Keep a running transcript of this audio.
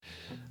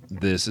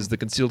This is the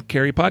Concealed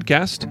Carry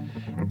Podcast,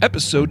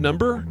 episode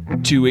number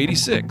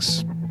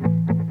 286.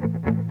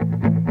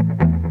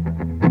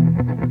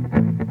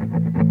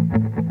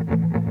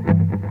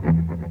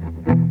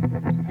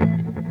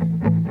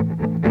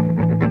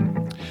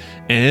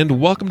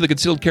 And welcome to the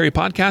Concealed Carry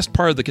Podcast,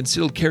 part of the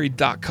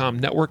ConcealedCarry.com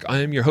network.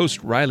 I am your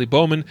host, Riley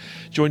Bowman,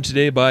 joined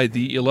today by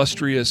the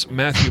illustrious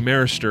Matthew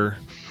Marister.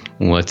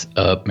 What's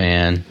up,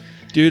 man?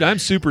 Dude, I'm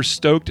super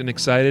stoked and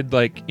excited.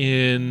 Like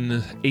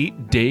in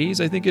 8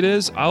 days, I think it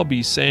is, I'll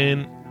be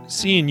seeing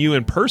you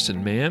in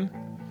person, man.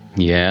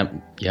 Yeah.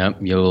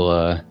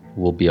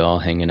 We'll be all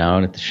hanging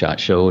out at the SHOT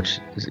Show, which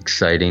is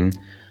exciting.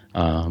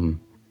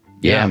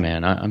 Yeah,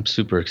 man, I'm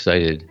super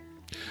excited.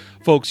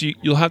 Folks,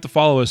 you'll have to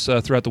follow us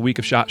throughout the week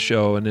of SHOT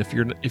Show, and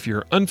if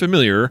you're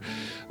unfamiliar,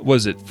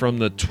 was it from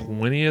the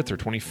 20th or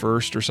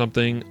 21st or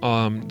something?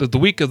 The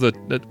week of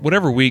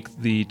whatever week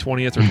the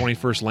 20th or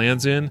 21st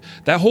lands in,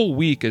 that whole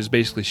week is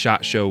basically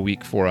SHOT Show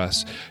week for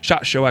us.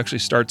 SHOT Show actually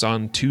starts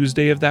on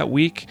Tuesday of that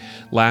week,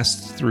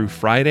 lasts through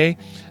Friday.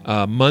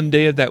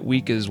 Monday of that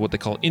week is what they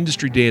call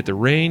Industry Day at the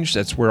Range.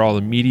 That's where all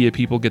the media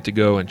people get to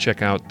go and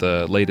check out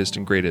the latest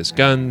and greatest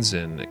guns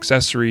and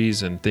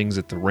accessories and things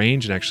at the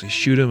range and actually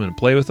shoot them and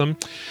play with them.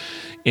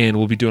 And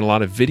we'll be doing a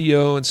lot of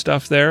video and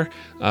stuff there.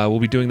 We'll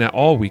be doing that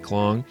all week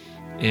long,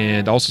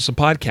 and also some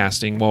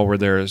podcasting while we're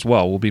there as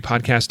well. We'll be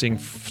podcasting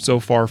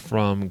so far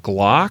from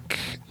Glock,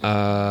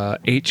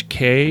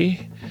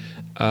 HK.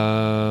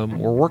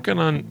 We're working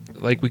on,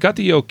 we got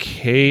the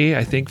okay,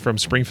 I think, from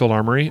Springfield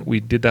Armory. We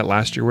did that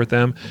last year with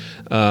them,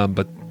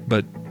 but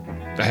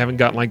I haven't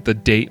got the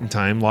date and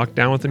time locked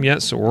down with them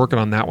yet, so we're working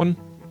on that one.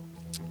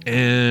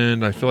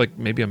 And I feel like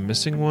maybe I'm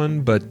missing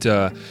one, but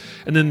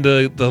and then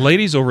the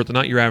ladies over at the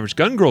Not Your Average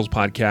Gun Girls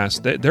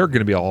podcast, they're going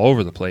to be all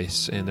over the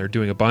place, and they're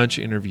doing a bunch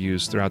of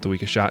interviews throughout the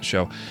week of SHOT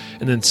Show.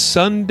 And then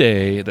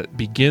Sunday, that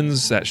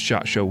begins that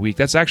SHOT Show week.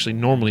 That's actually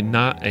normally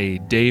not a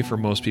day for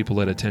most people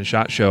that attend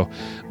SHOT Show,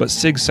 but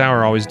Sig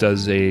Sauer always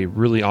does a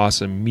really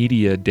awesome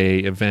media day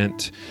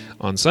event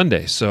on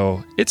Sunday.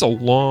 So it's a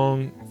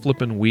long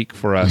flipping week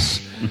for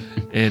us.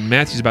 And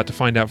Matthew's about to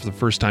find out for the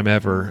first time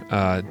ever.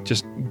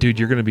 Dude,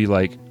 you're going to be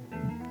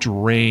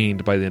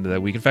drained by the end of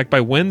that week. In fact, by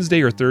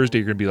Wednesday or Thursday,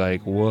 you're going to be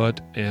like, what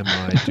am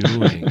I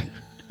doing?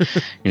 You're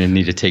going to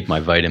need to take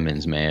my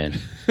vitamins, man.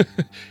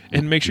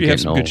 And make sure you have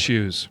some good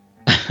shoes.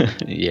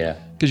 Yeah.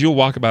 Because you'll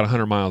walk about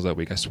 100 miles that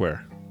week, I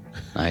swear.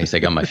 Nice. I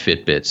got my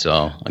Fitbit, so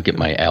I'll get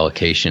my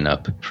allocation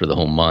up for the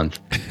whole month.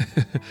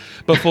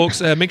 But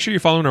folks, make sure you're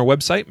following our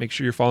website. Make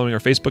sure you're following our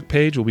Facebook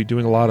page. We'll be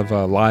doing a lot of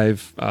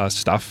live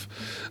stuff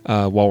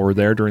while we're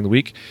there during the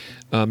week.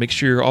 Make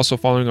sure you're also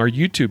following our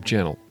YouTube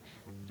channel.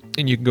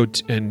 And you can go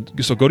to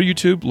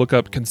YouTube, look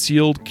up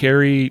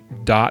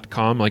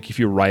concealedcarry.com, if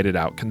you write it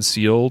out,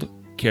 concealed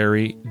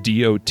carry,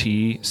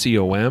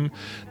 DOTCOM.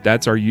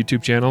 That's our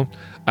YouTube channel.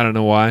 I don't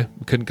know why.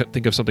 We couldn't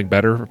think of something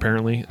better,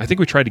 apparently. I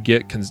think we tried to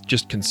get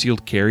just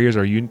Concealed Carry as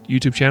our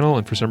YouTube channel,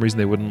 and for some reason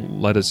they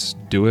wouldn't let us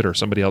do it, or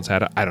somebody else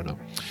had it. I don't know.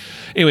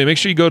 Anyway, make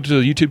sure you go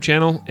to the YouTube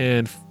channel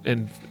and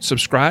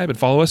subscribe and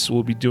follow us.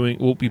 We'll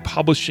be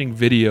publishing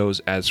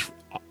videos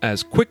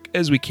as quick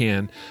as we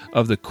can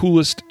of the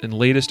coolest and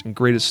latest and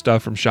greatest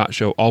stuff from SHOT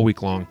Show all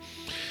week long,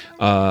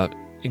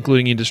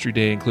 including Industry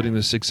Day, including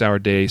the 6 Hour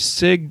Day.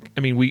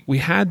 We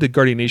had the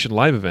Guardian Nation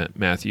live event,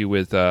 Matthew,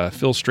 with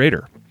Phil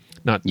Strader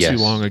not too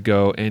long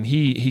ago, and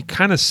he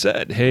kind of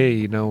said,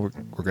 hey, we're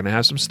going to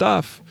have some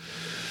stuff.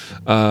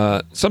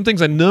 Some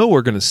things I know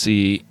we're going to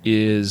see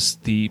is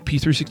the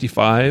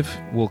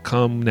P365 will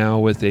come now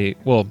with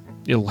it'll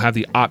have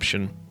the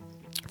option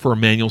for a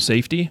manual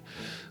safety.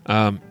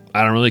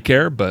 I don't really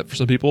care, but for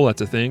some people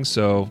that's a thing.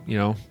 So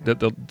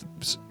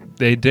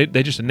they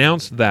just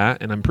announced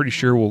that, and I'm pretty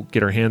sure we'll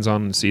get our hands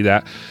on and see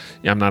that.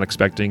 Yeah, I'm not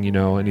expecting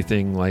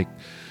anything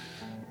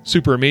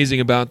super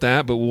amazing about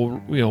that, but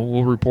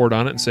we'll report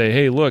on it and say,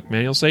 hey, look,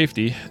 manual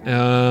safety.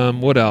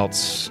 What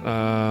else?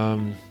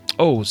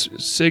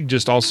 Sig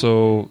just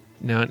also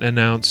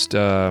announced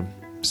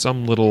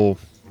some little.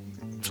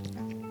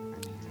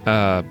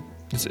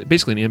 It's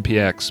basically an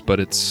MPX, but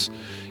it's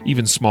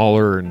even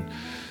smaller and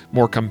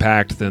more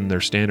compact than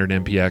their standard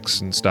MPX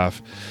and stuff.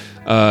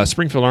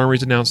 Springfield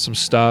Armory's announced some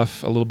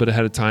stuff a little bit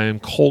ahead of time.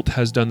 Colt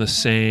has done the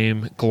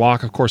same.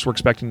 Glock, of course, we're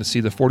expecting to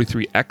see the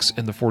 43X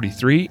and the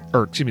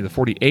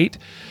 48.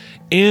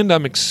 And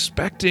I'm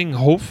expecting,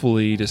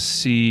 hopefully, to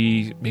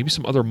see maybe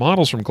some other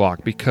models from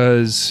Glock,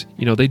 because,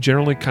 they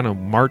generally kind of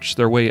march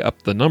their way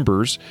up the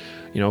numbers,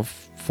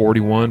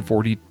 41,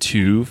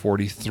 42,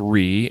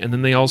 43, and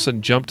then they all of a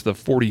sudden jumped to the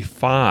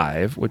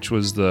 45, which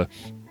was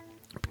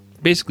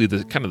basically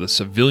the kind of the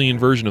civilian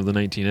version of the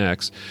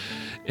 19X.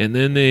 And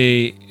then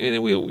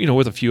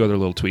with a few other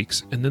little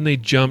tweaks, and then they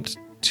jumped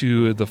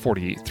to the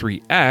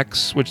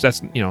 43X, which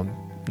that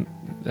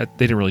they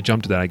didn't really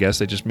jump to that, I guess.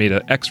 They just made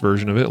an X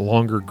version of it, a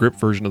longer grip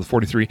version of the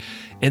 43,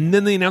 and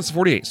then they announced the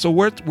 48. So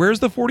where's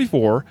the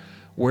 44?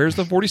 Where's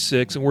the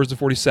 46? And where's the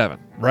 47?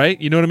 Right?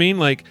 You know what I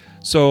mean?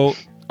 So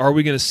are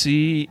we going to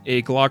see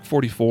a Glock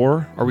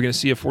 44? Are we going to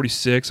see a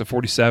 46, a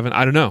 47?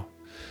 I don't know.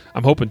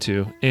 I'm hoping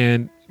to.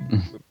 And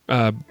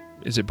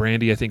is it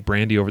Brandy? I think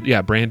Brandy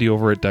Brandy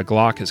over at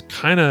Glock has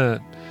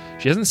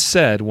she hasn't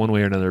said one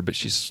way or another, but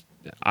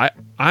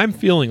I'm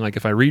feeling like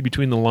if I read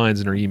between the lines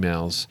in her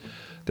emails,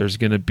 there's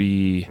going to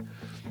be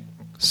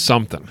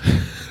something.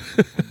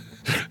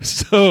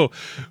 So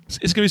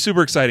it's going to be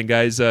super exciting,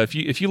 guys. If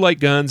you like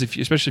guns,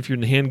 especially if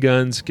you're into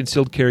handguns,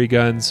 concealed carry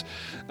guns,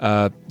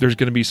 there's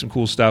going to be some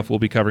cool stuff we'll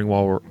be covering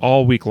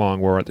all week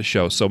long while we're at the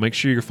show. So make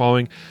sure you're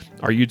following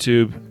our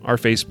YouTube, our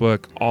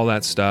Facebook, all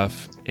that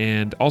stuff,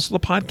 and also the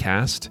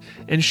podcast,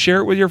 and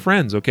share it with your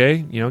friends, okay?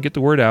 Get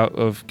the word out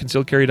of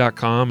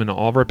concealedcarry.com and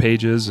all of our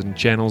pages and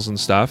channels and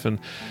stuff, and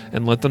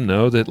let them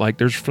know that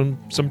there's some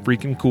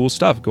freaking cool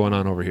stuff going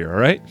on over here, all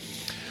right?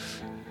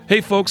 Hey,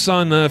 folks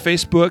on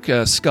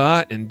Facebook,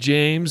 Scott and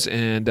James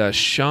and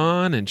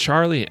Sean and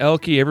Charlie and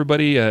Elke,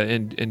 everybody,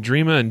 and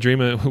Dreama. And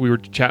Dreama, we were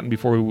chatting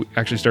before we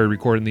actually started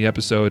recording the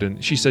episode,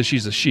 and she says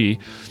she's a she.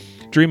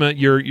 Dreama,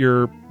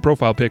 your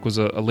profile pic was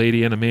a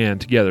lady and a man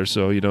together,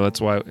 so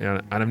that's why.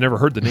 And I've never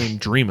heard the name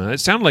Dreama. It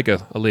sounded like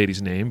a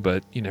lady's name,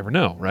 but you never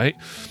know, right?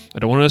 I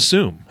don't want to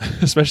assume,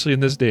 especially in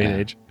this day and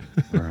age.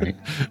 Right.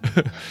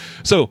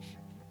 So,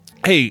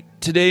 hey,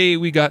 today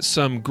we got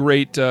some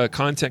great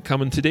content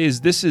coming.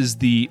 This is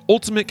the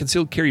Ultimate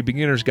Concealed Carry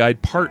Beginner's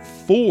Guide, Part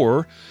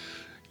 4.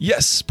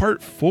 Yes,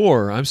 Part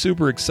 4. I'm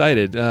super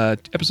excited.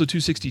 Episode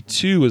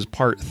 262 is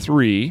Part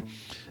 3.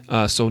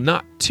 So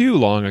not too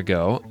long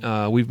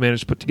ago, we've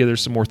managed to put together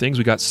some more things.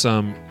 We got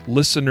some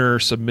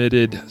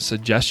listener-submitted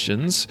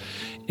suggestions,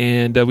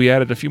 and we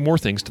added a few more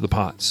things to the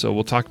pot. So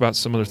we'll talk about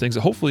some other things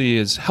that hopefully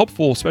is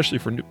helpful, especially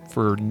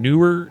for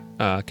newer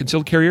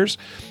concealed carriers.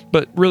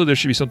 But really, there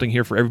should be something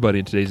here for everybody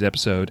in today's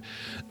episode.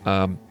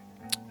 And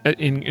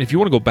if you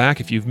want to go back,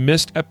 if you've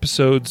missed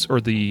episodes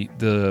or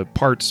the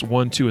parts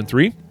 1, 2, and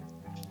 3,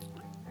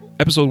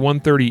 episode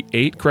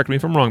 138, correct me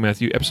if I'm wrong,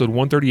 Matthew, episode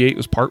 138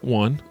 was part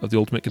 1 of the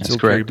Ultimate Concealed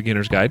Carry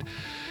Beginner's Guide.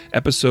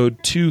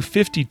 Episode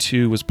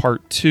 252 was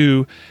part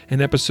 2, and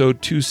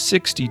episode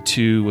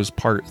 262 was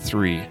part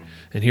 3.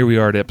 And here we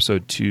are at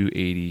episode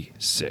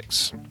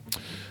 286.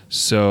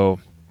 So,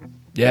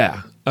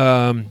 yeah.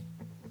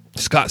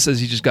 Scott says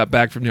he just got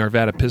back from the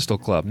Arvada Pistol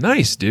Club.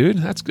 Nice, dude.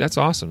 That's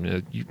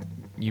awesome.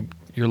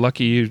 You're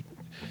lucky.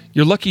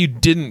 You're lucky you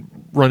didn't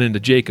run into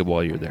Jacob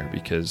while you were there,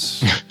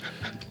 because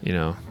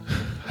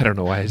I don't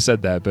know why I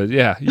said that, but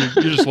yeah,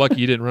 you're just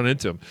lucky you didn't run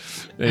into him.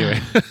 Anyway,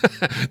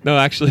 no,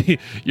 actually,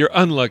 you're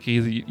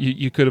unlucky.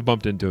 You could have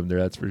bumped into him there,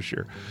 that's for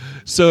sure.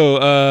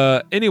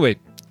 So anyway,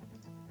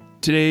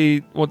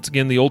 today, once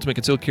again, the Ultimate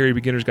Concealed Carry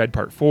Beginner's Guide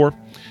Part 4.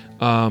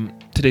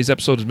 Today's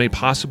episode is made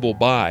possible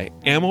by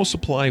Ammo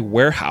Supply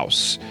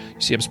Warehouse.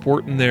 You see I'm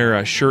sporting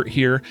their shirt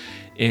here,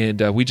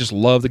 and we just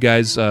love the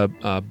guys,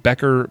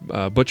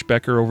 Butch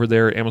Becker over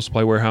there at Ammo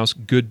Supply Warehouse.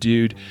 Good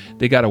dude.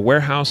 They got a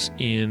warehouse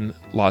in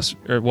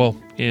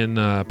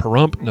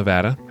Pahrump,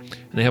 Nevada,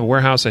 and they have a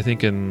warehouse, I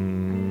think,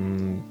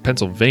 in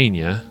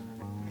Pennsylvania.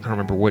 I don't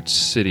remember which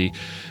city,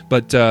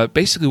 but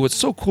basically what's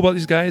so cool about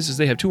these guys is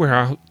they have two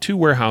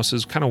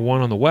warehouses, kind of one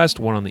on the west,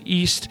 one on the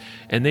east,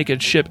 and they can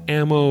ship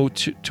ammo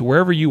to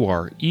wherever you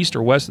are, east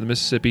or west of the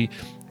Mississippi,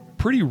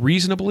 pretty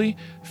reasonably,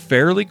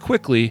 fairly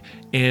quickly,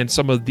 and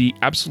some of the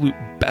absolute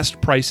best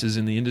prices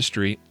in the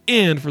industry.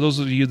 And for those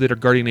of you that are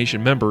Guardian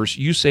Nation members,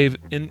 you save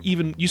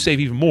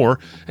even more,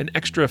 an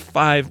extra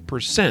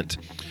 5%.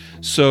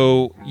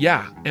 So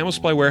yeah, Ammo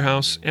Supply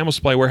Warehouse,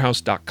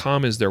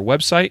 AmmoSupplyWarehouse.com is their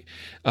website.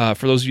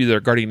 For those of you that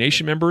are Guardian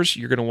Nation members,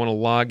 you're going to want to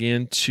log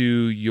into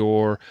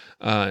your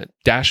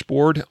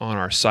dashboard on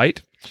our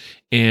site.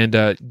 And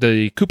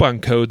the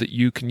coupon code that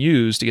you can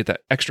use to get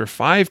that extra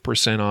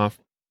 5% off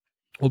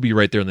will be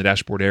right there in the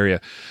dashboard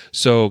area.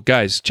 So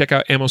guys, check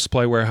out Ammo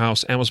Supply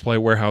Warehouse,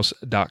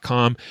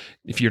 AmmoSupplyWarehouse.com.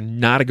 If you're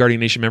not a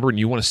Guardian Nation member and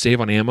you want to save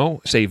on ammo,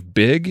 save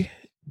big,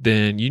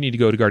 then you need to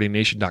go to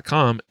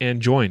GuardianNation.com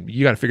and join.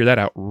 You got to figure that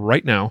out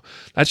right now.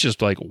 That's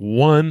just like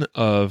one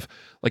of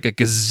like a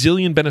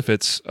gazillion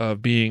benefits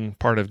of being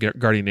part of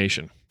Guardian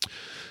Nation.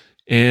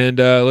 And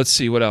let's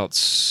see what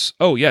else.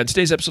 Oh yeah, and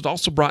today's episode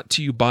also brought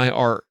to you by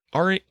our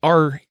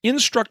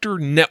instructor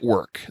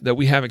network that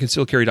we have at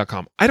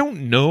ConcealedCarry.com. I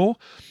don't know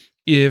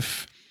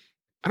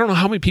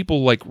how many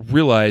people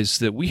realize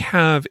that we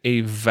have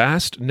a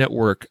vast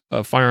network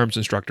of firearms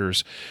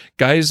instructors,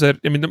 guys that,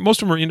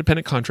 most of them are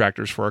independent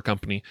contractors for our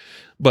company,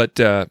 but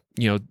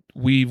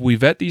we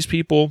vet these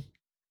people,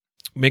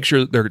 make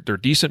sure they're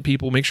decent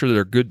people, make sure that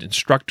they're good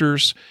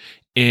instructors,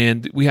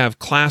 and we have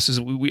classes.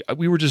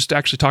 We were just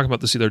actually talking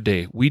about this the other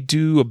day. We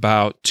do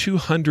about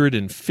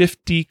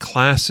 250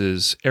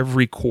 classes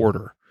every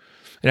quarter.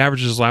 It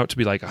averages out to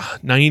be like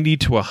 90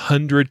 to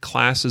 100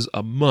 classes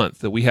a month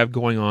that we have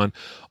going on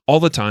all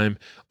the time,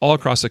 all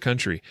across the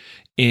country.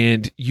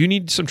 And you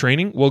need some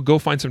training? Well, go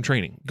find some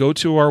training. Go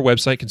to our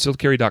website,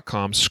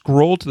 concealedcarry.com,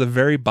 scroll to the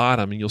very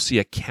bottom, and you'll see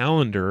a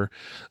calendar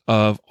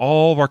of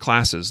all of our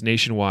classes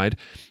nationwide.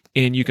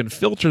 And you can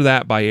filter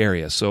that by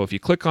area. So if you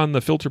click on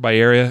the filter by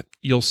area,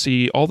 you'll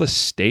see all the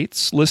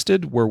states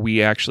listed where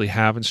we actually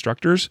have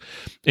instructors.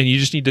 And you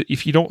just need to,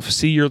 if you don't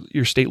see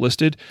your state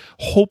listed,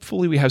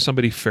 hopefully we have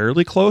somebody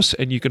fairly close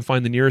and you can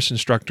find the nearest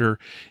instructor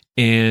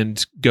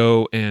and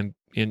go and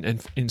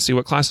see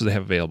what classes they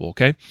have available.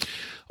 Okay.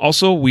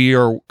 Also, we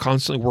are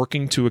constantly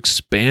working to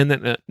expand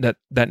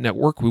that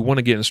network. We want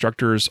to get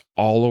instructors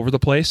all over the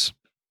place.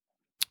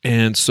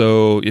 And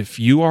so if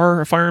you are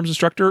a firearms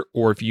instructor,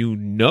 or if you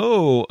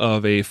know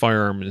of a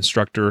firearm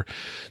instructor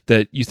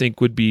that you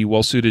think would be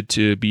well suited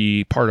to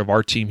be part of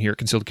our team here at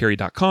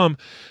concealedcarry.com,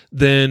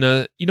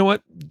 then you know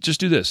what? Just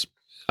do this.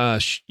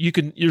 There's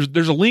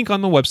a link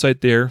on the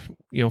website there,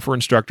 for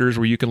instructors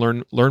where you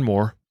can learn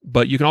more.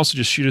 But you can also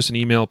just shoot us an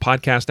email,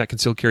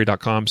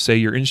 podcast@concealedcarry.com. Say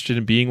you're interested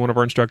in being one of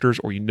our instructors,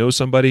 or you know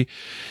somebody,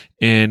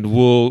 and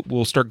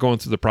we'll start going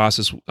through the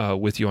process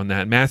with you on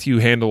that. Matthew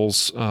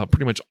handles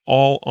pretty much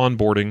all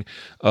onboarding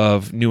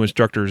of new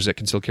instructors at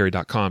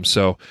concealedcarry.com.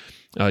 So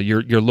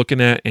you're looking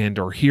at and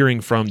or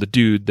hearing from the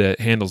dude that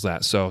handles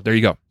that. So there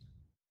you go.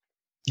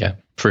 Yeah,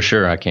 for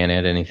sure. I can't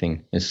add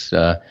anything. It's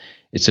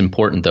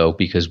important though,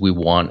 because we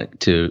want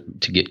to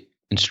get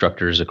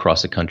instructors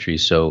across the country.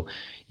 So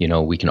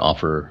we can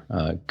offer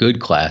good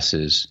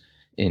classes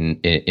in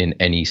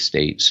any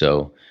state.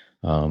 So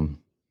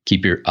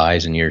keep your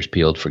eyes and ears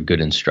peeled for good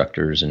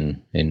instructors,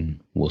 and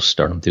we'll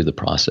start them through the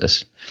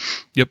process.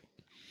 Yep,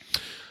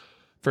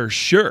 for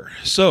sure.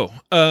 So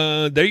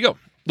there you go.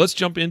 Let's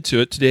jump into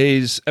it.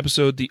 Today's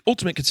episode, The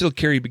Ultimate Concealed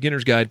Carry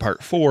Beginner's Guide,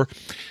 Part 4.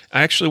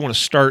 I actually want to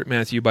start,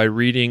 Matthew, by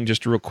reading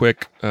just real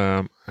quick.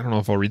 I don't know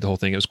if I'll read the whole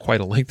thing. It was quite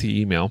a lengthy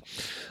email.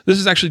 This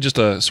is actually just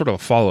a sort of a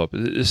follow-up.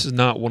 This is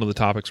not one of the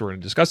topics we're going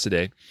to discuss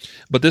today,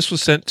 but this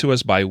was sent to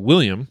us by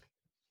William,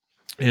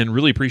 and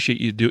really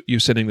appreciate you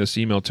sending this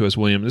email to us,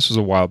 William. This was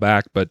a while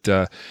back, but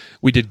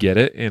we did get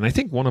it, and I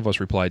think one of us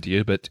replied to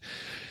you, but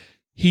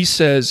he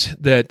says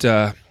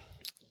that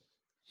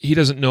he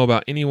doesn't know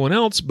about anyone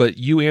else, but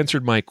you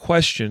answered my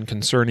question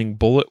concerning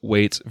bullet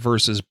weights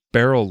versus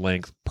barrel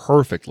length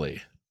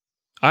perfectly.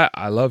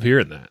 I love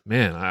hearing that,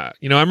 man. I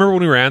remember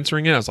when we were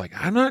answering it, I was like,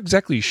 I'm not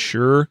exactly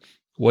sure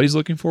what he's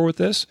looking for with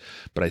this,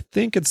 but I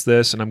think it's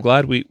this, and I'm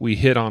glad we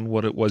hit on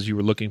what it was you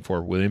were looking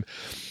for, William.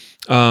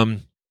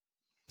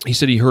 He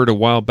said he heard a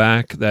while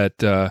back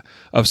that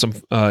of some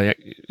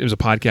it was a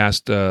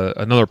podcast,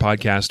 another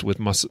podcast with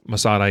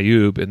Massad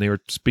Ayoob, and they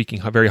were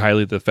speaking very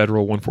highly of the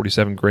Federal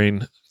 147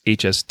 grain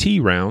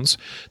HST rounds.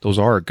 Those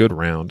are a good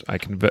round. I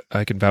can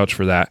vouch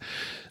for that.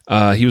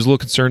 He was a little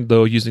concerned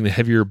though using the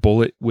heavier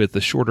bullet with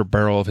the shorter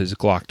barrel of his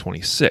Glock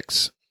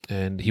 26.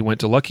 And he went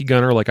to Lucky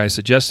Gunner, like I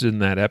suggested in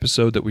that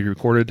episode that we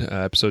recorded,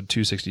 episode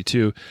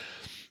 262.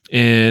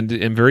 And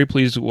am very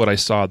pleased with what I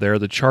saw there.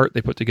 The chart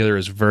they put together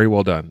is very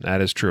well done.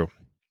 That is true.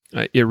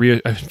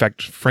 In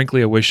fact,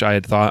 frankly, I wish I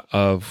had thought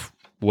of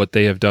what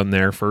they have done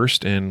there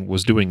first and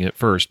was doing it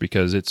first,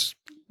 because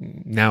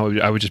now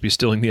I would just be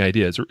stealing the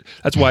ideas.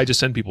 That's why I just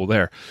send people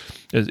there,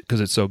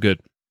 because it's so good.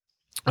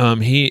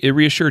 It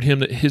reassured him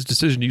that his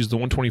decision to use the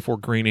 124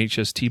 grain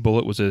HST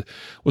bullet was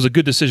a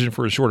good decision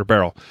for a shorter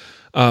barrel.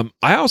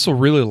 I also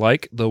really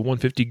like the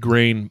 150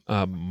 grain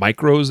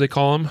micros, they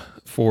call them,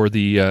 for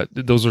the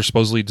those are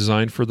supposedly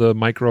designed for the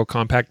micro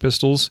compact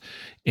pistols,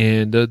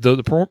 and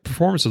the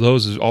performance of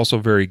those is also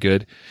very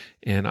good,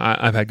 and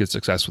I've had good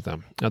success with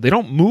them. Now, they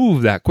don't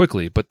move that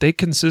quickly, but they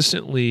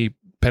consistently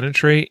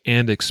penetrate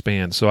and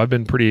expand, so I've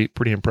been pretty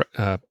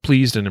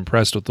pleased and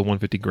impressed with the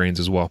 150 grains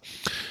as well.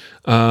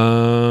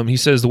 He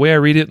says, the way I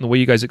read it and the way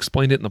you guys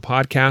explained it in the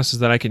podcast is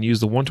that I can use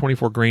the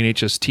 124 grain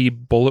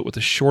HST bullet with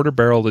a shorter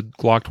barrel of the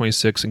Glock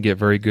 26 and get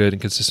very good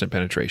and consistent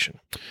penetration.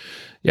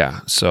 Yeah,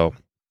 so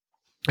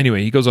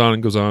anyway, he goes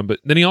on, but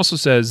then he also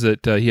says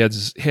that he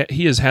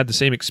has had the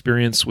same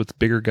experience with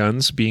bigger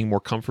guns being more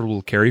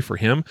comfortable to carry for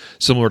him,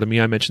 similar to me.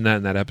 I mentioned that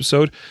in that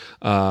episode.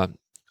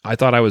 I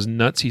thought I was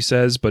nuts, he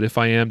says, but if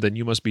I am, then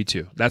you must be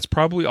too. That's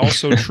probably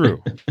also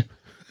true.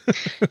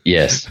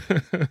 Yes.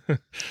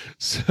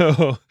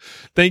 So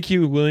thank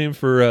you, William,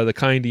 for the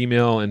kind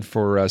email and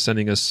for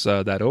sending us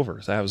that over.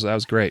 That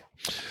was great.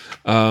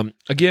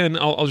 Again,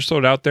 I'll just throw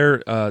it out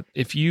there.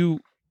 If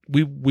you,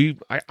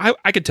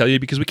 I could tell you,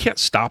 because we can't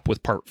stop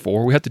with part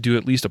 4. We have to do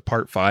at least a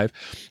part 5.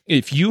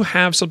 If you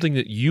have something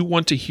that you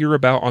want to hear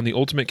about on the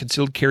Ultimate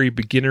Concealed Carry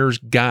Beginner's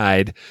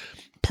Guide,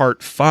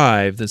 part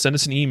 5, then send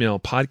us an email,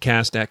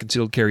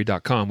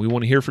 podcast@concealedcarry.com. We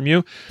want to hear from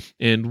you,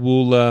 and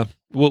we'll at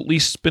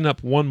least spin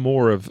up one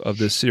more of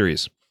this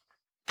series.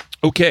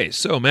 Okay,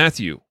 so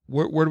Matthew,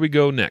 where do we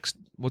go next?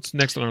 What's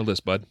next on our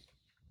list, bud?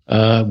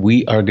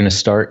 We are going to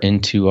start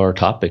into our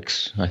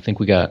topics. I think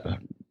we got,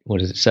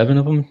 7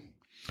 of them?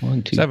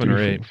 1, 2, 7 3, or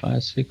 8. 4,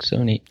 5, 6,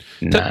 7, 8,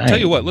 9. Tell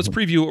you what, let's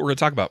preview what we're going to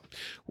talk about.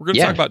 We're going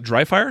to talk about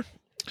dry fire.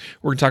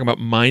 We're going to talk about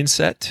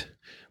mindset.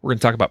 We're going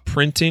to talk about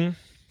printing.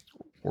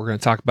 We're going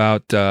to talk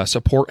about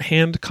support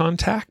hand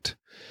contact,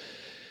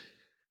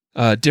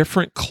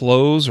 different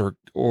clothes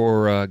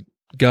or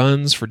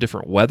guns for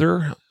different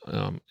weather,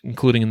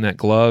 including in that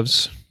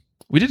gloves.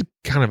 We did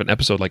kind of an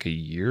episode like a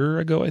year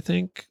ago, I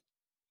think,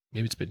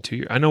 maybe it's been 2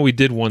 years. I know we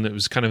did one that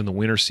was kind of in the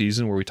winter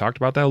season where we talked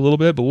about that a little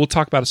bit, but we'll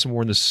talk about it some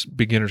more in this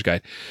beginner's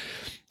guide.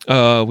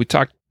 We're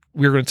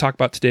going to talk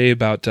about today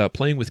about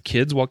playing with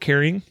kids while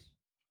carrying.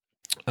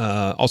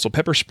 Also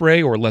pepper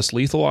spray or less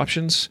lethal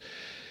options.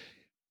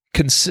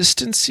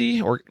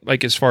 Consistency, or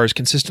like as far as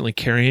consistently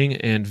carrying,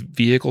 and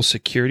vehicle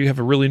security. You have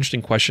a really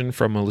interesting question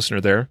from a listener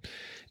there.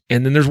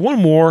 And then there's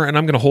one more, and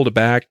I'm going to hold it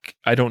back.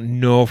 I don't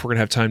know if we're going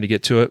to have time to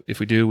get to it.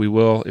 If we do, we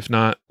will. If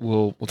not,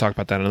 we'll talk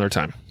about that another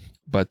time.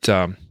 But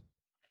so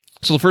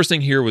the first thing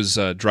here was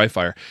dry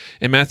fire.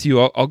 And Matthew,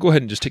 I'll go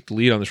ahead and just take the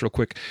lead on this real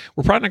quick.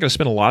 We're probably not going to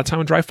spend a lot of time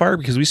on dry fire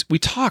because we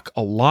talk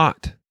a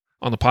lot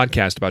on the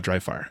podcast about dry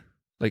fire.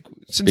 Like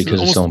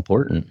because it's so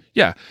important.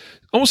 Yeah,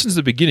 almost since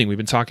the beginning, we've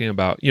been talking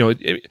about.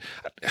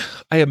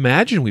 I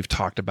imagine we've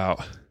talked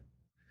about.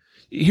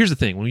 Here's the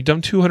thing: when we've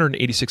done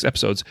 286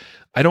 episodes,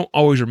 I don't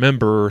always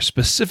remember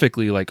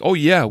specifically, like, oh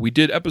yeah, we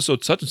did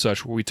episode such and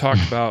such where we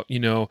talked about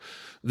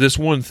this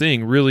one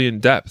thing really in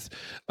depth.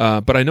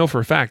 But I know for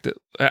a fact that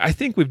I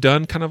think we've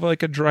done kind of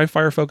like a dry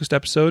fire focused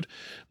episode.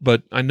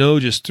 But I know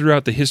just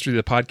throughout the history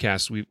of the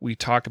podcast, we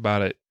talk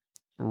about it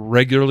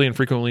regularly and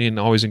frequently, and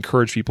always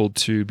encourage people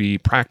to be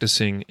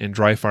practicing and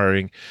dry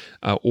firing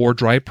or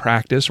dry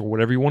practice or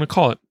whatever you want to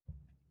call it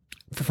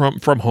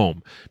from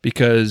home,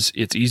 because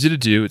it's easy to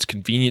do, it's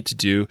convenient to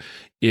do,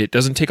 it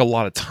doesn't take a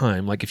lot of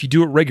time. Like if you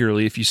do it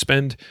regularly, if you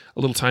spend a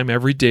little time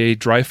every day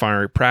dry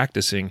fire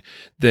practicing,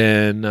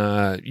 then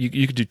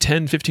you could do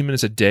 10-15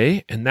 minutes a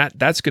day, and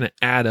that's going to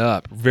add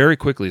up very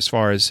quickly as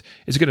far as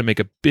it's going to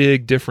make a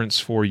big difference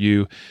for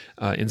you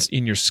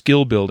in your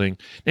skill building.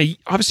 Now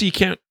obviously you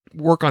can't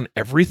work on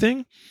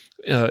everything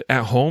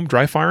at home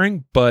dry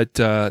firing, but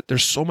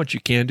there's so much you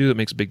can do that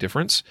makes a big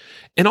difference.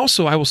 And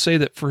also I will say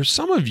that for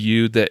some of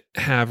you that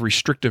have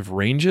restrictive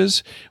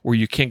ranges where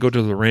you can't go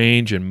to the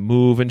range and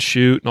move and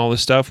shoot and all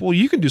this stuff, well,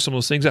 you can do some of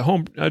those things at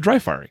home dry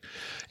firing.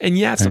 And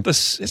yeah,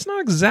 it's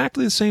not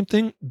exactly the same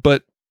thing,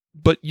 but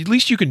at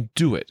least you can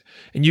do it,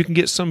 and you can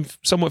get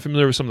somewhat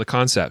familiar with some of the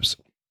concepts.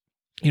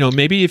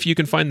 Maybe if you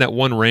can find that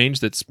one range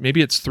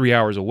maybe it's 3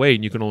 hours away,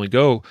 and you can only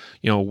go,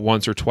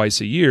 once or twice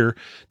a year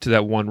to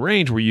that one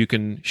range where you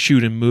can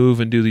shoot and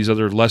move and do these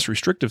other less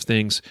restrictive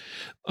things.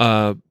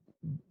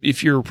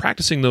 If you're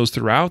practicing those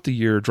throughout the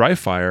year dry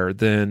fire,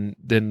 then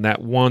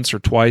that once or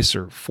twice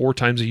or 4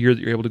 times a year that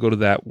you're able to go to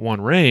that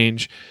one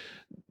range,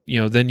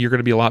 then you're going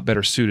to be a lot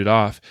better suited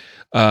off.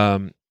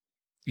 So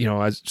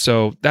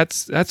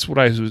that's what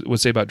I would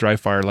say about dry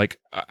fire. Like,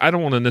 I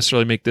don't want to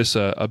necessarily make this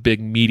a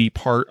big meaty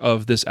part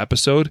of this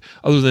episode,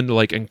 other than to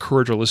like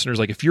encourage our listeners.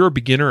 Like, if you're a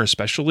beginner,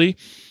 especially,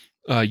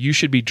 you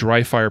should be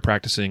dry fire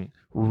practicing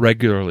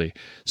regularly.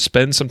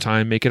 Spend some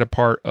time, make it a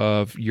part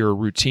of your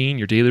routine,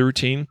 your daily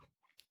routine.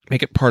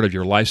 Make it part of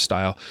your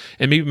lifestyle.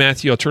 And maybe,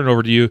 Matthew, I'll turn it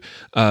over to you,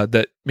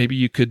 that maybe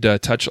you could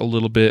touch a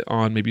little bit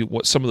on maybe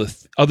what some of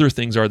the other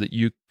things are that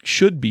you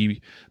should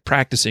be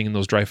practicing in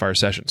those dry fire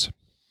sessions.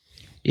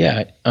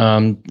 Yeah.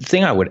 The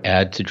thing I would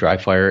add to dry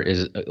fire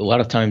is a lot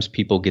of times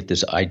people get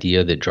this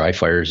idea that dry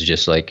fire is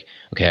just like,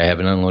 okay, I have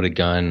an unloaded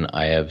gun,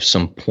 I have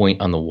some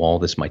point on the wall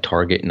that's my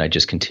target, and I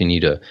just continue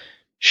to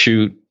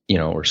shoot,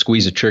 or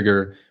squeeze a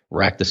trigger,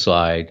 rack the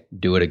slide,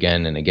 do it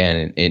again and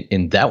again.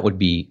 And that would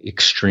be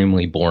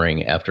extremely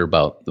boring after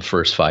about the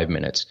first 5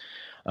 minutes.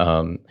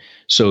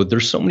 So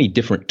there's so many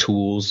different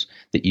tools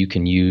that you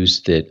can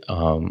use that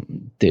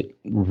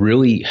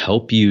really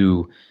help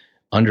you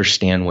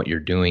understand what you're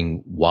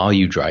doing while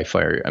you dry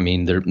fire. I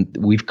mean,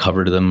 we've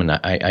covered them, and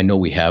I know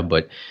we have,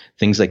 but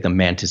things like the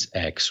Mantis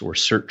X or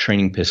CERT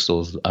training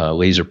pistols,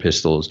 laser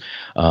pistols,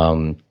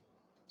 any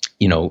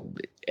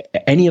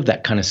of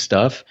that kind of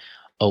stuff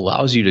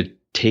allows you to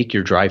take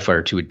your dry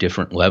fire to a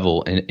different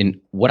level. And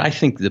what I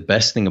think the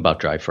best thing about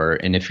dry fire,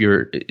 and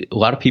a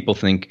lot of people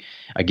think,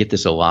 I get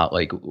this a lot,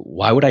 like,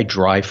 why would I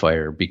dry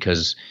fire?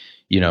 Because,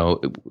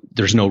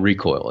 there's no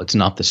recoil. It's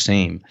not the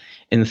same.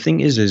 And the thing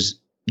is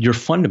your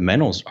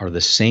fundamentals are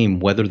the same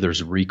whether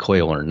there's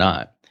recoil or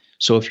not.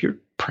 So if you're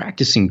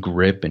practicing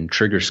grip and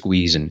trigger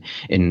squeeze and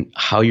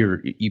how you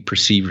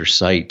perceive your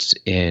sights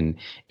and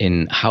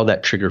how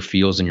that trigger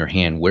feels in your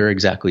hand, where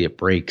exactly it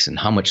breaks and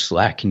how much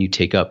slack can you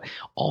take up,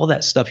 all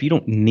that stuff, you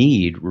don't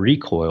need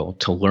recoil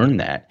to learn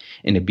that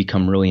and to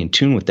become really in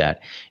tune with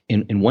that.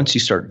 And once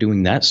you start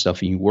doing that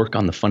stuff and you work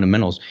on the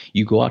fundamentals,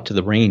 you go out to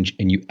the range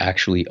and you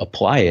actually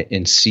apply it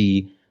and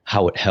see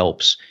how it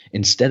helps.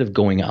 Instead of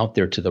going out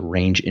there to the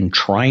range and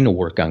trying to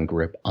work on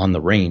grip on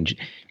the range,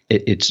 I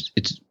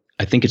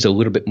think it's a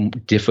little bit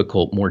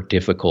more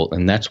difficult.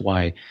 And that's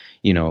why,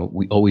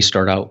 we always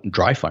start out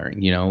dry firing,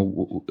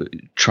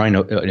 trying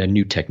a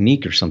new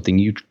technique or something.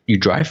 You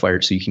dry fire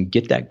it so you can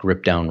get that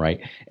grip down right,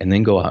 and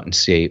then go out and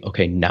say,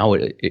 okay, now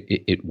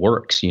it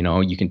works.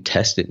 You can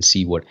test it and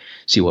see what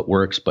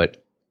works. But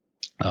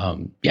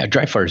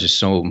dry fire is just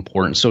so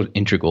important, so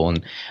integral.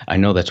 And I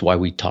know that's why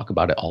we talk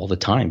about it all the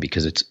time,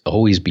 because it's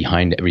always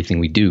behind everything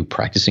we do,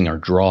 practicing our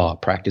draw,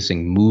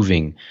 practicing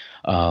moving,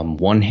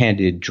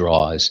 one-handed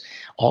draws,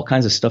 all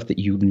kinds of stuff that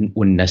you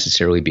wouldn't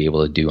necessarily be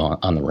able to do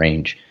on the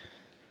range.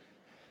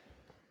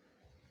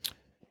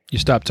 You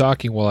stopped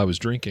talking while I was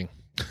drinking.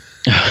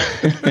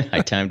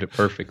 I timed it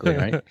perfectly,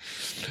 right?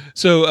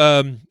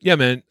 So, yeah,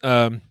 man.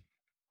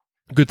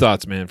 Good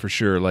thoughts, man, for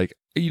sure. Like,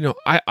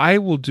 I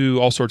will do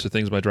all sorts of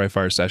things in my dry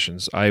fire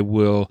sessions. I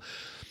will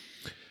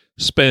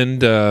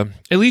spend at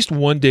least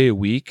one day a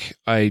week.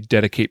 I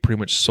dedicate pretty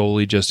much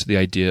solely just to the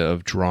idea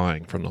of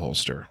drawing from the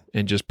holster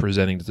and just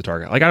presenting to the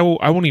target. Like, I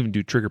won't even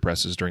do trigger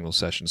presses during those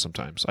sessions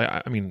sometimes.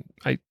 I mean,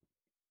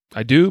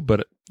 I do,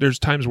 but there's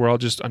times where I'm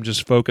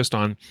just focused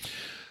on,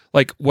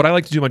 like, what I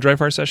like to do in my dry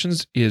fire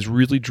sessions is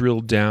really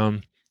drill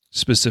down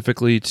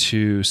specifically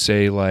to,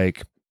 say,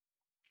 like,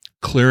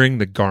 clearing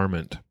the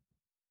garment.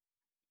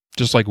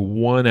 Just like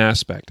one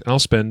aspect. And I'll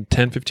spend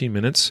 10, 15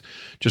 minutes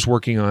just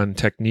working on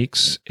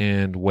techniques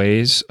and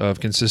ways of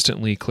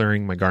consistently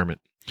clearing my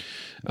garment.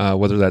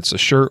 Whether that's a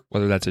shirt,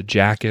 whether that's a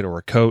jacket or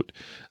a coat.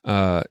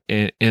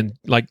 And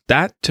like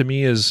that to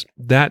me is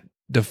that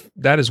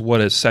is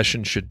what a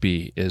session should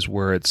be, is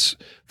where it's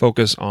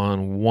focused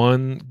on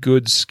one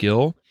good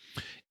skill.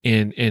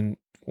 And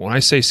when I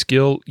say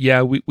skill,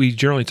 yeah, we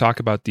generally talk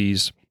about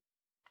these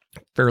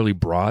fairly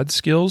broad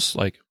skills,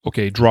 like,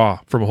 okay, draw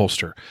from a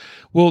holster.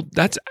 Well,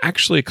 that's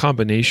actually a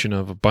combination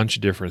of a bunch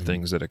of different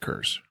things that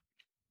occurs,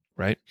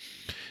 right?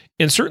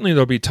 And certainly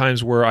there'll be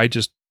times where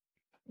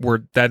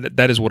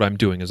that is what I'm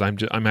doing, is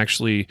I'm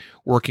actually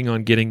working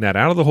on getting that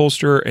out of the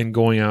holster and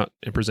going out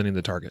and presenting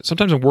the target.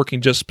 Sometimes I'm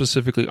working just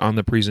specifically on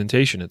the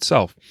presentation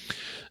itself,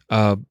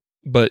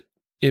 but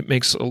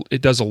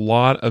it does a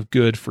lot of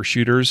good for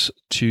shooters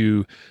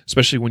to,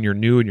 especially when you're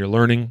new and you're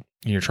learning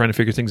and you're trying to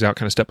figure things out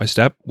kind of step by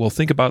step. Well,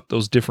 think about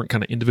those different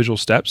kind of individual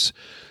steps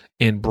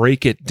and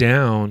break it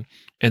down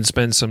and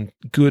spend some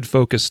good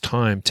focused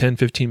time, 10,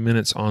 15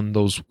 minutes on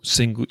those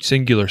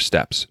singular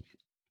steps.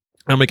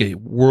 That'll make a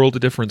world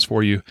of difference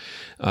for you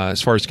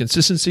as far as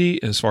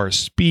consistency, as far as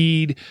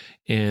speed,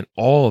 and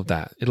all of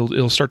that.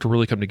 It'll start to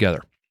really come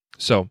together.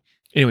 So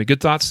anyway, good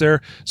thoughts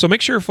there. So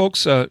make sure,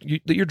 folks, that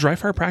you're dry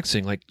fire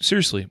practicing. Like,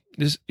 seriously,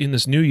 in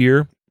this new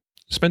year,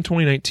 spend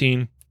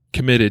 2019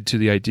 committed to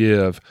the idea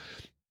of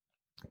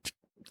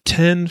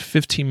 10,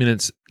 15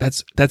 minutes.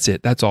 That's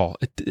it. That's all.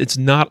 It's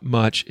not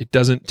much. It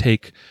doesn't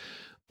take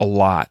a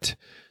lot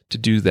to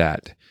do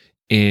that.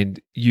 And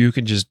you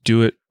can just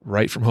do it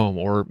right from home,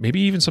 or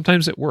maybe even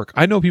sometimes at work.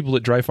 I know people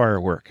that dry fire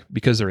at work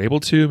because they're able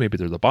to. Maybe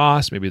they're the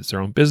boss. Maybe it's their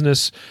own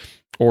business,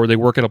 or they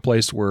work at a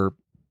place where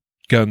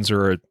guns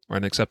are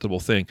an acceptable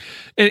thing.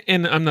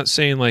 And I'm not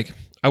saying, like,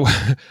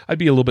 I'd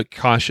be a little bit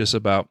cautious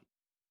about,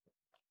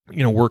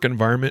 work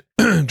environment,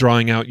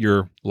 drawing out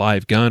your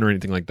live gun or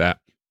anything like that.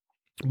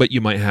 But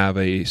you might have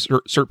a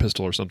SIRT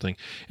pistol or something,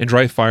 and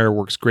dry fire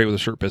works great with a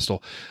SIRT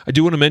pistol. I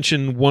do want to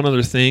mention one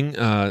other thing,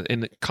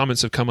 and the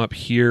comments have come up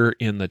here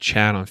in the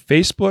chat on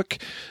Facebook.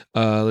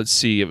 Let's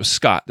see, it was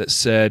Scott that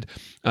said,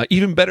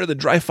 even better than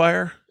dry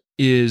fire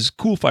is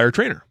Cool Fire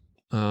Trainer.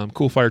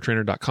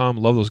 Coolfiretrainer.com.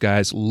 Love those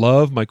guys.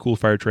 Love my Cool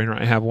Fire Trainer.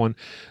 I have one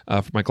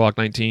for my Glock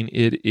 19.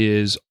 It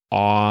is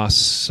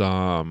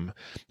awesome.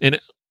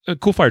 And a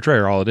Cool Fire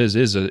Trainer, all it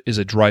is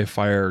a dry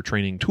fire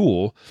training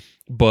tool,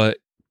 but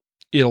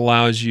it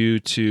allows you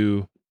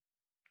to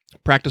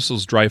practice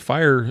those dry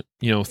fire,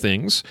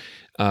 things,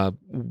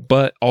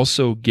 but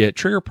also get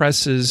trigger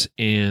presses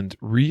and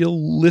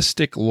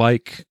realistic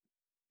like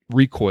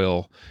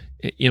recoil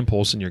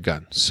impulse in your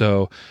gun.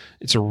 So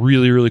it's a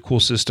really, really cool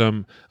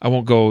system. I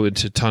won't go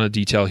into a ton of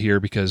detail here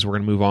because we're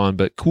going to move on,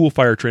 but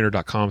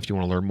coolfiretrainer.com if you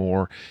want to learn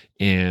more.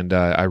 And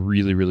I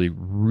really, really,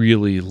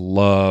 really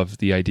love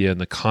the idea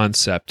and the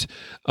concept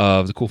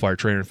of the Cool Fire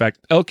Trainer. In fact,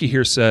 Elke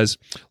here says,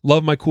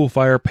 love my Cool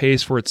Fire,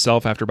 pays for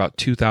itself after about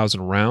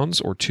 2,000 rounds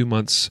or 2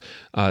 months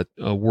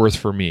worth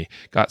for me.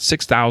 Got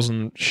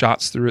 6,000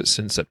 shots through it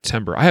since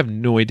September. I have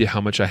no idea how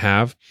much I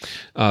have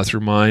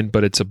through mine,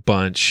 but it's a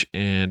bunch,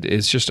 and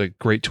it's just a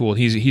great tool.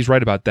 He's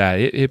right about that.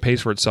 It pays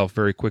for itself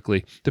very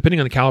quickly. Depending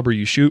on the caliber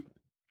you shoot,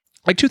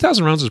 like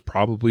 2,000 rounds is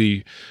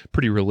probably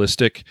pretty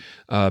realistic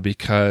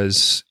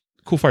because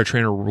Cool Fire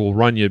Trainer will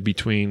run you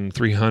between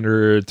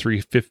 $300,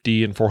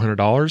 $350, and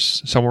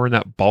 $400, somewhere in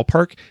that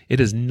ballpark. It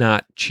is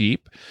not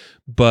cheap,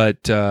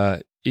 but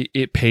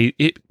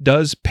it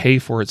does pay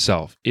for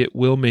itself. It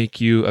will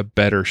make you a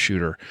better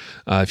shooter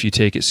if you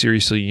take it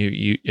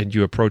seriously and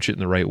you approach it in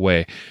the right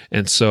way.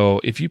 And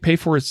so if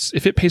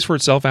it pays for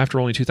itself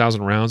after only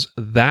 2,000 rounds,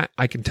 that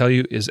I can tell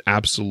you is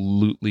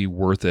absolutely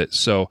worth it.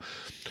 So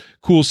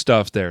cool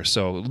stuff there.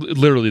 So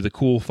literally the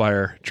Cool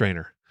Fire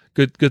Trainer.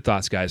 Good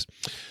thoughts, guys.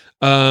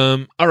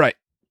 All right.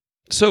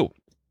 So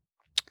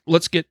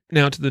let's get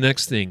now to the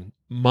next thing,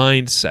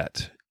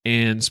 mindset.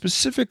 And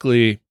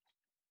specifically,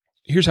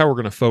 here's how we're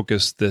going to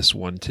focus this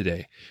one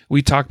today.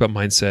 We talk about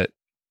mindset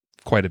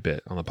quite a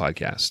bit on the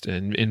podcast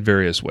and in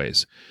various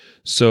ways.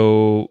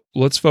 So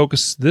let's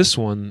focus this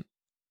one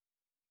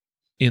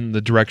in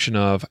the direction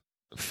of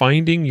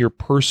finding your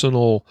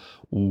personal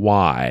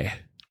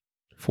why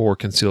for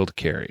concealed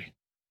carry.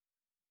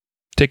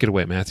 Take it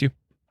away, Matthew.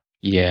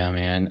 Yeah,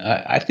 man.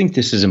 I think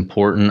this is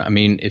important. I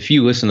mean, if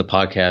you listen to the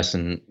podcast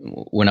and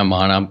when I'm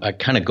on, I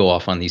kind of go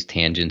off on these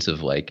tangents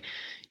of like,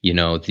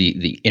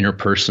 the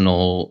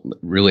interpersonal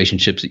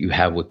relationships that you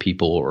have with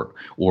people,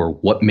 or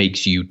what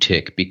makes you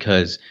tick.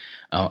 Because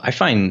I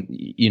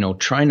find,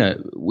 trying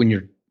to, when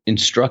you're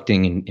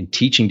instructing and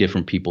teaching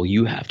different people,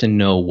 you have to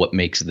know what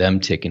makes them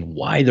tick and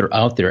why they're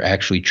out there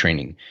actually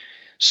training.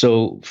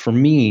 So for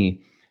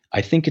me,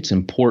 I think it's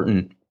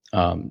important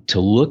to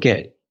look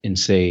at and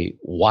say,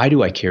 why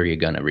do I carry a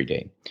gun every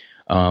day?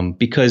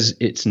 Because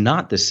it's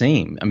not the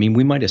same. I mean,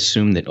 we might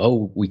assume that,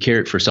 we carry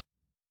it for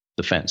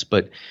self-defense,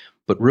 but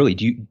really,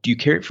 do you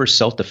carry it for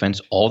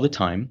self-defense all the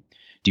time?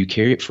 Do you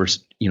carry it for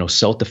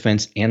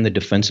self-defense and the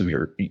defense of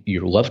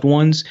your loved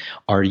ones?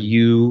 Are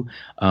you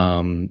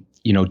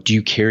do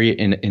you carry it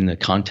in the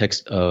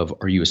context of,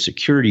 are you a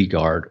security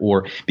guard?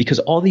 Or because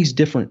all these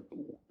different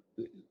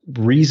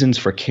reasons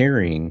for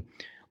carrying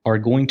are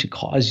going to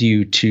cause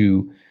you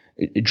to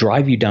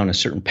drive you down a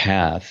certain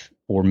path,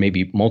 or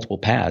maybe multiple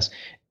paths.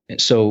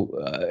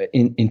 So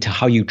into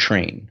how you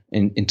train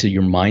and into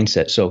your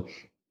mindset. So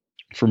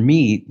for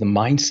me, the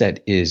mindset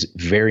is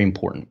very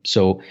important.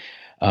 So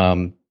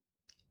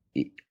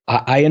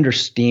I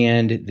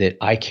understand that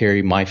I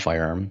carry my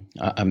firearm.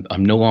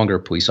 I'm no longer a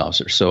police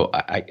officer, so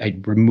I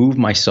remove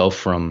myself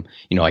from,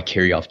 I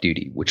carry off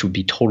duty, which would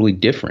be totally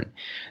different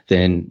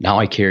than now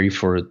I carry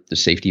for the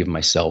safety of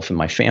myself and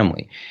my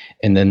family.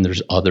 And then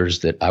there's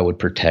others that I would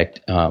protect.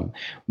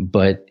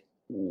 But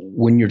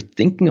when you're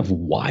thinking of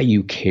why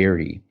you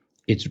carry,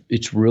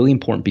 it's really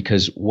important,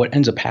 because what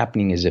ends up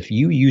happening is, if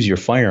you use your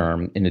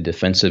firearm in a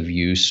defensive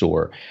use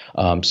or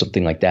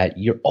something like that,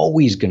 you're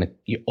always going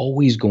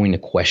to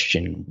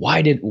question,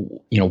 why did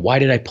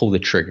I pull the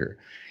trigger?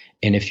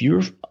 And if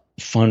your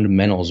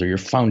fundamentals or your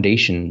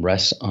foundation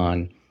rests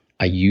on,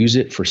 I use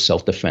it for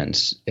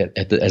self-defense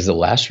as the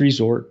last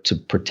resort to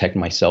protect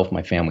myself,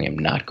 my family. I'm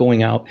not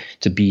going out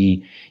to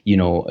be,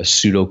 a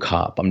pseudo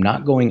cop. I'm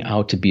not going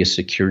out to be a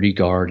security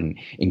guard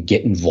and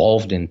get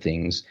involved in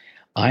things.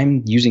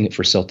 I'm using it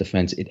for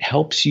self-defense. It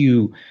helps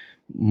you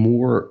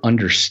more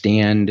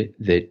understand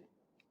that,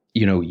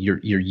 you're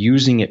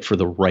using it for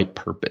the right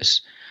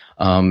purpose.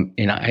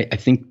 And I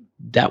think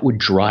that would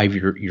drive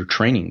your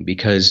training,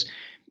 because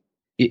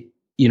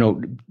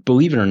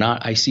believe it or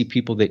not, I see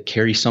people that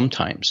carry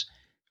sometimes,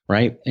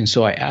 right? And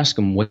so I ask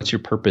them, what's your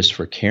purpose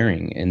for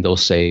carrying? And they'll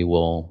say,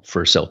 well,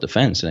 for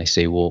self-defense. And I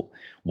say, well,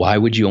 why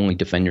would you only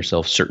defend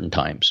yourself certain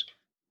times?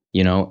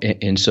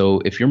 And so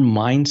if your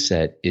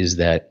mindset is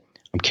that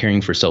I'm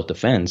carrying for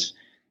self-defense,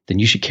 then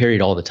you should carry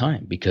it all the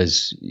time,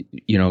 because,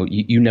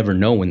 you never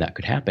know when that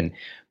could happen.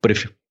 But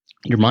if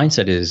your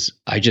mindset is,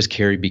 I just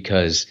carry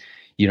because,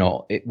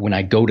 when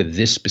I go to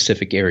this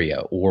specific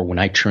area, or when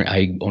I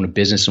own a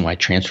business and when I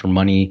transfer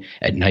money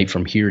at night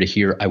from here to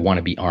here, I want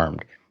to be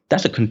armed.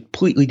 That's a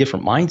completely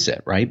different mindset,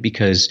 right?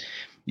 Because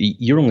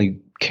you're only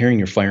carrying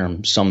your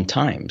firearm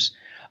sometimes.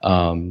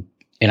 And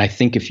I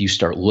think if you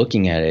start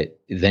looking at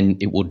it, then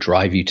it will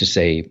drive you to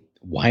say,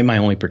 why am I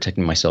only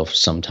protecting myself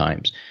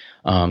sometimes?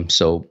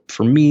 So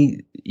for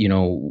me,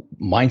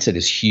 mindset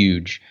is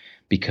huge,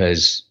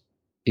 because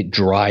it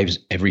drives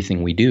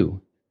everything we do,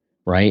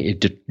 right?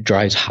 It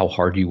drives how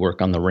hard you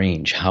work on the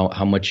range,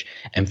 how much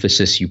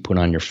emphasis you put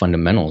on your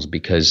fundamentals,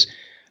 because,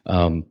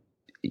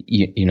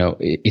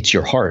 it's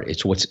your heart.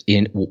 It's what's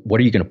in,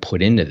 what are you going to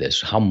put into this?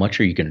 How much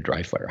are you going to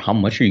dry fire? How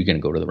much are you going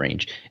to go to the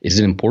range? Is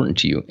it important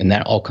to you? And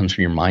that all comes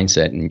from your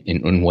mindset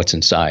and what's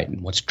inside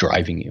and what's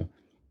driving you.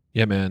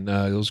 Yeah, man,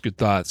 those good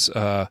thoughts.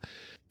 I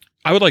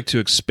would like to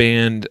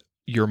expand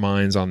your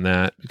minds on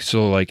that.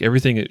 So, like,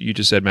 everything that you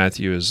just said,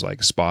 Matthew, is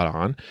like spot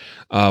on.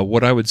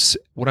 What I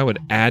would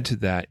add to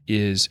that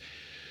is,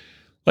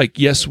 like,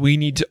 yes, we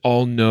need to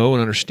all know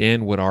and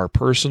understand what our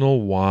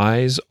personal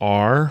whys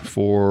are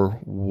for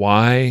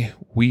why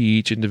we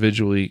each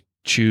individually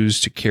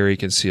choose to carry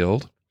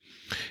concealed.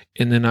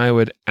 And then I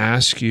would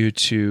ask you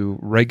to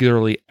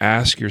regularly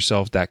ask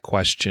yourself that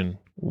question,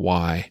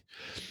 why?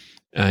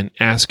 And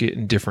ask it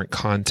in different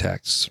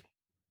contexts.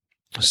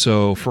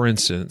 So, for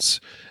instance,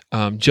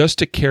 just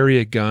to carry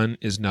a gun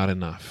is not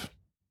enough,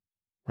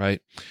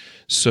 right?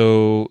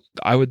 So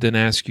I would then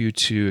ask you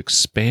to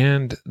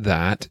expand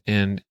that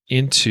and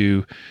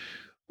into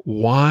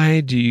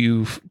why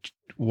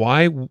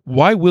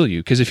will you?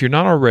 Because if you're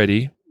not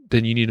already,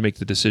 then you need to make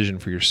the decision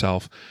for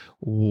yourself.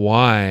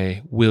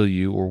 Why will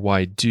you, or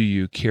why do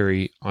you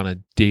carry on a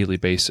daily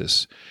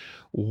basis?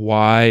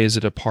 Why is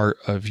it a part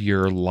of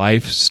your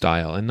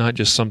lifestyle and not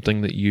just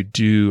something that you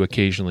do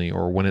occasionally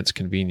or when it's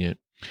convenient?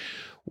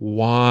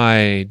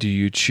 Why do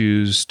you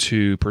choose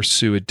to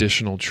pursue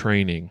additional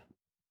training,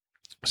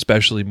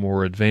 especially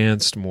more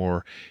advanced,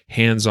 more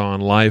hands-on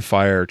live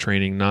fire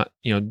training, not,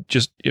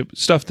 just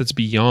stuff that's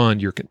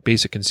beyond your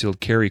basic concealed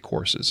carry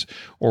courses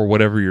or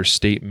whatever your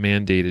state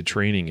mandated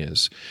training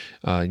is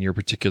in your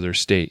particular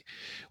state?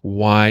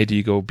 Why do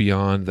you go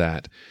beyond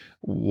that?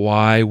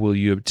 Why will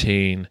you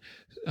obtain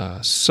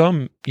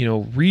some,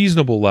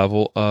 reasonable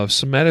level of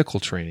some medical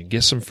training,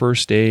 get some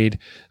first aid,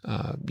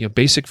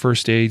 basic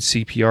first aid,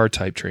 CPR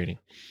type training?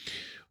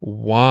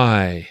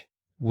 Why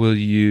Will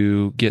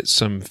you get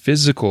some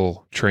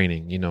physical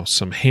training,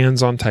 some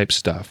hands-on type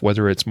stuff,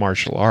 whether it's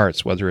martial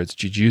arts, whether it's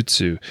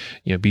jiu-jitsu,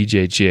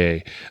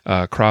 BJJ,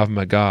 Krav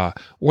Maga,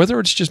 whether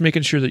it's just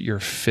making sure that you're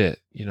fit,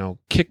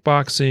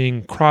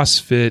 kickboxing,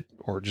 CrossFit,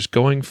 or just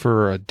going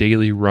for a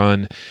daily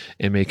run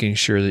and making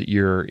sure that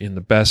you're in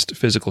the best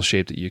physical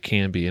shape that you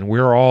can be. And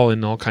we're all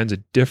in all kinds of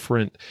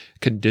different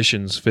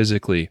conditions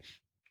physically.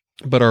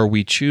 But are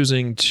we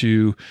choosing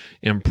to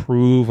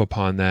improve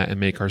upon that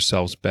and make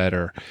ourselves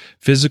better?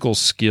 Physical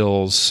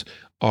skills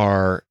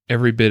are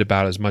every bit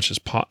about as much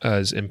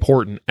as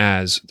important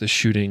as the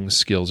shooting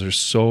skills. There's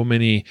so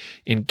many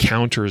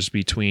encounters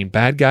between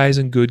bad guys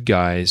and good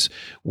guys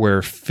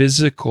where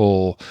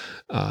physical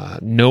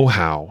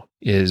know-how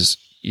is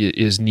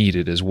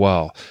needed as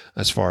well.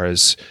 As far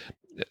as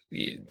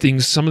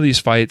things, some of these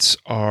fights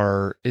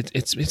are,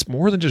 it's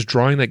more than just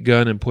drawing that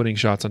gun and putting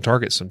shots on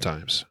target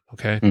sometimes.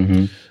 Okay.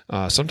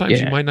 Mm-hmm.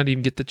 Sometimes you might not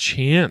even get the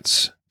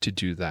chance to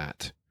do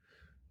that.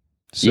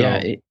 So,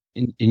 and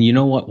you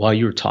know what, while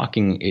you were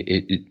talking,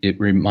 it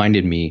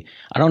reminded me,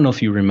 I don't know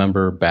if you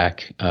remember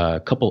back a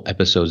couple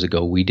episodes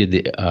ago, we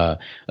did a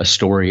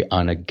story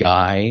on a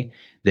guy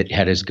that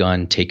had his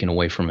gun taken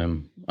away from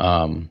him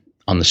on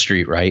the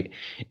street, right?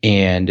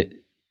 And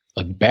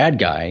a bad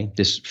guy,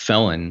 this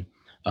felon,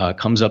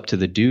 comes up to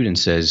the dude and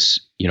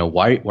says,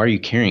 why are you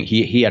carrying?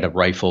 He had a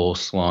rifle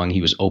slung.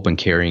 He was open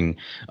carrying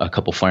a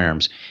couple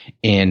firearms.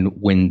 And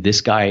when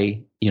this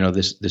guy,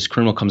 this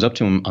criminal comes up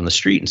to him on the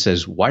street and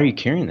says, why are you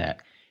carrying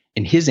that?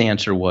 And his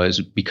answer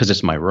was, because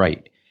it's my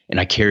right and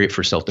I carry it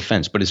for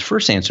self-defense. But his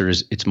first answer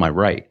is, it's my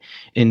right.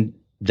 And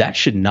that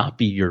should not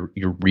be your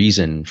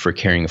reason for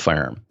carrying a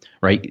firearm,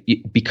 right?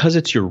 Because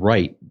it's your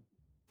right,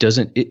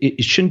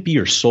 it shouldn't be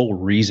your sole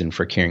reason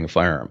for carrying a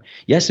firearm.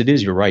 Yes, it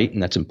is your right, and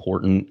that's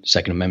important,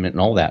 Second Amendment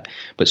and all that.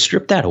 But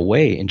strip that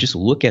away and just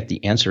look at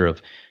the answer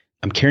of,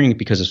 I'm carrying it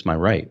because it's my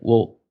right.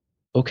 Well,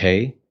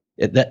 okay,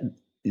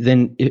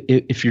 then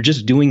if you're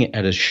just doing it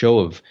at a show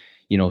of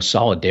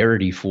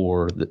solidarity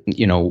for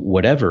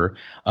whatever,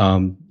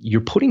 you're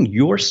putting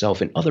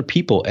yourself and other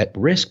people at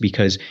risk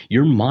because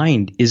your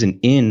mind isn't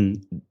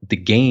in the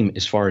game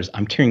as far as,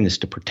 I'm carrying this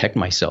to protect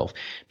myself,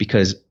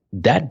 because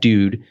that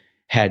dude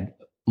had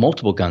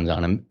multiple guns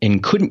on him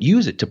and couldn't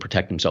use it to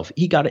protect himself.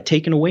 He got it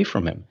taken away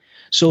from him.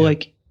 So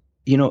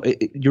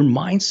your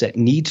mindset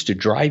needs to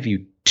drive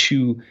you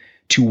to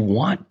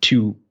want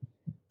to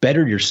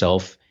better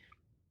yourself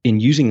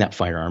in using that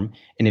firearm.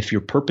 And if your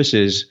purpose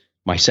is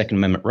my Second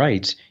Amendment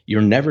rights,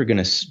 you're never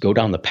going to go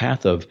down the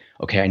path of,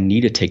 okay, I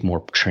need to take more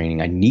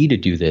training. I need to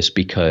do this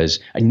because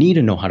I need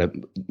to know how to,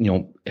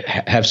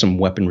 have some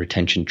weapon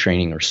retention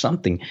training or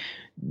something,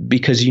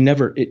 because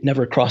it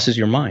never crosses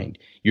your mind.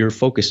 You're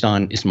focused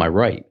on, it's my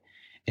right.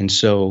 And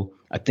so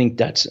I think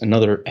that's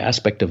another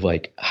aspect of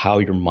like how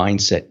your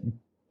mindset,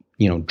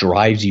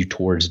 drives you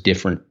towards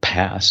different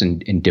paths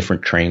and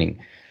different training.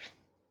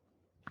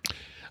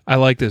 I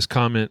like this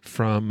comment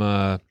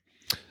from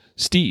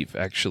Steve,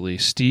 actually.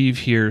 Steve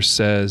here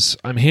says,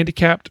 I'm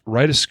handicapped,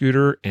 ride a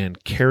scooter,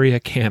 and carry a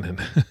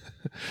cannon.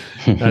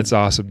 That's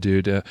awesome,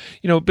 dude.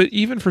 But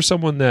even for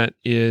someone that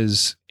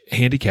is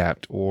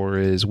handicapped or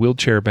is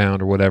wheelchair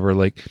bound or whatever,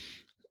 like,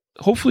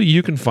 hopefully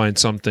you can find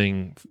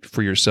something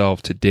for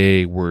yourself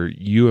today where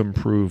you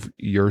improve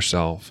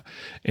yourself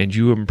and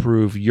you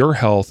improve your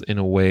health in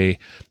a way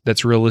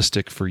that's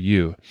realistic for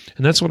you.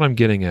 And that's what I'm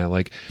getting at.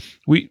 Like,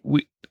 we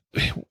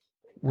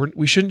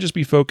shouldn't just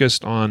be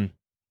focused on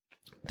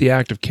the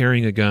act of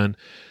carrying a gun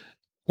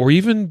or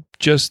even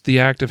just the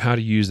act of how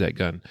to use that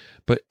gun,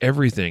 but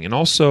everything. And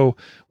also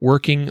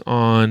working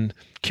on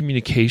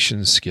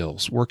communication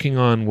skills, working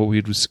on what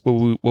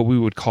we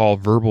would call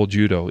verbal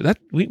judo. That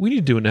we need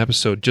to do an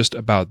episode just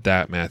about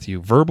that,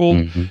 Matthew.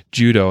 Verbal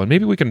judo. And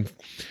maybe we can,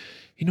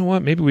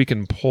 maybe we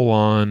can pull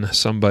on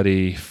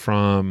somebody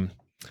from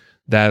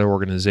that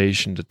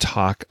organization to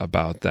talk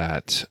about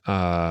that,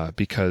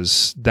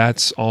 because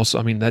that's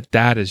also,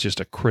 that is just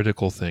a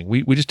critical thing.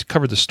 We just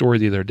covered the story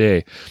the other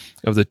day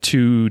of the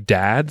two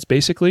dads,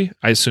 basically.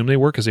 I assume they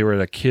were, because they were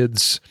at a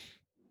kid's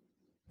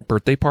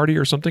birthday party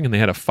or something, and they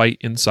had a fight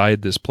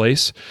inside this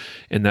place,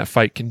 and that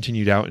fight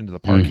continued out into the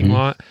parking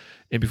lot.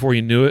 And before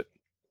you knew it,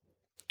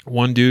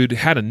 one dude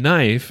had a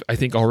knife, I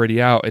think,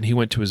 already out, and he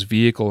went to his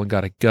vehicle and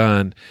got a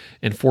gun.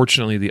 And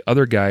fortunately, the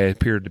other guy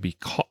appeared to be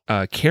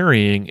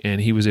carrying, and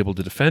he was able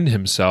to defend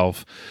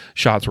himself.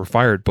 Shots were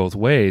fired both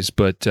ways,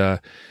 but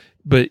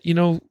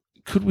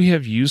could we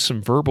have used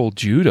some verbal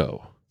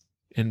judo?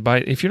 And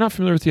if you're not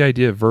familiar with the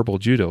idea of verbal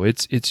judo,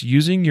 it's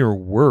using your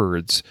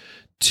words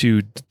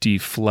to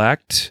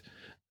deflect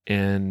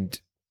and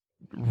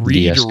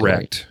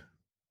redirect.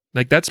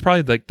 Like, that's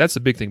probably that's the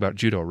big thing about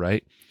judo,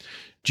 right?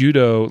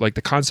 Judo, like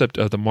the concept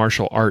of the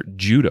martial art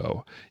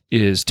judo,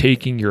 is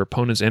taking your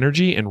opponent's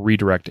energy and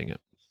redirecting it.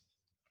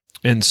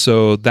 And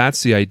so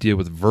that's the idea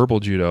with verbal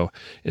judo,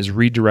 is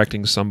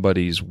redirecting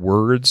somebody's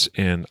words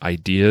and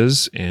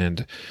ideas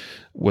and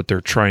what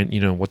they're trying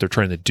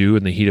to do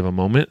in the heat of a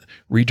moment,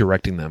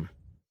 redirecting them.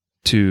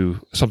 to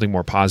something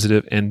more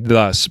positive, and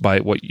thus, by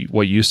what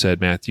you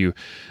said, Matthew,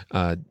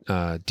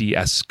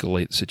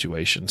 de-escalate the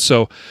situation.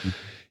 So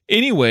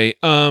anyway,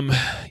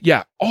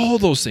 yeah, all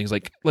those things,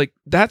 like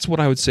that's what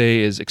I would say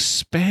is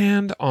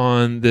expand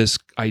on this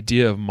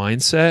idea of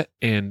mindset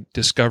and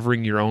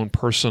discovering your own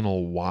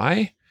personal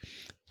why,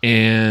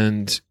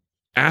 and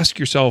ask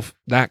yourself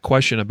that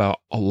question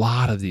about a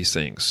lot of these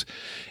things,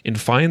 and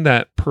find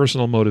that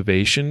personal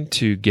motivation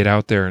to get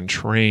out there and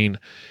train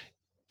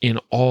in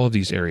all of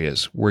these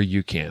areas where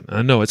you can. And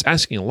I know it's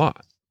asking a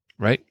lot,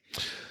 right?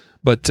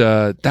 But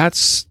I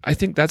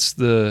think that's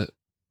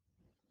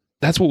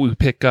what we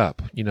pick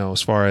up,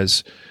 as far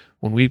as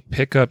when we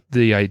pick up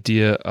the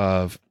idea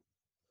of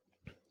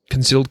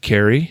concealed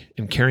carry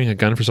and carrying a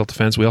gun for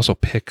self-defense, we also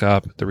pick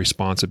up the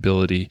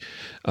responsibility,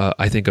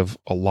 I think, of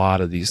a lot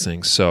of these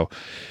things. So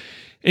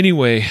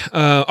anyway,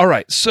 all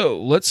right,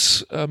 so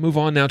let's move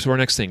on now to our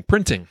next thing,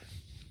 printing.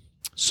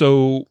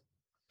 So,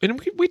 and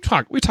we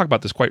talk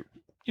about this quite,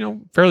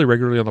 fairly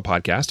regularly on the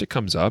podcast. It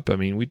comes up. I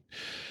mean,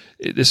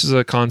 this is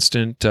a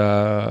constant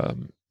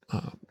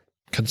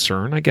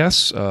concern, I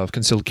guess, of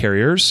concealed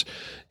carriers.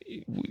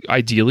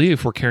 Ideally,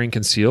 if we're carrying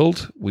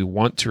concealed, we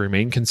want to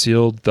remain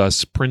concealed.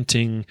 Thus,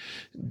 printing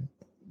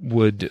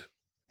would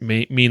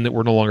mean that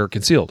we're no longer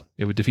concealed.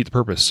 It would defeat the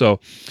purpose.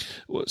 So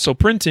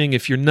printing,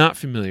 if you're not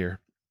familiar,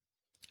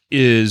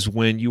 is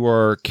when you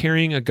are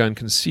carrying a gun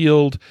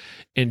concealed,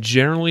 and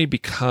generally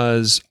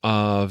because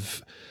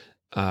of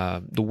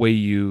the way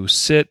you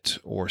sit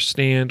or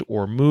stand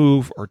or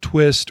move or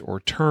twist or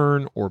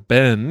turn or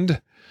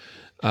bend,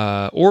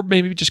 or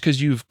maybe just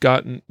because you've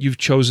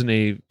chosen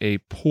a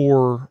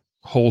poor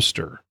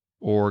holster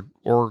or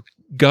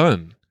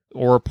gun,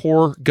 or a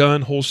poor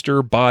gun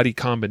holster body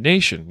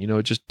combination.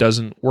 It just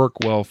doesn't work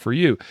well for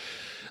you.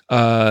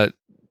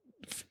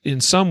 In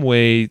some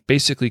way,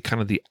 basically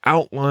kind of the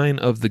outline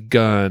of the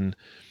gun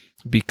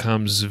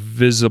becomes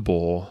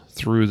visible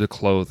through the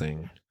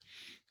clothing.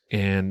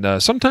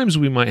 And sometimes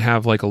we might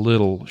have like a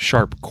little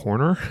sharp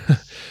corner,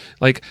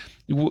 like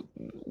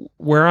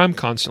where I'm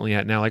constantly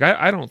at now. Like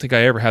I don't think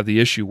I ever have the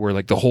issue where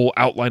like the whole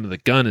outline of the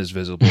gun is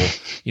visible,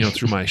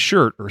 through my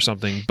shirt or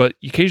something. But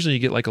occasionally you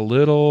get like a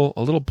little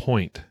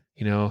point,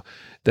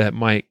 that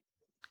might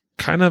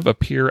kind of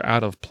appear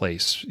out of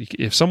place.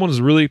 If someone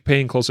is really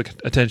paying close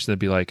attention, they'd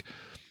be like,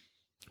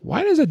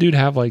 "Why does that dude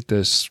have like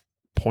this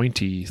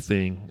pointy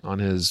thing on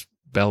his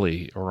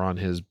belly or on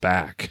his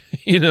back?"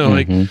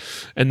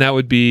 And that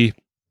would be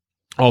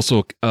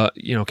also,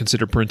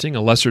 considered printing,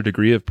 a lesser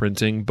degree of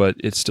printing, but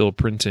it's still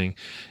printing.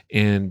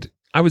 And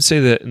I would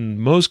say that in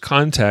most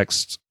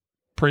contexts,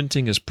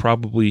 printing is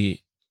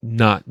probably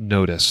not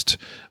noticed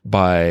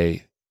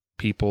by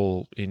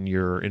people in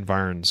your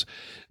environs.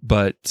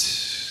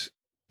 But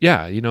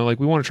yeah, we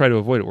want to try to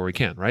avoid it where we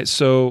can, right?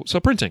 So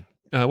printing.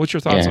 What's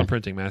your thoughts on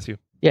printing, Matthew?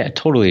 Yeah, I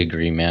totally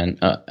agree, man.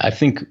 I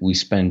think we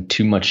spend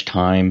too much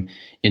time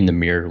in the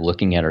mirror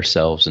looking at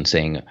ourselves and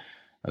saying,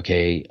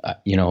 okay,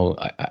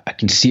 I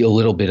can see a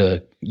little bit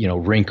of,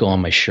 wrinkle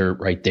on my shirt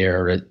right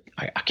there.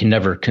 I can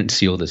never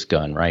conceal this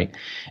gun, right?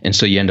 And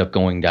so you end up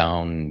going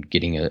down and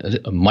getting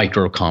a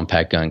micro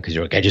compact gun because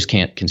you're like, I just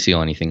can't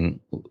conceal anything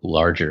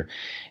larger.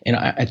 And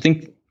I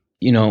think,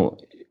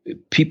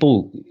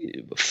 people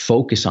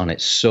focus on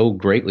it so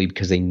greatly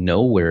because they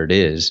know where it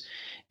is.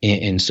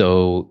 And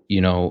so,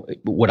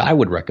 what I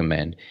would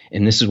recommend,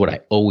 and this is what I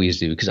always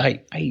do, because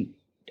I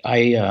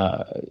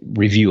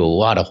review a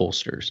lot of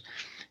holsters.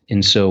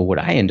 And so what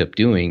I end up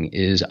doing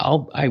is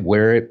I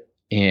wear it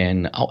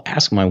and I'll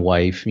ask my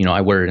wife,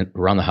 I wear it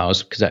around the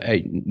house because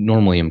I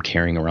normally am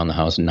carrying around the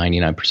house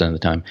 99% of the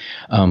time.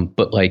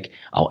 But like,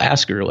 I'll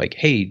ask her like,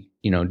 hey,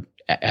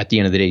 at the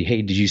end of the day,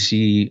 hey, did you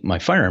see my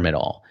firearm at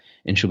all?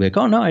 And she'll be like,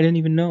 oh, no, I didn't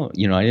even know,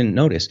 I didn't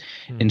notice.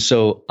 And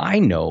so I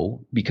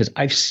know because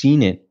I've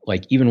seen it,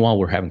 like even while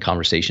we're having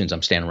conversations,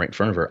 I'm standing right in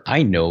front of her.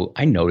 I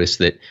noticed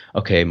that,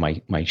 okay,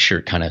 my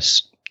shirt kind of,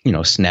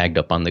 snagged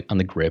up on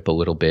the grip a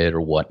little bit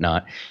or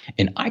whatnot.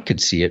 And I could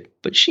see it,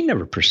 but she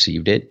never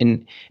perceived it.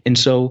 And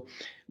so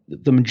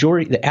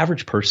the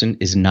average person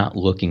is not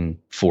looking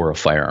for a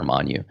firearm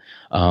on you.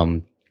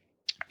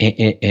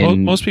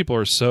 And most people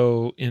are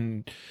so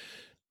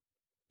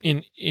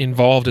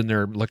involved in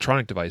their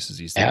electronic devices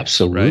these days.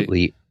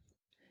 Absolutely. Right?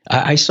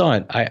 I saw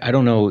it. I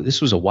don't know. This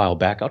was a while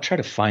back. I'll try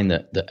to find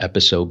the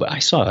episode, but I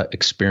saw an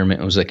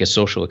experiment. It was like a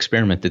social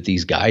experiment that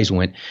these guys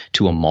went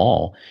to a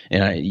mall,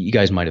 and you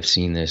guys might have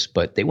seen this,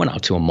 but they went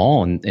out to a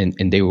mall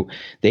and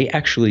they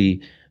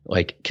actually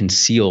like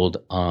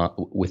concealed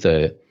with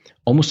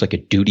almost like a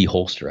duty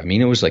holster. I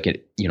mean, it was like a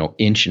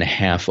inch and a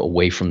half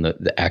away from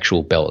the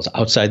actual belt,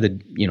 outside the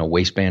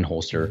waistband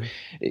holster. Mm-hmm.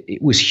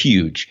 It was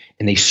huge,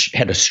 and they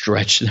had to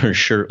stretch their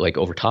shirt like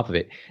over top of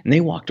it. And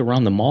they walked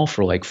around the mall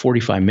for like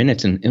 45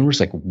 minutes, and there was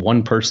like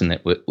one person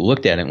that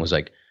looked at it and was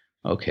like,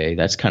 okay,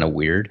 that's kind of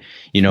weird,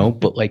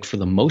 but like for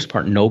the most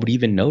part, nobody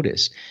even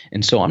noticed.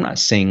 And so I'm not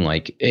saying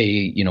like,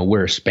 hey,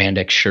 wear a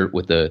spandex shirt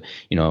with a,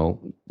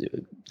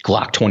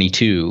 Glock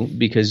 22,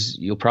 because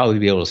you'll probably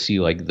be able to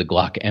see like the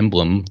Glock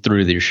emblem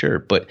through their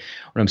shirt. But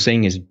what I'm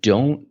saying is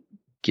don't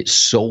get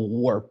so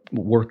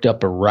worked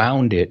up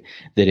around it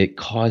that it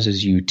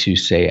causes you to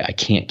say, I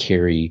can't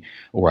carry,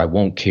 or I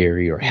won't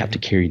carry, or I have to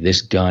carry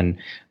this gun.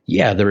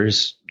 Yeah,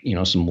 there's,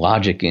 some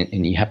logic,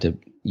 and you have to,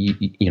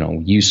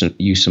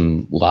 use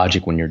some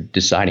logic when you're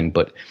deciding,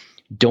 but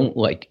don't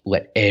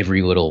let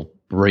every little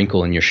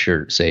wrinkle in your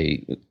shirt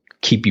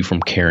keep you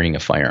from carrying a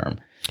firearm.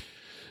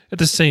 At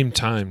the same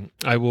time,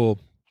 I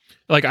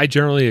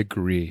generally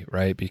agree,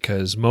 right?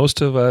 Because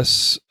most of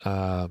us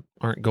are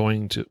not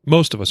going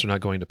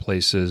to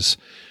places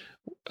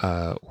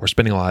or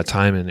spending a lot of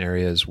time in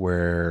areas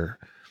where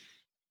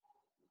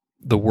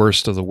the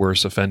worst of the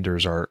worst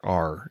offenders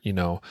are.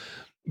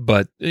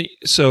 But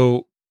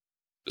so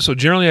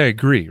generally I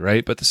agree,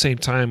 right? But at the same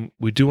time,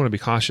 we do want to be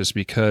cautious,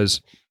 because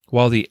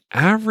while the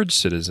average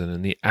citizen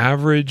and the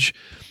average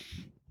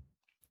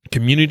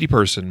community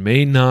person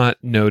may not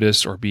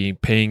notice or be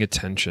paying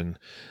attention,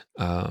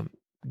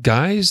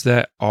 guys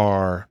that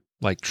are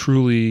like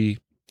truly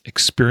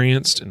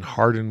experienced and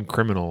hardened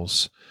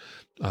criminals,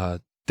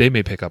 they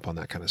may pick up on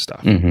that kind of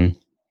stuff. Mm-hmm.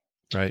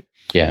 Right?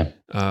 Yeah.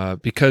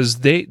 Because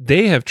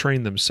they have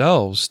trained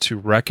themselves to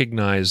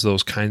recognize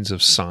those kinds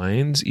of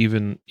signs,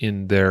 even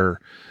in their,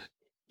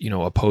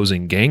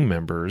 opposing gang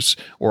members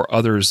or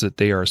others that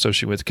they are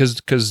associated with,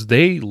 because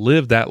they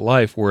live that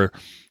life where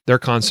they're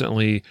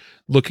constantly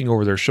looking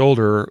over their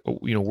shoulder,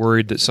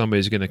 worried that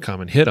somebody's going to come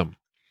and hit them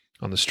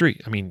on the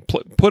street. I mean,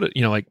 put it,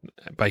 like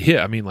by hit,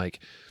 I mean like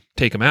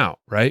take them out,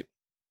 right?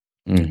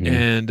 Mm-hmm.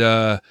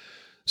 And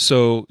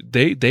so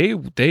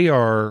they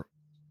are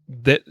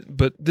that,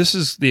 but this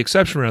is the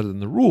exception rather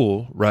than the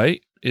rule,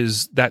 right?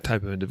 Is that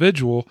type of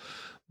individual,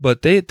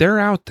 but they're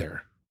out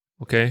there,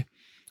 okay?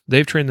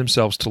 They've trained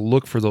themselves to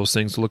look for those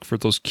things, to look for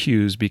those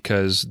cues,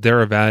 because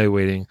they're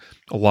evaluating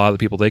a lot of the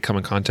people they come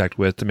in contact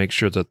with to make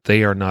sure that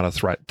they are not a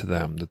threat to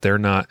them, that they're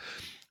not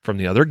from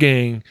the other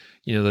gang,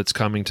 that's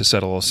coming to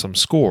settle some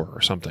score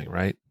or something,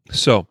 right?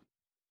 So,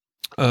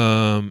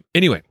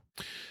 anyway,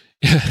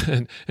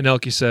 and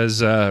Elke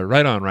says,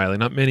 right on, Riley,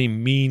 not many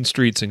mean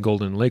streets in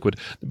Golden Lakewood,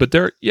 but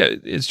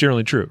it's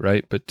generally true,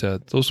 right? But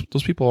those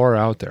people are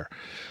out there.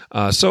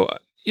 So,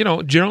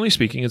 generally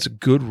speaking, it's a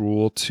good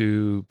rule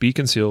to be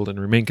concealed and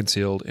remain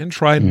concealed and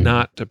try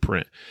not to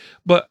print.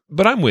 But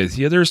I'm with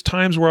you. There's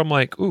times where I'm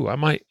like, ooh,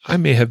 I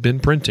may have been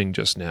printing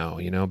just now,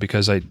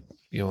 because I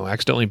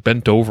accidentally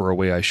bent over a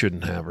way I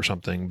shouldn't have or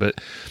something,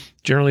 but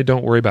generally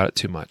don't worry about it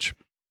too much.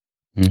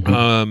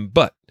 Mm-hmm.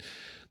 But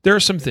there are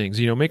some things,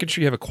 making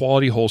sure you have a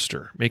quality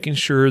holster, making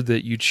sure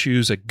that you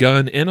choose a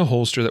gun and a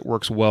holster that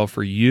works well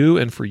for you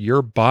and for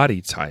your body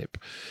type.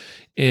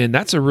 And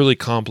that's a really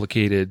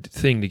complicated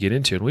thing to get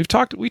into. And we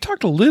talked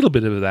a little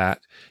bit of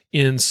that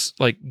in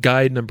like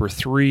guide number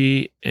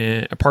 3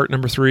 and part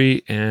number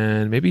 3,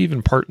 and maybe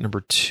even part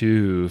number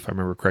 2, if I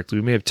remember correctly.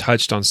 We may have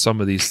touched on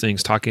some of these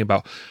things, talking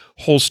about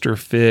holster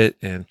fit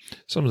and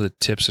some of the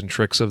tips and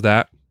tricks of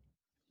that.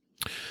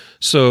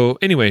 So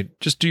anyway,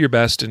 just do your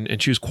best and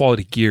choose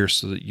quality gear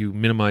so that you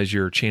minimize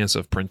your chance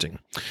of printing.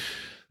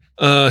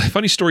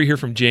 Funny story here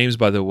from James,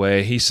 by the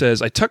way. He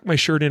says, I tucked my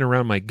shirt in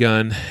around my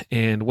gun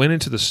and went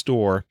into the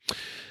store.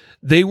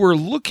 They were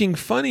looking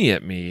funny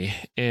at me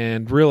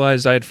and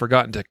realized I had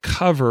forgotten to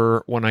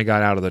cover when I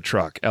got out of the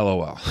truck.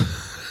 LOL.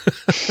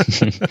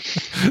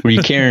 Were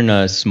you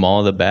carrying small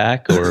in the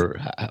back, or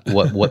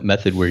what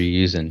method were you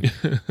using?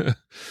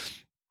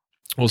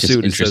 We'll see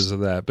what he says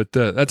of that. But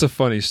that's a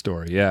funny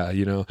story. Yeah,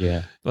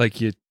 Yeah. Like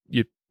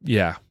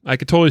yeah, I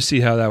could totally see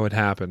how that would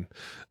happen.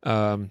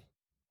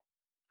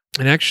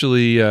 And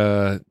actually,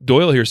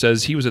 Doyle here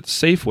says he was at the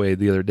Safeway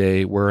the other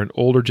day where an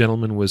older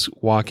gentleman was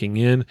walking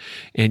in,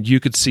 and you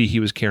could see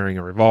he was carrying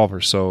a revolver.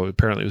 So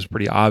apparently it was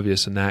pretty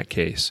obvious in that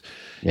case.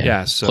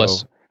 Yeah. So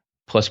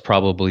plus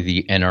probably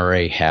the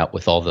NRA hat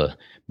with all the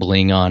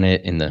bling on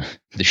it, and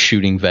the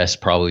shooting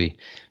vest probably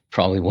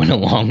went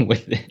along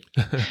with it.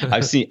 I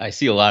see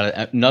a lot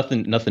of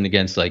nothing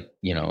against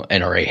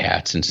NRA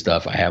hats and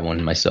stuff. I have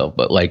one myself,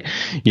 but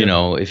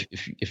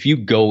if you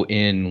go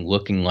in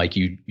looking like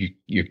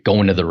you're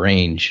going to the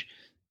range,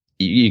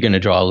 you're going to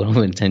draw a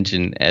little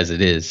attention as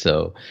it is.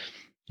 So,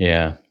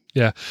 yeah.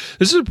 This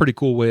is a pretty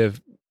cool way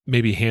of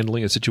maybe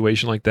handling a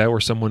situation like that where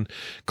someone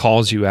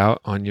calls you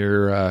out on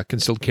your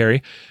concealed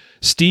carry.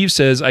 Steve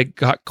says, I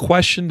got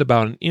questioned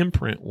about an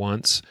imprint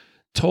once,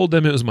 told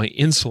them it was my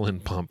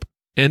insulin pump.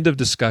 End of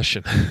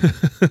discussion.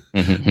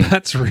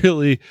 That's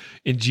really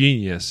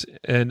ingenious.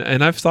 And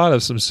I've thought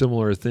of some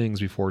similar things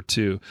before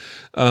too.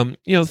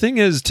 The thing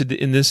is,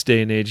 in this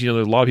day and age,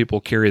 there's a lot of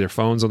people carry their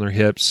phones on their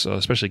hips,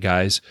 especially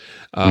guys.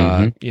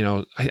 I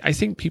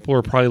think people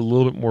are probably a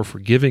little bit more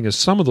forgiving of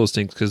some of those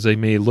things because they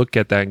may look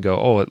at that and go,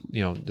 oh,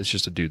 it's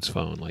just a dude's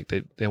phone. Like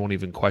they won't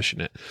even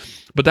question it.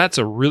 But that's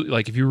a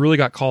really, if you really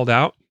got called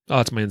out, oh,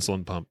 it's my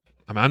insulin pump.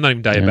 I mean, I'm not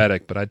even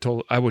diabetic, but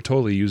I would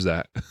totally use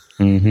that.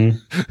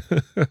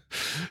 Mm-hmm.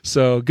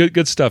 So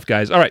good stuff,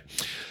 guys. All right.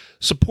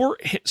 Support.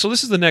 So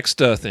this is the next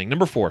thing.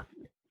 Number 4,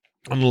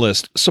 on the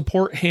list,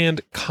 support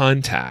hand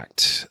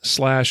contact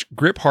 /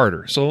 grip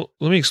harder. So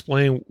let me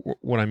explain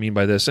what I mean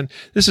by this. And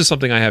this is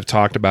something I have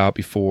talked about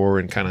before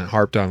and kind of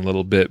harped on a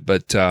little bit.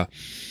 But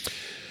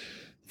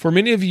for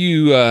many of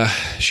you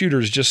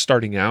shooters just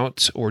starting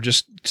out or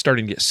just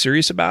starting to get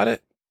serious about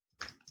it,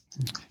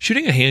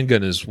 shooting a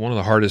handgun is one of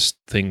the hardest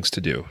things to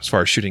do as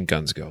far as shooting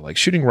guns go. Like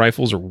shooting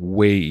rifles are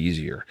way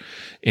easier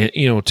and,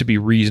 to be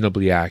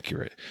reasonably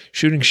accurate.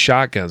 Shooting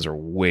shotguns are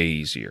way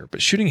easier, but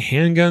shooting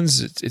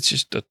handguns, it's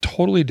just a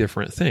totally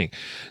different thing.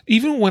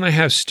 Even when I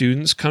have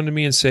students come to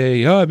me and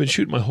say, I've been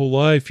shooting my whole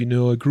life.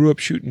 I grew up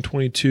shooting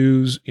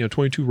 22s,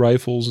 22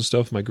 rifles and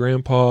stuff with my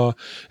grandpa.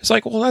 It's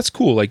like, well, that's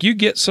cool. Like you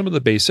get some of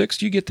the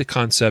basics, you get the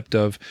concept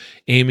of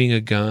aiming a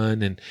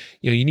gun and,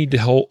 you need to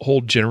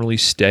hold generally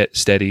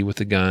steady with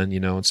the gun,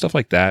 and stuff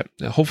like that.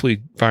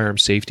 Hopefully firearm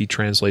safety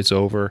translates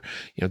over,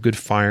 good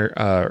fire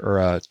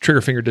or trigger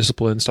finger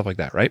discipline, stuff like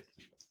that, right?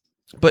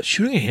 But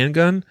shooting a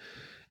handgun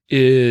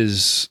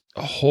is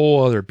a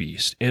whole other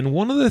beast. And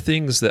one of the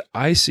things that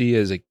I see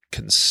as a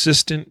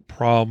consistent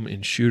problem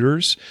in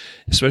shooters,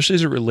 especially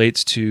as it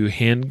relates to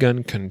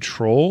handgun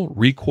control,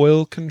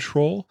 recoil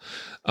control,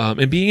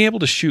 and being able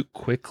to shoot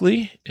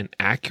quickly and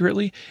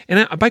accurately.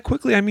 And by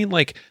quickly, I mean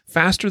like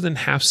faster than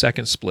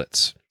half-second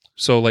splits.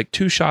 So like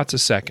 2 shots a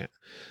second.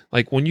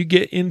 Like when you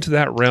get into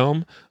that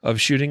realm of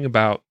shooting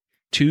about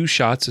 2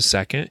 shots a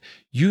second,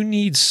 you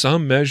need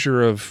some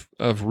measure of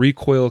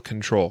recoil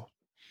control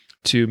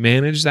to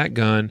manage that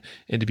gun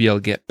and to be able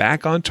to get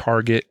back on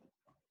target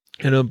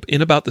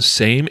in about the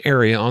same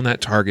area on that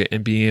target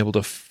and being able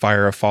to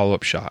fire a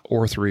follow-up shot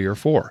or 3 or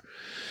 4.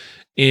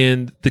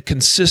 And the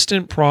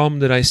consistent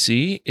problem that I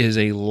see is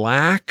a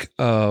lack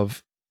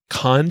of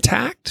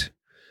contact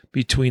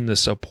between the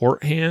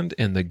support hand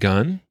and the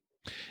gun,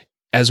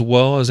 as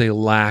well as a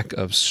lack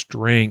of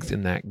strength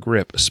in that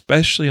grip,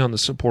 especially on the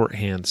support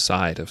hand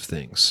side of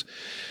things.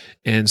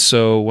 And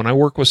so when I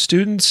work with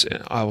students,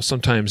 I will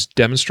sometimes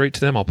demonstrate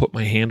to them. I'll put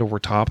my hand over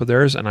top of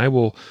theirs, and I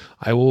will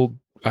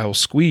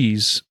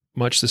squeeze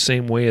much the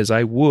same way as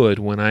I would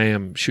when I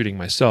am shooting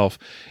myself.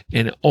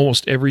 And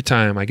almost every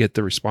time I get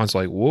the response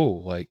like,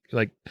 whoa,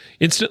 like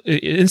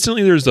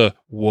instantly there's the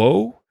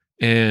whoa,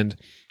 and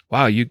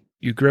wow, you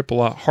grip a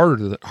lot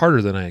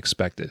harder than I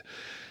expected.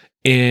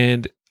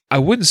 And I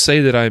wouldn't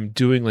say that I'm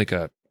doing like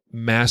a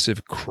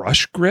massive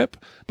crush grip,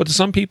 but to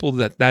some people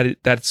that's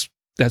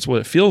what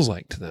it feels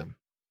like to them.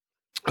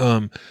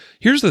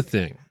 Here's the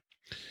thing.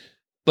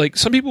 Like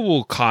some people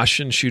will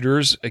caution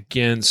shooters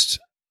against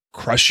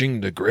crushing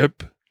the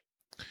grip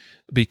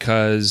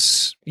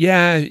because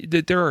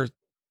it's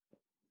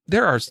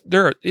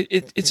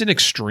an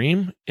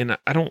extreme, and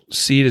I don't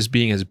see it as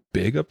being as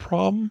big a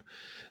problem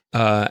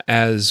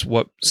as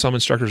what some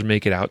instructors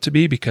make it out to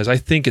be, because I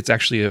think it's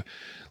actually a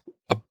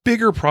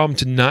bigger problem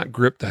to not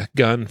grip the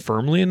gun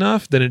firmly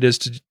enough than it is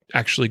to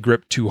actually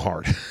grip too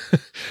hard.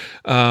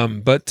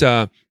 But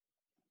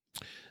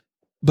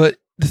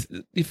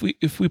if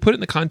we put it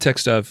in the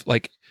context of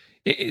like,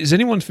 is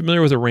anyone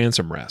familiar with a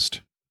ransom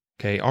rest?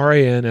 Okay,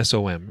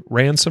 RANSOM,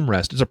 ransom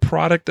rest is a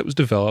product that was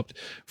developed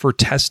for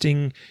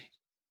testing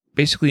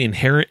basically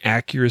inherent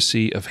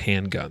accuracy of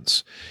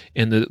handguns.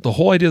 And the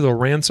whole idea of the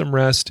ransom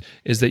rest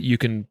is that you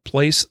can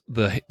place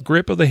the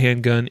grip of the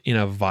handgun in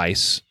a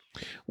vise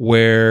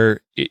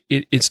where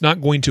it's not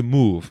going to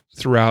move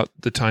throughout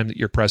the time that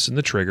you're pressing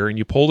the trigger, and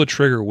you pull the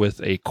trigger with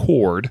a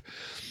cord.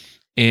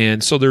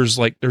 And so there's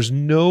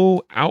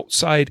no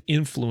outside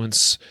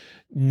influence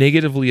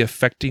negatively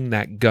affecting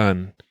that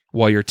gun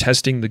while you're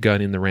testing the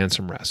gun in the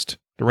ransom rest.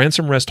 The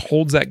ransom rest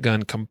holds that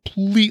gun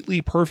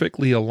completely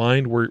perfectly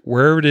aligned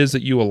wherever it is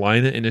that you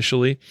align it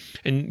initially,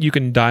 and you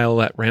can dial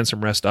that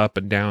ransom rest up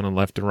and down and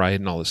left and right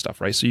and all this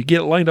stuff, right? So you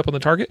get it lined up on the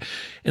target,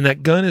 and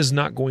that gun is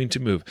not going to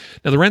move.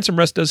 Now, the ransom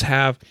rest does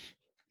have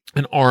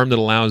an arm that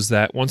allows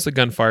that once the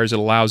gun fires, it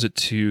allows it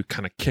to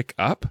kind of kick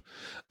up,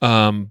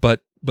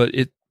 but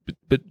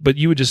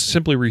you would just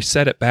simply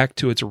reset it back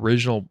to its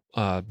original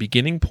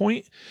beginning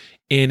point,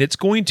 and it's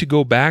going to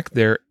go back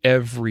there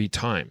every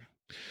time.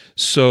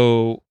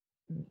 So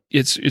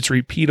it's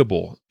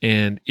repeatable,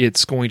 and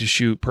it's going to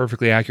shoot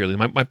perfectly accurately.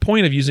 My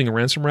point of using a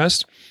ransom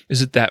rest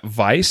is that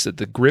vise that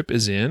the grip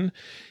is in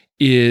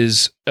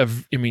is,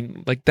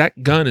 like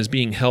that gun is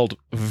being held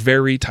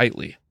very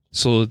tightly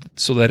so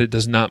that it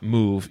does not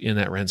move in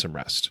that ransom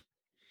rest.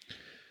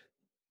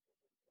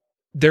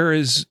 There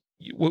is,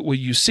 what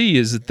you see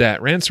is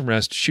that ransom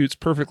rest shoots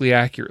perfectly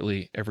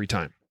accurately every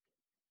time.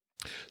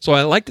 So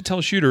I like to tell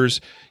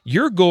shooters,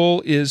 your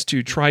goal is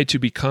to try to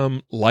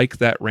become like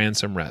that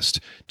ransom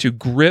rest, to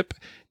grip.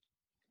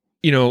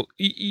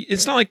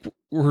 It's not like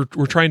we're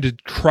trying to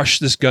crush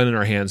this gun in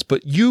our hands,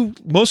 but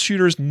most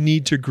shooters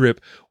need to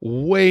grip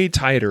way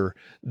tighter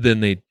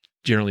than they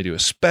generally do,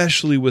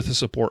 especially with a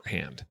support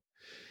hand.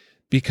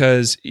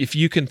 Because if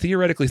you can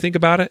theoretically think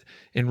about it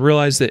and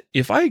realize that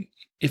if I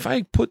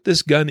put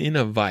this gun in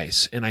a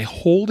vise and I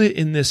hold it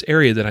in this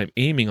area that I'm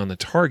aiming on the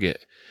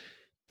target,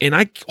 and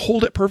I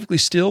hold it perfectly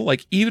still,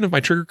 like even if my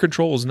trigger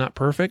control is not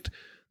perfect,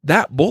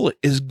 that bullet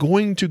is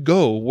going to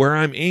go where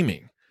I'm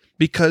aiming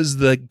because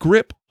the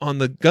grip on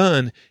the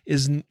gun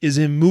is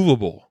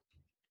immovable,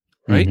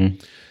 right?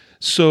 Mm-hmm.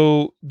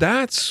 So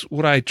that's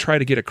what I try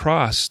to get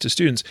across to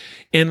students.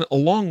 And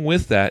along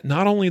with that,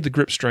 not only the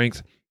grip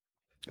strength,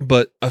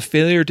 but a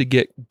failure to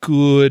get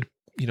good,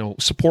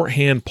 support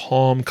hand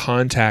palm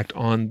contact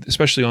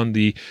especially on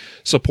the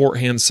support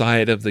hand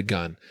side of the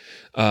gun.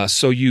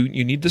 So you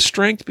need the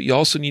strength, but you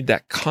also need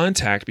that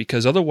contact,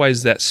 because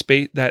otherwise that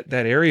space, that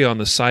area on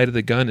the side of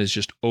the gun is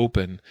just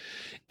open.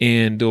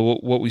 And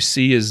what we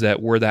see is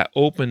that where that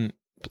open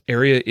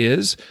area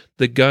is,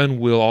 the gun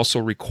will also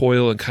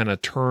recoil and kind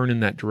of turn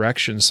in that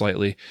direction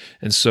slightly.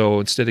 And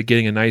so instead of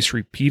getting a nice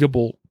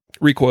repeatable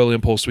recoil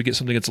impulse, we get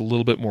something that's a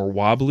little bit more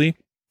wobbly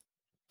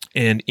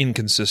and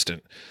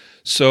inconsistent.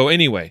 So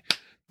anyway,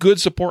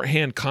 good support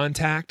hand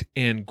contact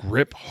and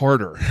grip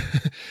harder.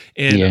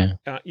 And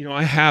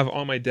I have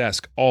on my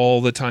desk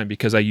all the time,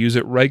 because I use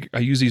it I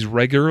use these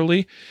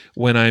regularly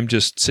when I'm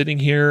just sitting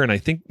here, and I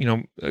think,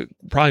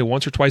 probably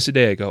once or twice a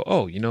day I go,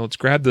 let's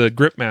grab the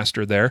Grip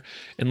Master there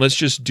and let's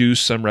just do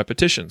some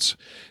repetitions.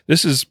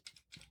 This is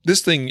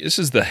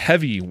the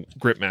heavy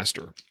Grip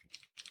Master.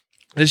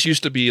 This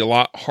used to be a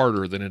lot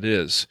harder than it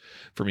is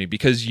for me,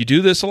 because you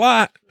do this a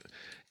lot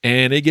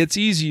and it gets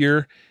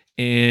easier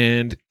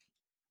and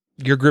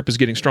your grip is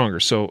getting stronger.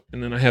 So,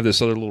 and then I have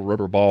this other little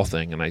rubber ball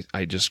thing, and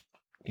I just,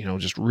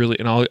 just really,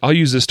 and I'll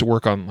use this to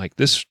work on like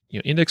this,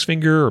 index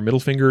finger or middle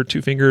finger,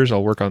 2 fingers.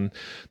 I'll work on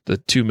the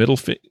 2 middle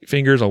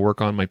fingers. I'll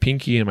work on my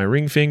pinky and my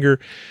ring finger,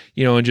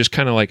 and just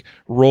kind of like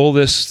roll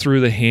this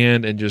through the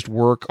hand and just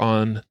work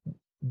on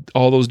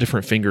all those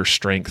different finger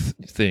strength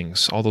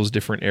things, all those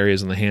different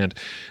areas in the hand,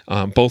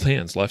 both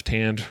hands, left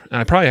hand.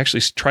 And I probably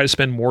actually try to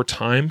spend more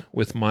time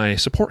with my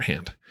support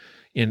hand.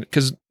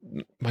 Because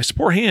my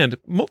support hand,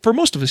 for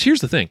most of us, here's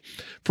the thing.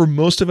 For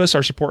most of us,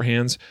 our support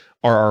hands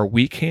are our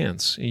weak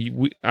hands.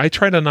 I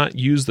try to not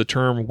use the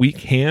term weak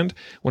hand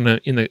when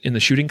in the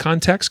shooting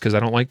context, because I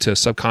don't like to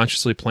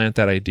subconsciously plant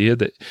that idea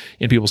that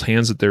in people's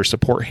hands that their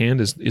support hand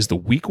is the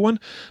weak one.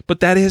 But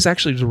that is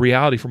actually the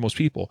reality for most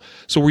people.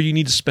 So where you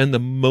need to spend the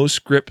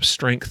most grip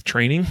strength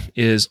training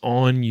is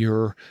on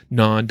your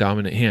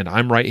non-dominant hand.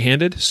 I'm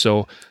right-handed,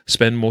 so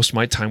spend most of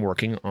my time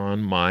working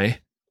on my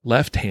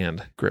left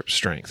hand grip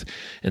strength.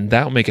 And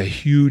that will make a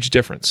huge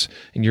difference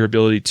in your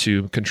ability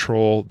to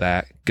control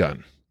that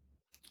gun.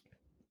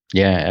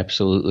 Yeah,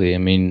 absolutely. I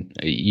mean,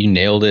 you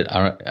nailed it.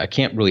 I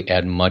can't really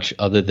add much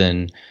other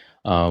than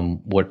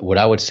what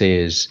I would say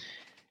is,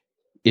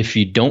 if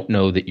you don't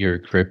know that your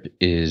grip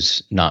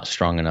is not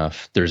strong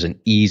enough, there's an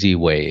easy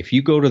way. If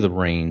you go to the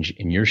range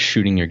and you're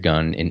shooting your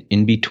gun, and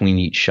in between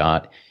each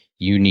shot,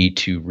 you need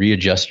to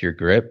readjust your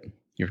grip.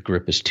 Your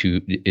grip is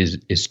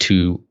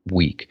too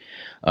weak.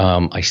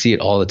 I see it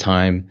all the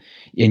time,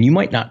 and you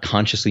might not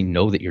consciously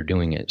know that you're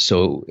doing it.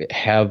 So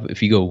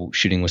if you go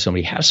shooting with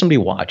somebody, have somebody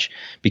watch,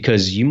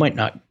 because you might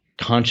not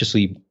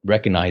consciously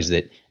recognize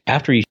that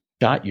after each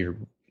shot, you're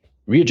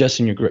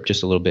readjusting your grip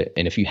just a little bit.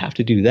 And if you have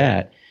to do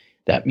that,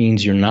 that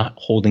means you're not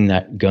holding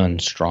that gun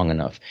strong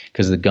enough,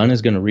 because the gun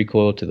is going to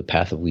recoil to the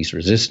path of least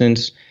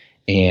resistance.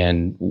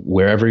 And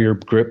wherever your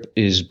grip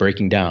is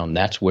breaking down,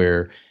 that's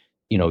where,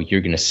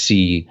 you're going to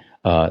see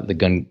the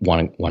gun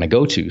want to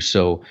go to.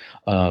 So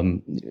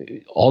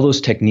all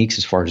those techniques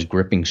as far as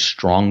gripping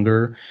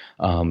stronger,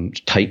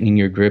 tightening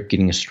your grip,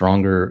 getting a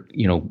stronger,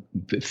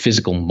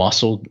 physical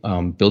muscle,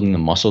 building the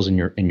muscles in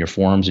your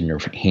forearms and your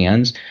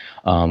hands,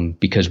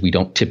 because we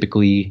don't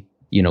typically,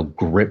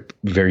 grip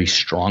very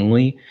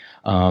strongly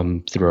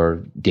through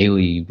our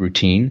daily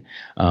routine.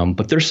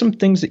 But there's some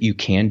things that you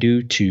can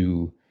do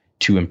to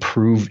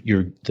improve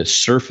the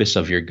surface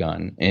of your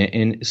gun,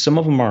 and some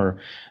of them are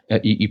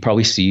you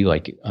probably see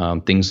like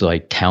things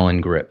like Talon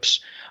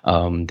grips.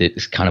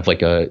 That's kind of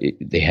like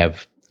they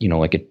have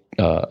like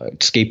a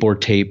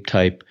skateboard tape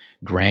type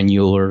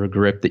granular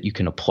grip that you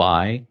can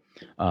apply,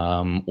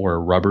 or a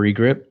rubbery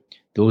grip.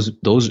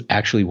 Those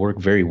actually work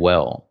very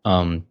well.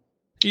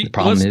 The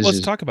problem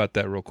let's talk about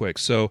that real quick.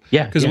 So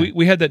because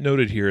we had that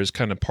noted here as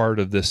kind of part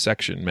of this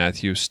section,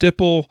 Matthew.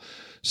 Stipple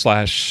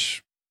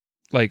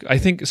 / like, I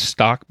think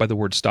stock, by the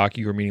word stock,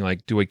 you were meaning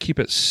like, do I keep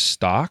it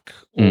stock,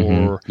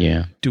 or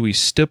do we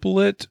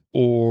stipple it,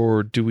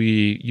 or do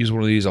we use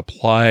one of these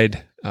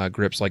applied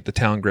grips like the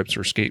Talon grips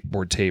or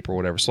skateboard tape or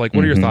whatever? So like,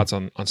 what are your thoughts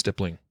on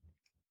stippling?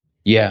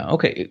 Yeah.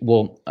 Okay.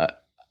 Well,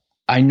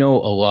 I know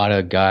a lot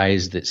of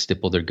guys that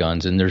stipple their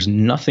guns, and there's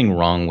nothing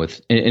wrong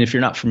with, and if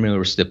you're not familiar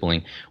with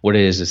stippling, what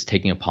it is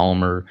taking the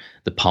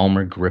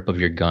polymer grip of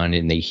your gun,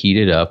 and they heat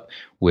it up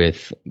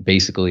with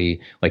basically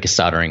like a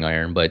soldering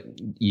iron, but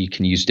you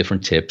can use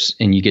different tips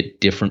and you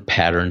get different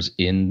patterns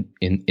in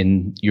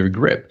your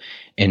grip.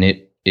 And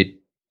it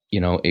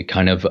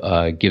kind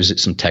of gives it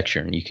some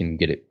texture, and you can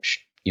get it,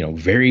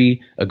 very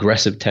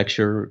aggressive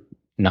texture,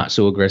 not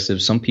so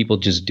aggressive. Some people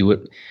just do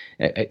it.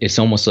 It's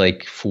almost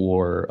like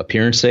for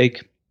appearance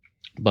sake,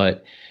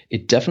 but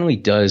it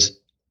definitely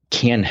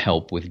can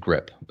help with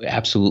grip.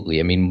 Absolutely.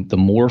 I mean, the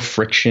more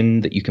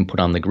friction that you can put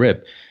on the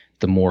grip,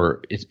 the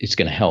more it's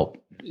going to help.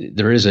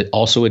 There is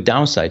also a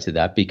downside to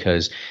that,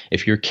 because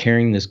if you're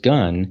carrying this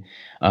gun,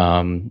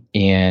 and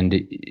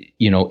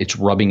it's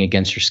rubbing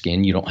against your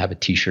skin. You don't have a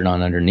t-shirt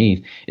on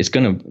underneath. It's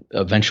going to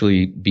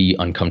eventually be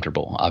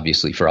uncomfortable,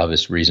 obviously, for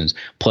obvious reasons.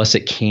 Plus,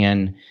 it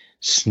can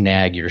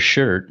snag your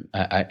shirt.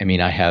 I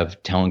mean, I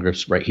have Talon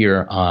grips right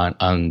here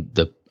on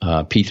the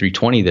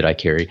P320 that I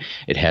carry.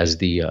 It has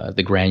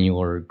the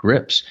granular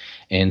grips,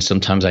 and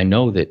sometimes I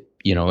know that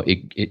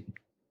it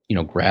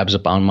grabs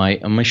up on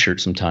my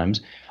shirt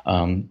sometimes.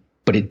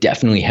 But it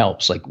definitely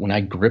helps. Like when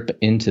I grip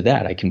into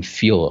that, I can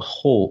feel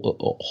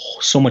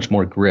so much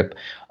more grip.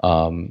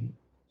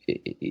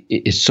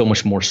 It's so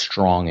much more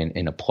strong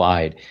and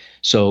applied.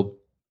 So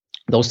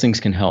those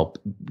things can help.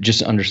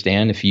 Just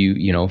understand if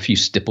you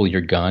stipple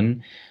your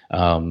gun,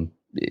 and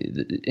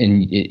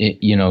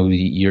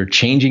you're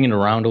changing it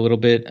around a little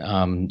bit.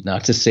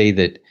 Not to say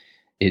that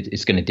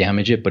it's going to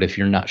damage it, but if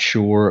you're not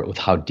sure with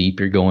how deep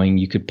you're going,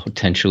 you could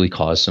potentially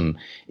cause some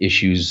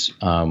issues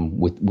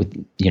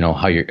with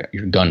how your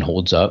gun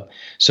holds up.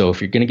 So if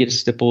you're going to get it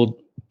stippled,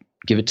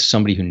 give it to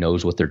somebody who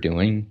knows what they're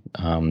doing.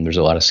 There's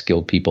a lot of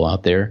skilled people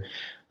out there.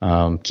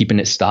 Keeping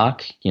it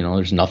stock,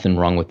 there's nothing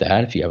wrong with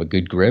that. If you have a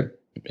good grip,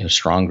 a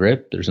strong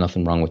grip, there's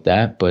nothing wrong with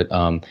that. But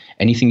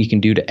anything you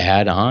can do to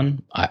add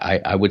on,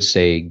 I would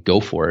say go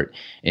for it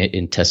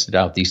and test it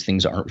out. These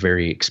things aren't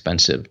very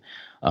expensive.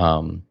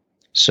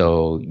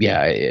 So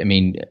yeah, I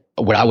mean,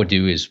 what I would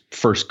do is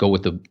first go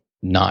with the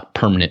not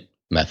permanent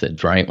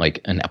methods, right?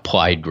 Like an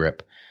applied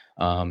grip.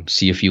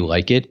 See if you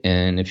like it,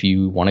 and if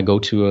you want to go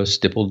to a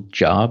stippled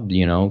job,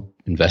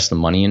 invest the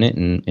money in it,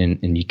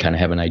 and you kind of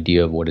have an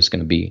idea of what it's going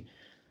to be.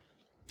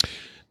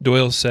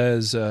 Doyle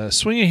says,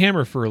 swing a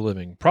hammer for a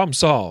living. Problem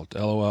solved.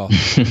 LOL.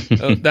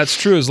 That's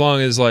true as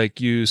long as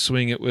you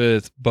swing it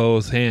with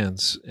both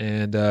hands.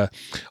 And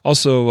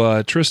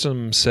also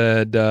Tristram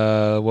said,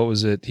 what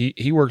was it?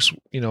 He works,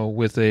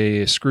 with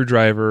a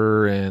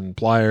screwdriver and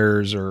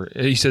pliers, or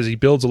he says he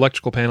builds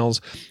electrical panels.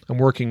 I'm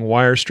working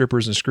wire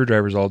strippers and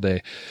screwdrivers all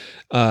day.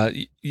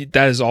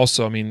 That is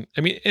also, I mean,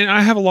 and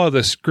I have a lot of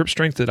the grip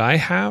strength that I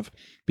have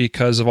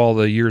because of all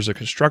the years of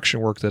construction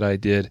work that I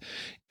did.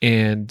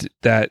 And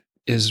that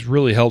has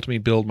really helped me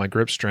build my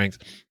grip strength.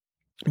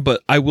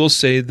 But I will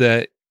say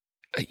that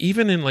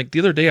even in the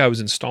other day, I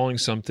was installing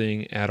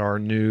something at our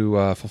new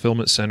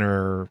fulfillment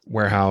center,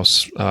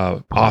 warehouse,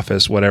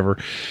 office, whatever,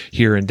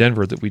 here in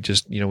Denver that we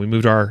just, we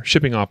moved our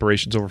shipping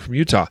operations over from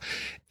Utah.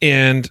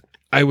 And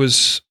I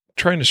was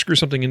trying to screw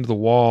something into the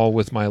wall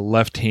with my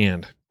left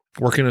hand,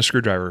 working a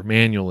screwdriver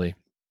manually,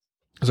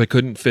 because I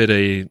couldn't fit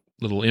a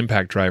little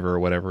impact driver or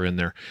whatever in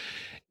there.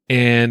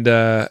 And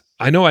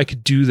I know I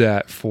could do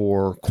that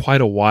for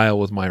quite a while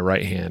with my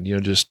right hand,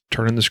 just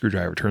turn the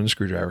screwdriver.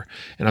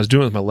 And I was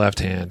doing it with my left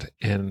hand,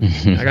 and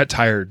I got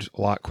tired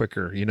a lot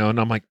quicker, and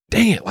I'm like,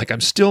 dang it, I'm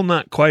still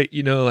not quite,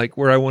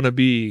 where I want to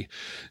be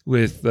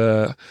with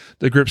the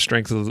grip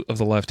strength of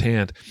the left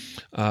hand.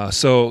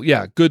 So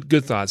yeah,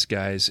 good thoughts,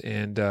 guys.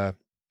 And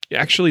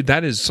actually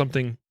that is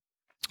something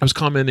I was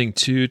commenting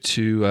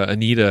to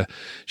Anita.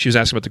 She was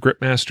asking about the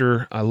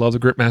Gripmaster. I love the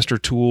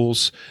Gripmaster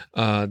tools.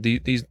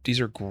 These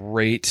are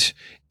great,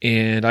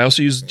 and I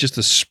also use just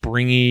the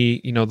springy,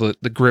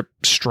 the grip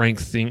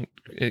strengthening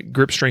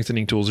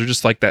tools. They're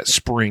just like that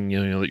spring,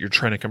 that you're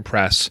trying to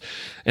compress,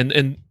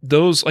 and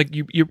those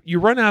you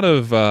run out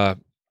of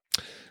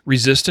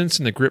resistance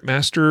in the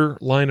Gripmaster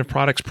line of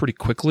products pretty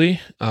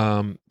quickly.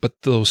 But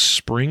those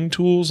spring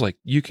tools,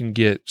 you can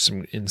get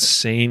some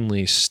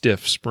insanely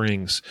stiff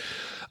springs.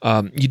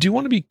 You do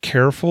want to be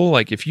careful.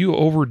 If you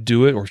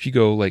overdo it, or if you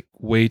go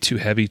way too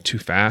heavy, too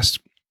fast,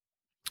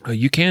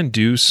 you can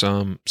do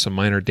some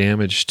minor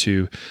damage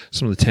to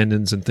some of the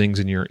tendons and things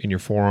in your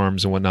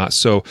forearms and whatnot.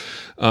 So,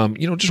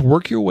 just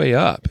work your way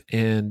up.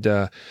 And,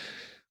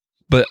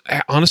 but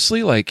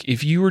honestly,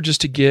 if you were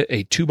just to get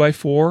a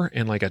 2x4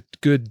 and a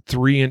good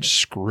 3-inch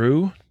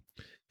screw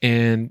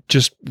and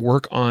just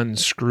work on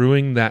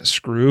screwing that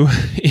screw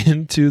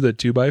into the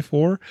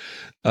 2x4,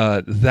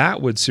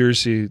 that would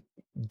seriously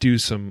do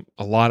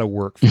a lot of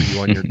work for you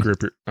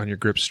on your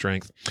grip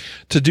strength.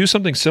 To do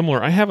something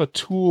similar, I have a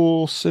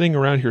tool sitting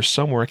around here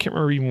somewhere. I can't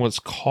remember even what it's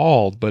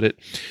called, but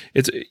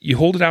it's you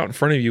hold it out in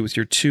front of you with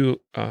your two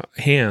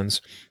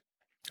hands.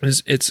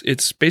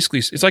 It's basically,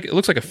 it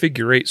looks like a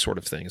figure eight sort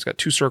of thing. It's got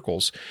two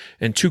circles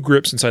and two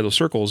grips inside those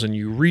circles, and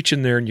you reach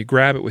in there and you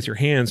grab it with your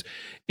hands,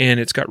 and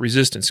it's got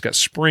resistance. It's got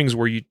springs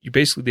where you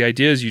basically, the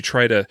idea is you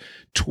try to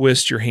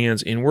twist your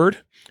hands inward,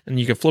 and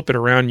you can flip it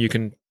around, and you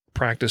can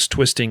practice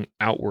twisting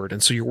outward.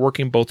 And so you're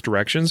working both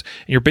directions,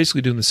 and you're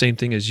basically doing the same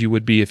thing as you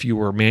would be if you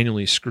were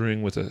manually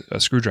screwing with a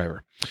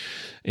screwdriver.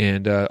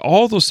 And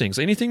all those things,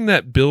 anything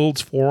that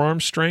builds forearm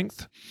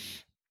strength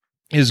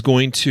is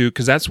going to,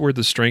 because that's where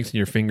the strength in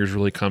your fingers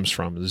really comes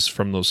from, is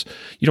from those,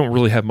 you don't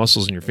really have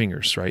muscles in your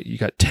fingers, right? You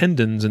got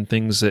tendons and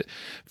things that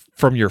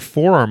from your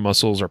forearm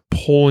muscles are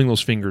pulling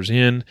those fingers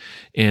in,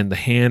 and the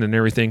hand and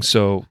everything.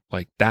 So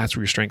that's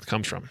where your strength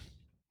comes from.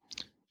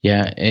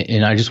 Yeah,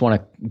 and I just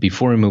want to,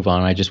 before we move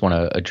on, I just want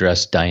to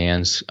address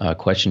Diane's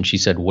question. She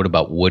said, "What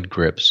about wood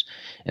grips?"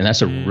 And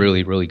that's a Mm,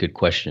 really, really good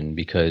question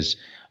because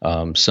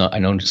so I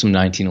know some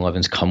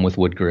 1911s come with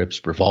wood grips.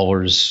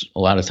 Revolvers a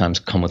lot of times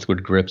come with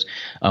wood grips.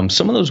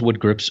 Some of those wood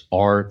grips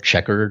are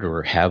checkered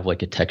or have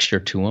like a texture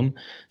to them.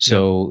 yeah.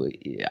 So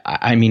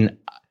I mean,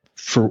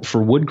 for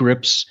wood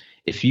grips,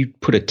 if you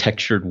put a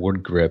textured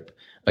wood grip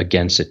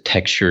against a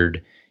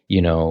textured,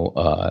 you know,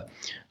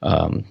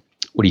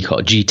 what do you call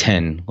it?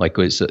 G10, like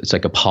it's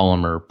like a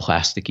polymer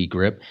plasticky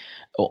grip.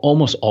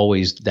 Almost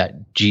always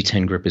that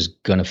G10 grip is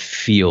gonna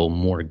feel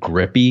more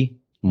grippy,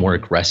 more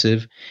Mhm.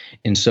 aggressive.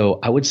 And so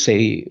I would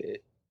say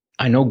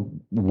I know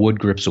wood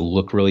grips will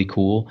look really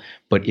cool,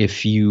 but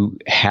if you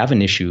have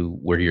an issue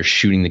where you're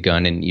shooting the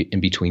gun and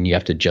in between you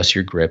have to adjust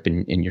your grip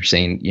and you're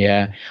saying,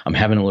 yeah, I'm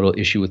having a little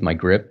issue with my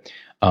grip,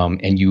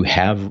 and you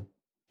have,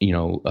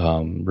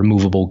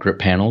 removable grip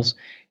panels,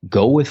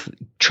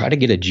 try to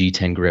get a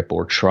G10 grip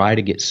or try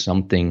to get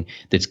something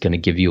that's going to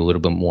give you a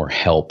little bit more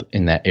help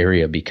in that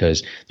area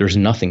because there's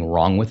nothing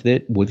wrong with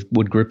it with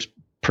wood grips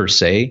per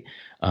se,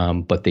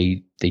 but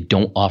they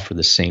don't offer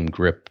the same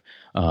grip.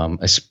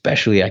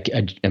 Especially,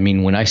 I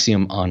mean, when I see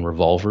them on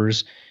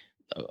revolvers,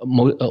 a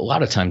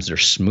lot of times they're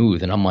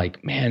smooth, and I'm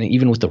like, man,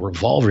 even with the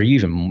revolver, you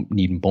even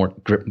need more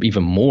grip,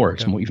 even more.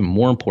 It's Yeah. even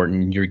more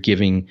important. You're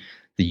giving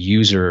the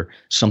user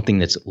something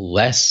that's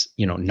less,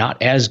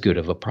 not as good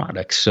of a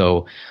product.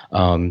 So,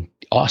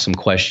 awesome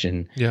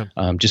question. Yeah.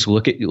 Just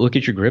look at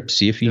your grip,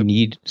 see if you Yep.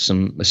 need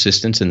some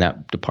assistance in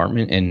that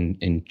department,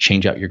 and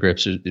change out your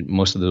grips.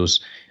 Most of those,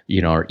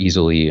 are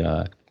easily.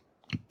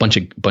 Bunch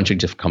of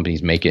different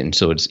companies make it, and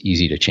so it's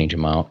easy to change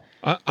them out.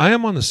 I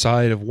am on the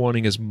side of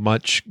wanting as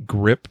much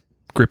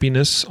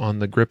grippiness on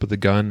the grip of the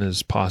gun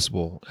as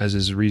possible, as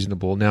is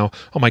reasonable. Now,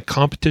 on my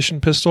competition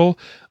pistol,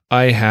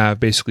 I have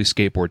basically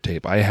skateboard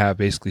tape. I have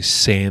basically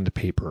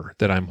sandpaper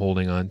that I'm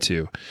holding on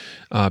to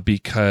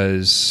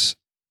because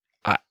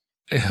I,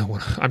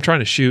 I'm trying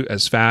to shoot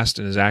as fast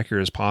and as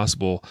accurate as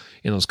possible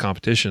in those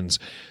competitions.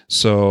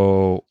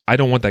 So I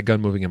don't want that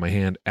gun moving in my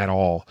hand at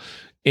all.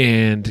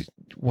 And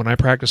when I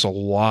practice a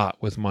lot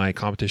with my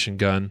competition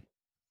gun,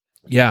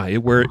 yeah,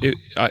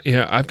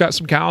 I've got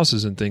some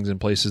calluses and things in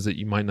places that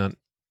you might not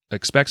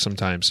expect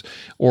sometimes,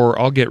 or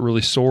I'll get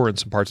really sore in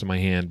some parts of my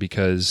hand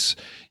because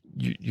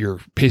you're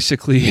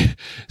basically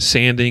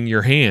sanding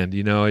your hand,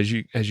 as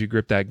you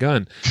grip that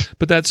gun.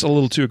 But that's a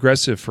little too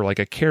aggressive for like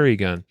a carry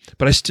gun.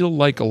 But I still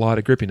like a lot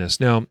of grippiness.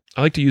 Now,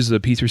 I like to use the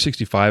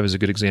P365 as a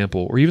good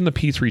example, or even the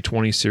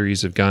P320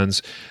 series of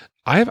guns.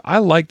 I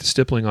like the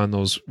stippling on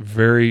those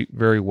very,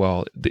 very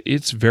well.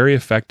 It's very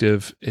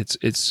effective.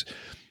 It's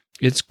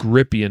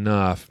grippy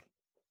enough.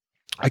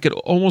 I could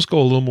almost go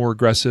a little more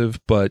aggressive,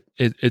 but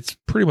it's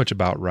pretty much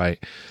about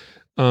right.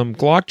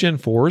 Glock Gen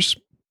 4s,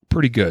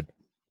 pretty good.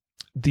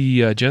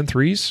 The Gen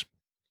 3s,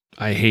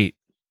 I hate.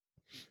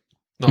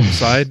 On the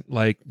side,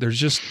 like there's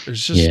just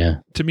Yeah.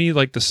 to me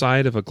like the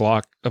side of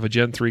a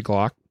Gen 3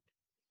 Glock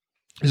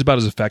is about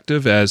as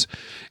effective as,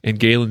 and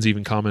Galen's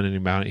even commenting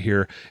about it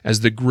here,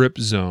 as the grip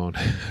zone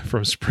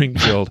from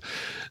Springfield.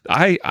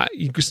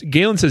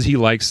 Galen says he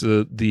likes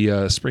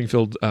the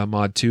Springfield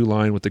Mod 2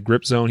 line with the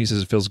grip zone. He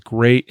says it feels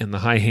great, and the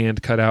high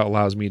hand cutout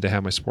allows me to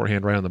have my support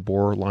hand right on the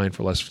bore line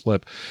for less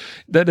flip.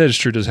 That is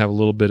true. Does have a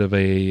little bit of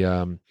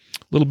an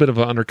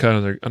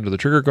undercut under the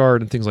trigger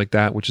guard and things like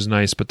that, which is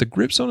nice. But the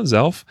grip zone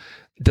itself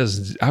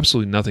does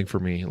absolutely nothing for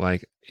me.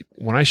 Like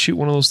when I shoot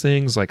one of those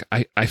things, like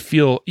I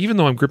feel, even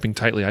though I'm gripping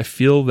tightly, I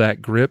feel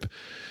that grip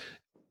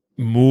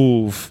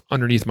move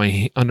underneath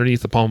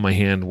the palm of my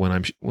hand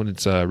when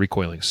it's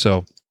recoiling.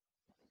 So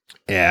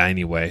yeah,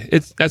 anyway,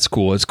 that's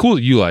cool. It's cool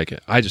that you like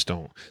it. I just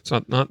don't. It's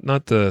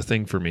not the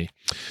thing for me.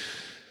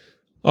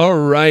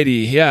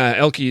 Alrighty, yeah.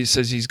 Elke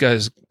says he's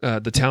got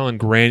the Talon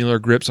granular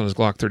grips on his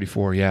Glock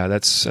 34. Yeah,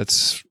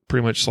 that's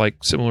pretty much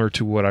like similar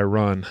to what I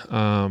run.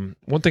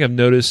 One thing I've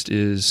noticed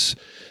is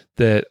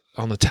that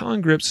on the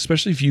Talon grips,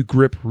 especially if you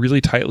grip really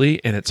tightly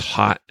and it's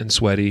hot and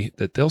sweaty,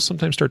 that they'll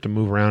sometimes start to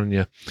move around in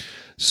you.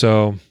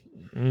 So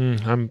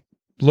I'm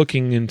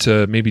looking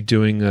into maybe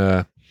doing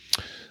what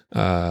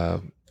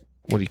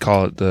do you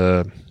call it?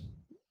 The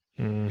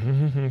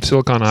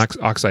silicon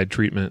oxide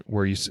treatment,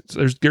 where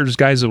there's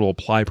guys that will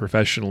apply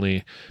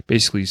professionally,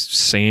 basically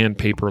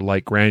sandpaper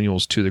like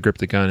granules to the grip of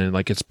the gun, and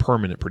like it's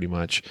permanent pretty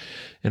much.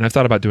 And I've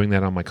thought about doing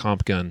that on my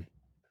comp gun.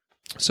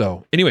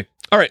 So anyway,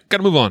 all right, got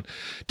to move on.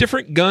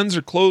 Different guns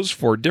are closed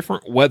for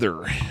different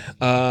weather.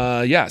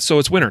 So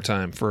it's winter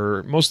time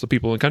for most of the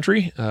people in the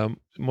country.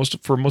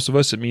 For most of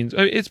us, it means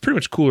it's pretty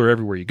much cooler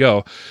everywhere you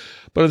go.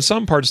 But in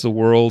some parts of the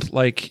world,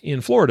 like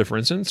in Florida, for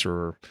instance,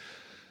 or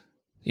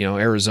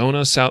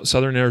Arizona,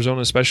 southern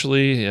Arizona,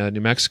 especially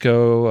New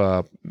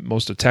Mexico,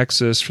 most of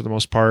Texas for the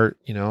most part,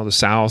 the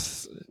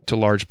South to a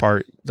large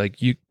part,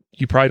 like you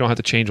probably don't have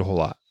to change a whole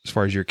lot as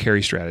far as your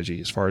carry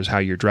strategy, as far as how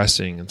you're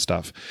dressing and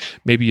stuff.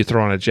 Maybe you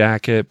throw on a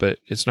jacket, but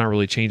it's not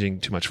really changing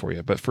too much for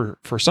you. But for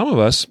some of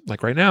us,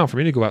 like right now, for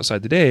me to go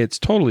outside today, it's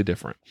totally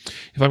different.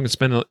 If I'm going to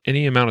spend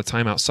any amount of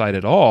time outside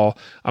at all,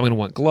 I'm going to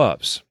want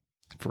gloves,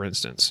 for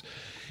instance.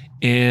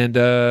 And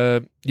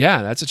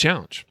that's a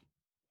challenge.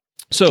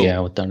 So yeah,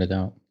 without a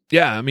doubt.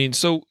 Yeah, I mean,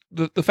 so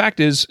the fact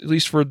is, at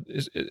least for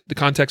the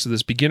context of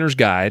this beginner's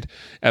guide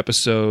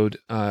episode,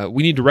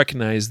 we need to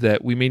recognize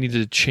that we may need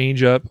to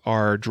change up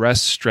our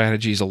dress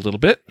strategies a little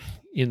bit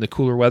in the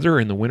cooler weather,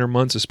 in the winter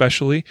months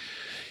especially.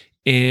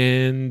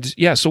 And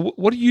yeah, so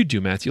what do you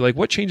do, Matthew? Like,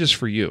 what changes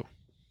for you?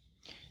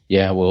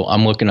 Yeah, well,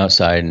 I'm looking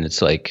outside and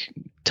it's like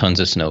tons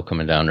of snow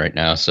coming down right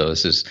now, so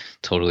this is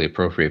totally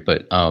appropriate.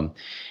 But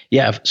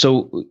yeah,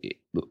 so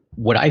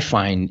what I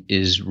find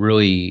is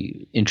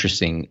really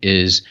interesting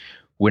is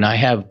when I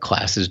have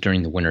classes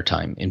during the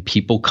wintertime and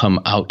people come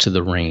out to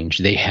the range,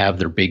 they have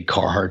their big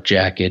Carhartt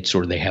jackets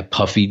or they have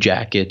puffy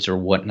jackets or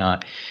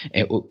whatnot.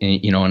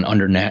 And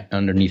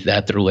underneath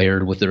that, they're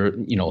layered with their,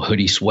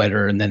 hoodie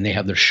sweater, and then they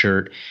have their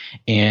shirt.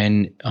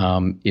 And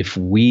if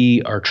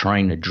we are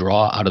trying to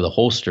draw out of the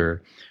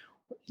holster,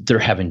 they're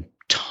having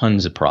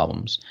tons of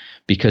problems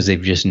because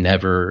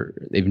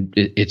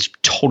it's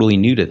totally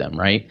new to them,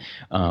 right?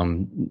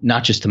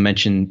 Not just to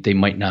mention they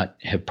might not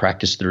have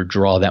practiced their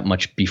draw that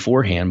much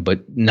beforehand,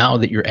 but now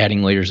that you're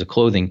adding layers of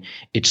clothing,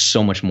 it's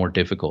so much more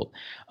difficult.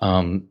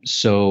 And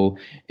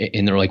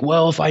they're like,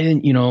 well, if I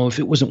didn't, if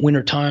it wasn't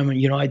wintertime,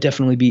 I'd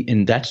definitely be,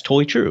 and that's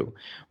totally true.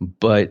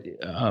 But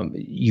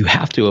you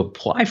have to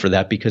apply for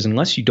that because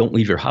unless you don't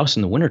leave your house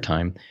in the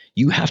wintertime,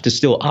 you have to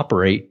still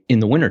operate in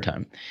the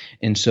wintertime.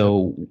 And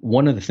so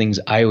one of the things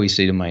I always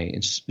say to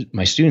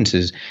my students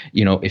is,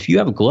 if you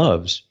have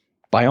gloves,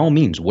 by all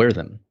means wear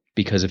them.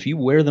 Because if you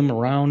wear them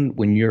around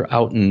when you're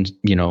out in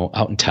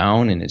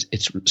town and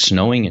it's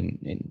snowing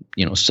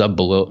and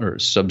sub-below or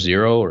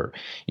sub-zero or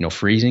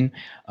freezing,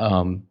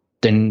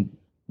 then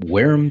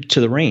wear them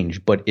to the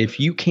range. But if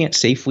you can't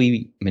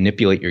safely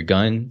manipulate your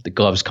gun, the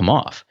gloves come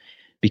off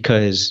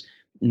because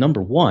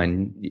number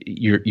one,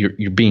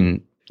 you're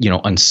being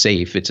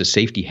unsafe. It's a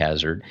safety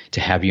hazard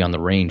to have you on the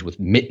range with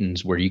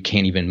mittens where you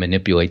can't even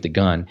manipulate the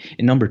gun.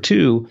 And number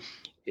two,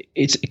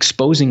 it's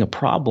exposing a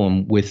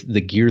problem with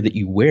the gear that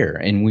you wear.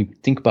 And we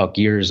think about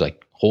gears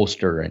like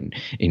holster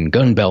and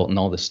gun belt and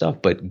all this stuff,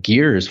 but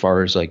gear as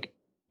far as like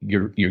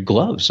your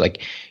gloves,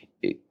 like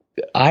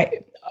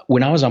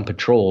when I was on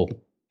patrol,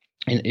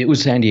 and it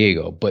was San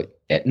Diego, but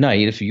at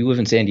night, if you live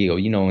in San Diego,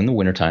 in the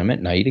wintertime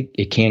at night,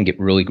 it can get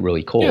really,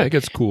 really cold. Yeah, it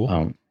gets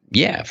cool.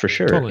 Yeah, for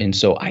sure. Totally. And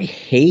so I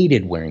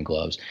hated wearing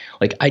gloves.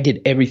 Like I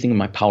did everything in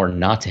my power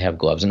not to have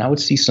gloves. And I would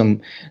see some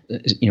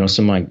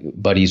of my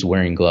buddies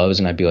wearing gloves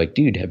and I'd be like,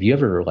 dude, have you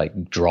ever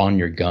like drawn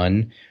your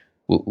gun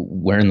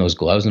wearing those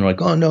gloves? And they're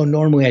like, oh no,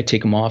 normally I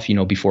take them off,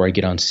 before I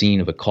get on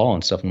scene of a call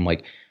and stuff. And I'm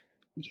like,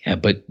 yeah,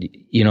 but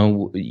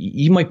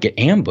you might get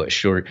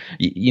ambushed or,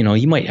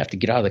 you might have to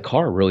get out of the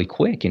car really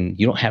quick and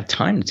you don't have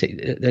time to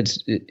take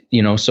that's,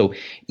 so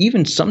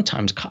even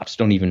sometimes cops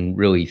don't even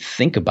really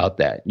think about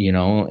that,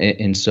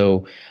 and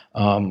so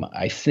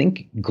I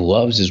think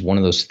gloves is one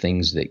of those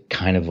things that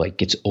kind of like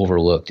gets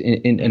overlooked.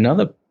 And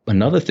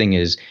another thing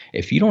is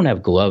if you don't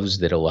have gloves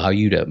that allow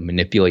you to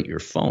manipulate your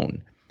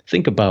phone,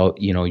 think about,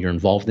 you're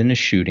involved in a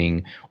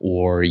shooting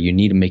or you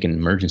need to make an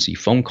emergency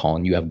phone call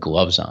and you have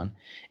gloves on.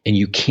 And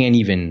you can't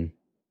even,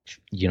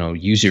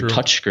 use your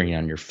touch screen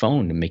on your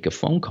phone to make a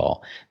phone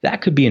call.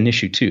 That could be an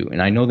issue too.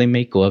 And I know they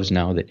make gloves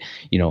now that,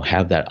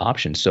 have that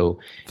option. So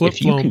flip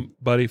phone,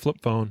 buddy,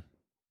 flip phone.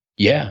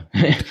 Yeah.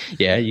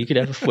 Yeah. You could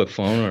have a flip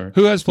phone or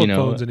who has flip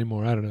phones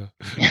anymore? I don't know.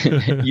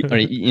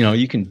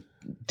 You can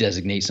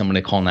designate someone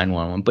to call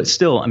 911, but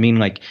still, I mean,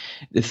 like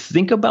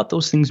think about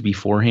those things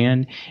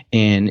beforehand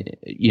and,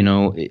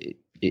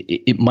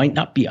 it might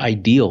not be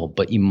ideal,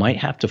 but you might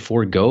have to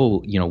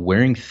forego,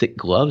 wearing thick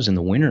gloves in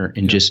the winter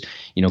and just,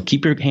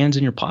 keep your hands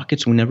in your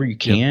pockets whenever you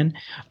can,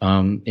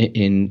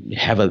 and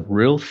have a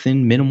real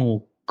thin,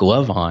 minimal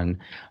glove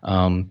on.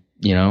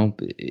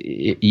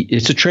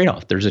 It's a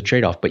trade-off. There's a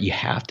trade-off, but you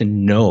have to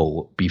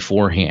know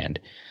beforehand.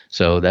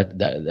 So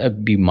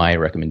that'd be my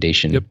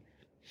recommendation. Yep.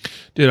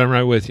 Dude, I'm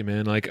right with you,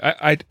 man. Like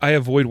I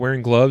avoid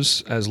wearing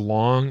gloves as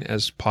long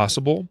as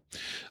possible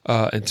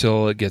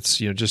until it gets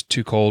just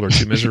too cold or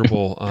too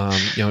miserable.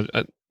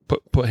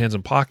 Put hands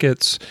in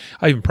pockets.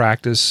 I even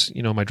practice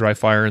my dry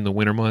fire in the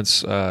winter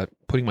months,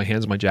 putting my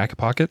hands in my jacket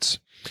pockets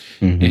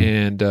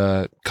and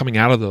coming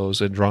out of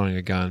those and drawing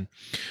a gun.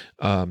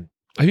 I've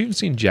even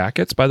seen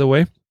jackets, by the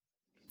way.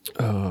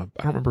 I don't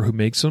remember who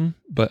makes them,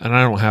 and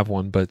I don't have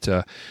one, but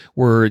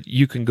where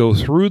you can go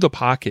through the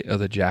pocket of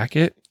the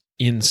jacket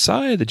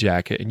inside the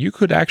jacket, and you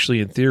could actually,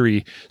 in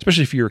theory,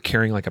 especially if you were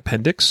carrying like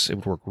appendix, it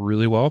would work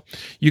really well.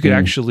 You could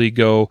actually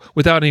go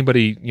without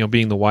anybody,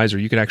 being the wiser.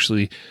 You could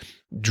actually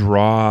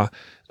draw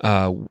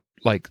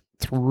like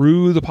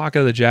through the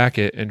pocket of the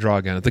jacket and draw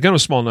a gun. If the gun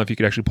was small enough, you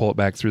could actually pull it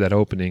back through that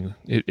opening.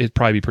 It'd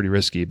probably be pretty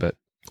risky,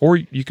 or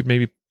you could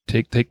maybe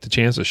take the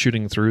chance of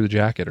shooting through the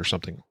jacket or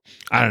something.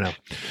 I don't know.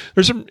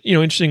 There's some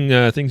interesting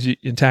things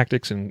in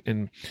tactics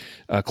and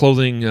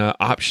clothing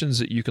options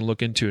that you can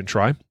look into and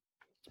try.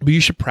 But you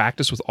should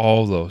practice with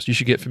all of those. You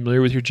should get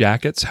familiar with your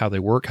jackets, how they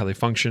work, how they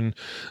function,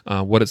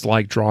 what it's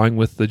like drawing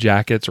with the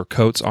jackets or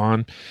coats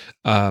on.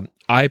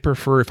 I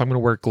prefer, if I'm going to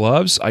wear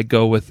gloves, I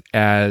go with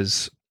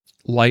as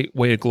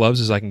lightweight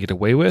gloves as I can get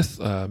away with.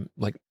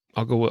 Like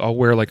I'll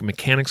wear like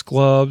mechanics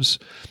gloves,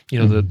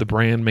 the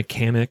brand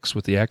mechanics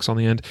with the X on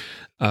the end.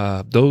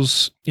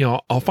 Those,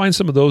 I'll find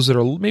some of those that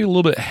are maybe a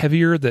little bit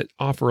heavier that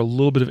offer a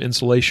little bit of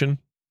insulation,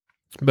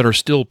 but are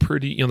still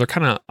pretty, they're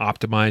kind of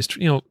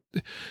optimized.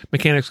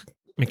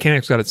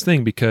 Mechanics got its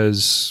thing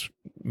because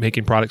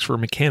making products for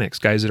mechanics,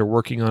 guys that are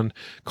working on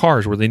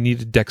cars where they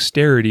needed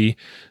dexterity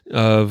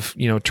of,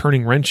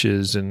 turning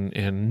wrenches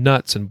and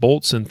nuts and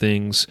bolts and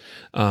things,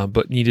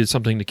 but needed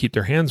something to keep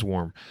their hands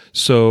warm.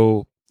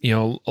 So,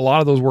 a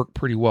lot of those work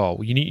pretty well.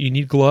 You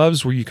need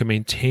gloves where you can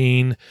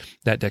maintain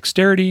that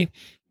dexterity,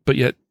 but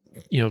yet,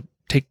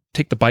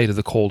 take the bite of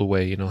the cold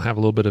away, have a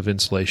little bit of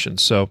insulation.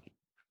 So,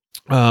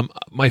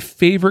 my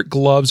favorite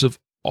gloves of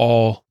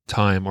all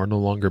time are no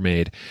longer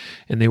made,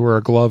 and they were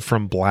a glove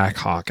from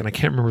Blackhawk, and I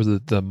can't remember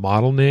the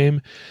model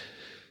name,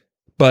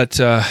 but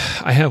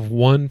I have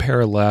one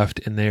pair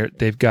left, and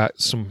they've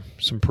got some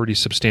pretty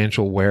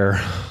substantial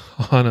wear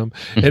on them,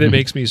 and it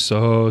makes me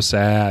so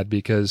sad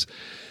because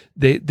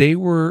they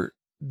were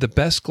the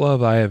best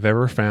glove I have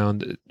ever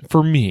found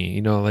for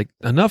me. Like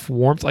enough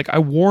warmth. Like I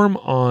wore them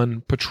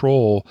on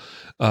patrol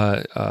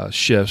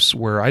shifts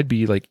where I'd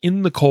be like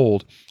in the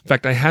cold. In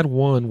fact, I had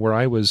one where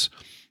I was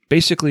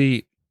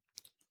basically,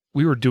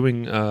 we were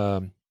doing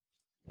a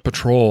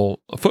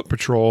foot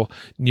patrol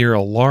near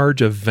a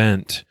large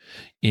event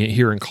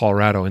here in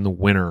Colorado in the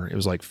winter. It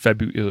was like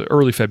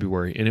early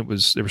February, and there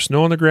was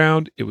snow on the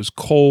ground. It was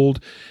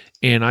cold,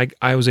 and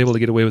I was able to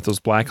get away with those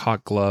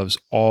Blackhawk gloves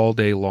all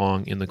day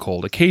long in the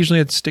cold. Occasionally,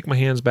 I'd stick my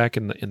hands back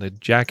in the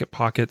jacket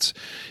pockets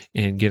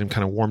and get them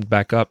kind of warmed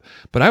back up.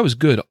 But I was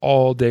good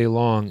all day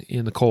long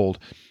in the cold.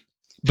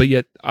 But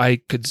yet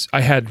I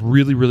had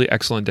really, really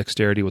excellent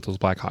dexterity with those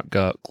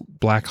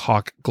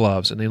Blackhawk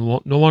gloves, and they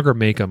no longer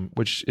make them,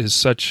 which is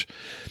such.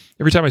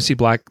 Every time I see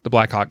the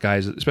Blackhawk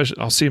guys, especially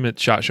I'll see them at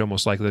SHOT Show,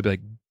 most likely they'll be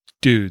like,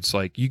 dudes,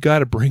 like you got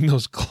to bring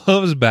those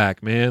gloves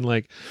back, man.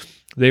 Like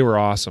they were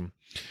awesome.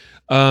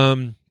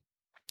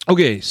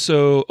 Okay,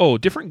 so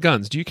different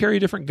guns. Do you carry a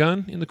different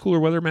gun in the cooler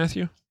weather,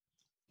 Matthew?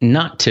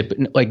 Not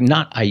typically, like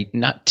not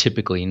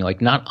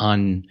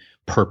on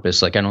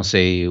purpose. Like I don't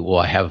say, well,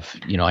 I have,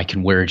 I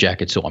can wear a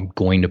jacket, so I'm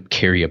going to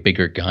carry a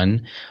bigger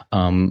gun.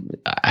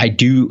 I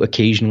do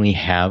occasionally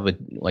have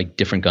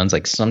different guns.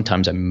 Like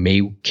sometimes I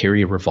may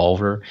carry a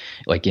revolver,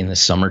 like in the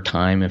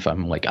summertime, if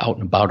I'm like out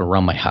and about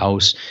around my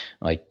house,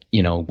 like,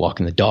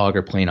 walking the dog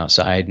or playing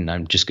outside, and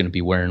I'm just going to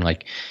be wearing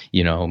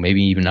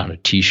maybe even not a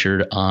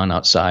t-shirt on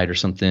outside or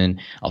something.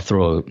 I'll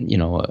throw a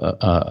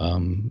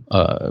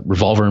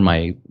revolver in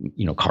my,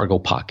 cargo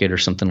pocket or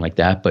something like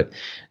that. But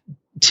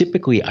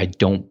typically I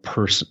don't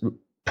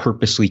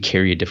purposely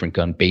carry a different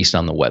gun based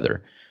on the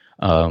weather.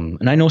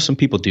 And I know some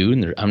people do,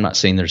 and I'm not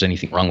saying there's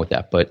anything wrong with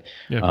that, but,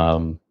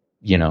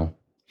 Yeah,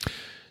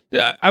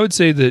 I would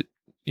say that,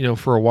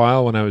 for a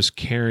while when I was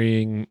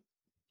carrying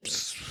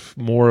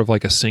more of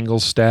like a single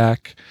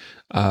stack,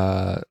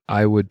 that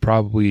would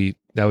probably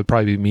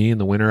be me in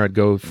the winter. I'd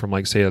go from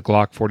like, say, a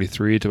Glock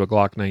 43 to a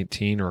Glock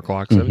 19 or a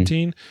Glock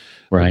 17.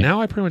 Right. But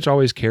now I pretty much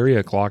always carry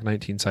a Glock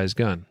 19 size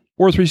gun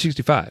or a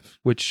 365,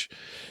 which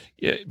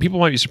people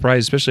might be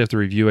surprised, especially after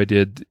the review I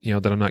did,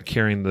 that I'm not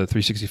carrying the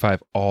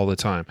 365 all the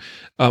time.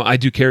 I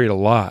do carry it a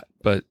lot,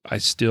 but I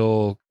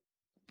still,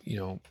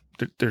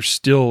 there's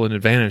still an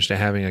advantage to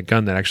having a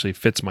gun that actually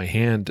fits my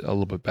hand a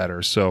little bit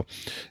better. So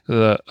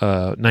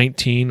the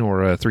 19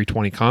 or a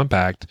 320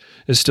 compact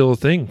is still a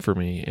thing for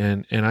me.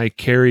 And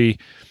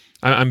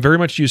I'm very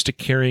much used to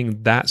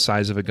carrying that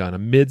size of a gun, a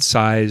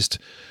mid-sized,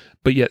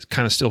 but yet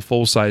kind of still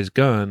full-size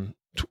gun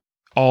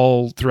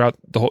all throughout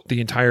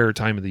the entire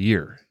time of the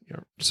year.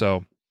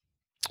 So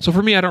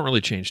for me, I don't really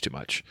change too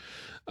much.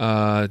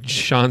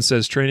 Sean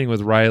says training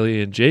with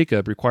Riley and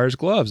Jacob requires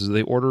gloves as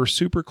they order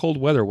super cold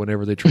weather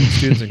whenever they train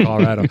students in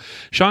Colorado.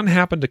 Sean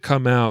happened to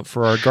come out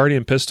for our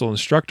Guardian Pistol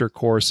instructor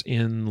course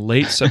in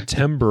late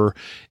September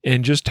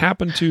and just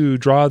happened to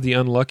draw the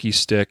unlucky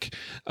stick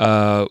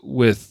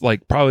with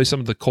like probably some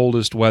of the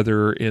coldest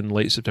weather in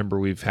late September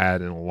we've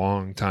had in a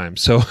long time.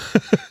 So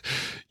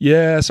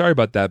yeah, sorry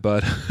about that,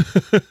 bud.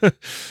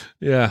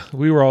 Yeah,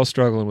 we were all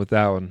struggling with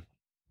that one.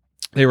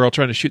 They were all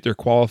trying to shoot their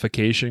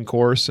qualification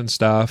course and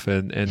stuff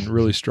and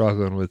really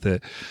struggling with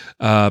it.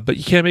 But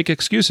you can't make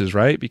excuses,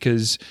 right?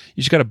 Because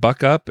you just got to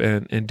buck up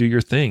and do your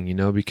thing,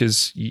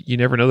 because you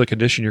never know the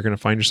condition you're going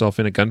to find yourself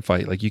in a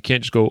gunfight. Like you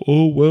can't just go,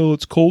 oh, well,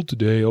 it's cold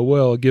today. Oh,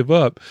 well, I'll give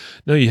up.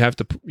 No, you have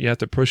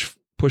to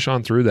push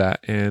on through that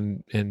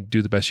and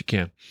do the best you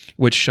can,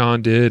 which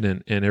Sean did.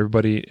 And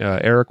everybody,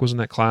 Eric was in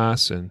that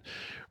class and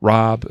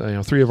Rob,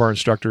 3 of our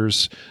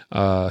instructors.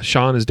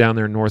 Sean is down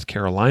there in North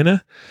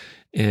Carolina.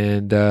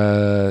 And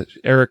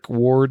Eric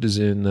Ward is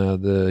in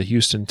the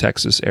Houston,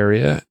 Texas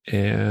area.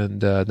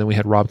 And then we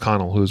had Rob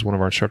Connell, who is one of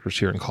our instructors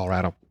here in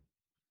Colorado.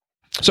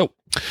 So,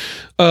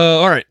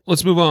 all right,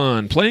 let's move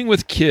on. Playing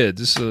with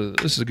kids.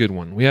 This is a good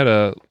one. We had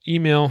a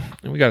email,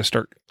 and we got to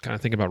start kind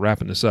of thinking about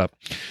wrapping this up.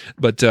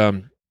 But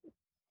so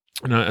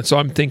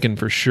I'm thinking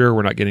for sure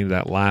we're not getting to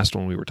that last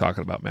one we were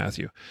talking about,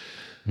 Matthew.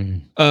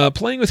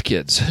 Playing with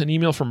kids. An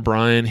email from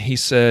Brian. He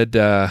said,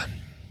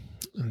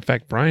 in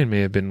fact, Brian may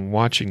have been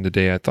watching the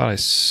day. I thought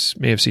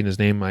may have seen his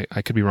name.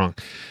 I could be wrong.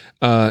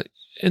 And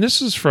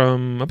this is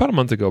from about a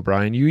month ago,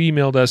 Brian. You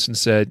emailed us and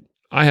said,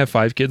 I have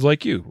 5 kids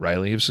like you,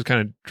 Riley. This was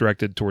kind of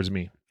directed towards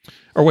me.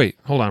 Or wait,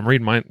 hold on. I'm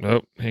reading mine.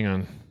 Oh, hang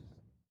on.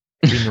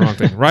 Reading the wrong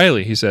thing.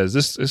 Riley, he says,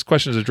 this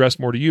question is addressed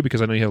more to you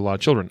because I know you have a lot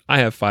of children. I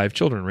have 5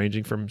 children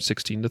ranging from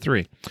 16 to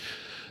 3.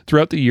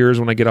 Throughout the years,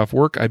 when I get off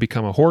work, I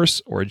become a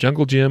horse or a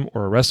jungle gym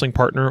or a wrestling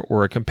partner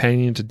or a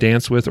companion to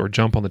dance with or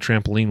jump on the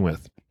trampoline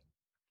with.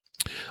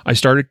 I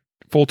started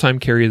full-time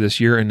carrier this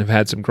year and have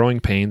had some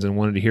growing pains and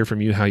wanted to hear from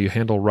you how you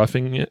handle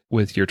roughing it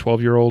with your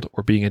 12-year-old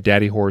or being a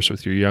daddy horse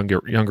with your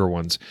younger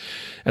ones.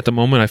 At the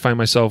moment, I find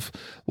myself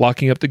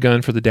locking up the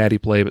gun for the daddy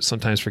play, but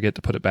sometimes forget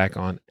to put it back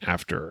on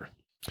after.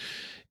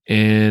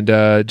 And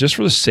just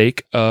for the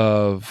sake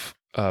of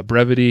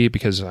brevity,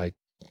 because I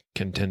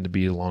can tend to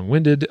be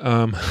long-winded,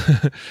 I'm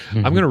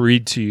going to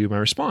read to you my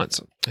response.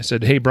 I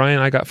said, hey, Brian,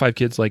 I got 5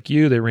 kids like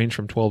you. They range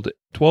from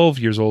 12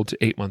 years old to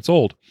 8 months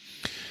old.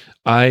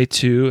 I,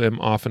 too, am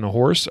often a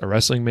horse, a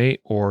wrestling mate,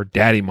 or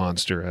daddy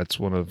monster. That's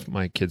one of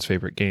my kids'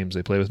 favorite games.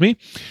 They play with me.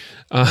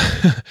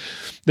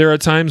 There are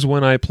times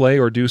when I play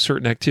or do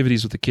certain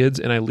activities with the kids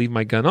and I leave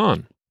my gun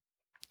on.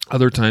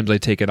 Other times I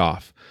take it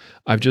off.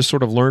 I've just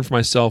sort of learned for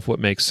myself what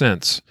makes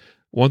sense.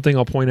 One thing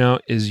I'll point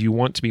out is you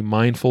want to be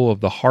mindful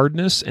of the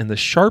hardness and the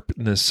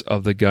sharpness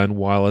of the gun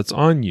while it's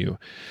on you.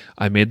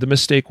 I made the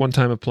mistake one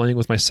time of playing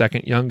with my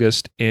second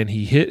youngest, and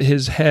he hit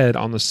his head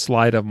on the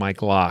slide of my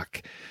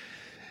Glock.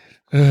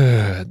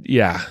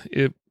 Yeah,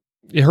 it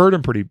hurt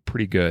him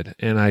pretty good,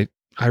 and I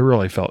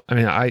really felt. I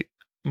mean,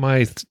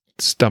 my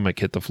stomach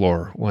hit the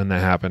floor when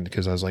that happened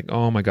because I was like,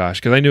 oh my gosh,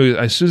 because I knew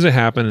as soon as it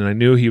happened, and I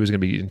knew he was going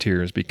to be in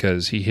tears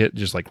because he hit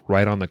just like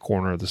right on the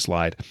corner of the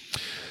slide.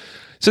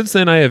 Since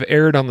then, I have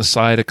erred on the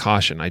side of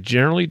caution. I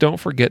generally don't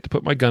forget to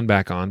put my gun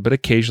back on, but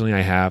occasionally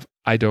I have.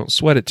 I don't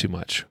sweat it too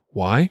much.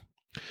 Why?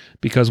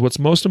 Because what's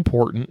most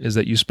important is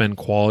that you spend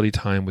quality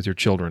time with your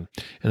children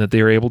and that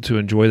they are able to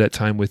enjoy that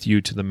time with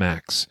you to the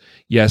max.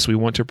 Yes, we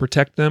want to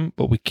protect them,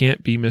 but we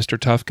can't be Mr.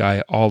 Tough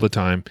Guy all the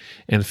time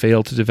and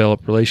fail to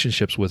develop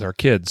relationships with our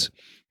kids.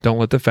 Don't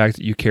let the fact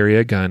that you carry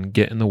a gun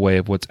get in the way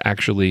of what's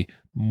actually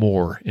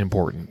more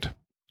important.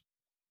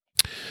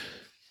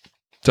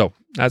 So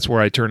that's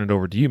where I turn it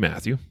over to you,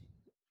 Matthew.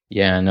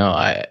 Yeah, no,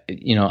 I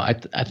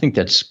think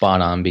that's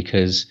spot on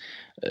because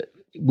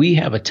we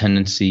have a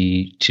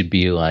tendency to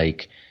be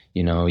like,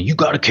 you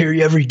got to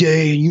carry every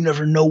day and you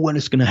never know when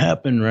it's going to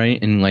happen.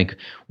 Right. And like,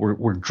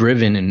 we're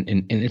driven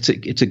and it's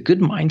a good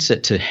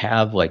mindset to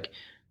have like,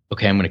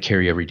 okay, I'm going to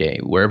carry every day.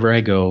 Wherever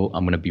I go,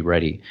 I'm going to be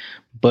ready.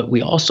 But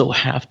we also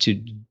have to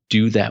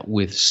do that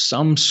with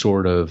some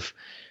sort of,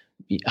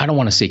 I don't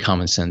want to say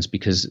common sense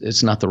because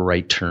it's not the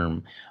right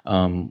term,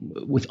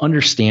 with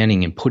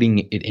understanding and putting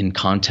it in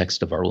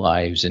context of our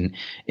lives. And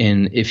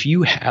if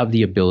you have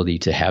the ability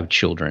to have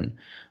children,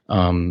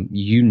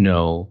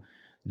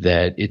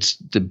 that it's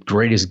the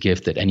greatest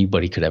gift that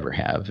anybody could ever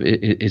have.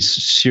 It's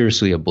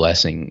seriously a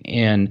blessing.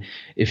 And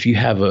if you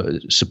have a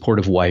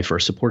supportive wife or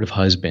a supportive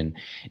husband,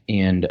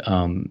 and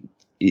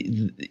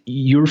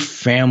your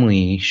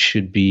family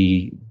should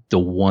be the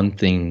one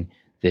thing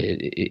that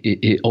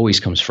it always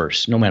comes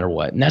first, no matter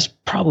what. And that's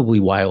probably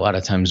why a lot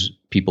of times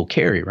people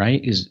carry,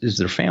 right, is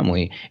their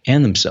family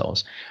and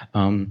themselves.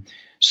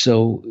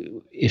 So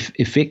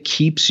if it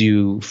keeps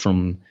you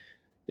from,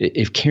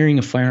 if carrying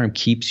a firearm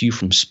keeps you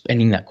from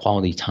spending that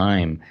quality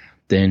time,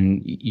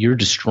 then you're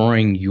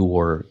destroying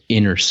your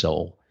inner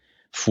soul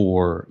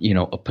for,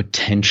 a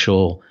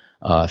potential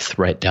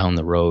threat down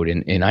the road.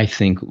 And I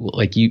think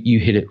like you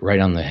hit it right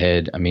on the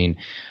head. I mean,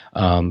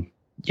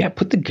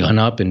 put the gun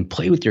up and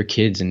play with your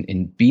kids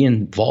and be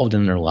involved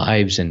in their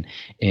lives and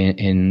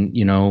then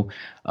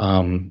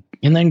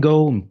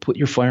go and put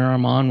your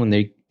firearm on when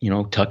they,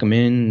 tuck them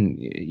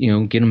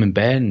in, get them in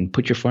bed and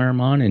put your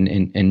firearm on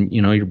and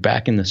you're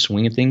back in the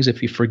swing of things.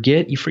 If you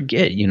forget, you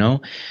forget,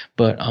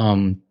 but,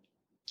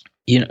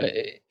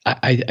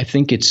 I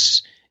think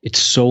it's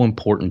so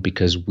important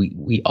because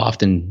we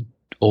often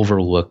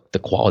overlook the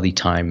quality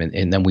time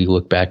and then we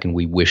look back and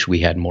we wish we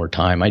had more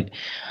time. When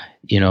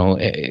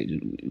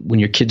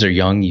your kids are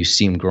young, you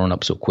see them growing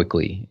up so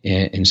quickly.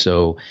 And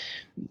so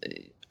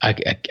I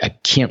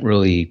can't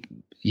really,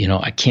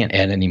 I can't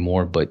add any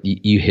more, but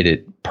you hit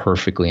it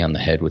perfectly on the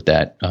head with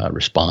that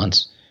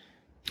response.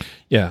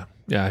 Yeah.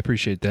 I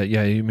appreciate that.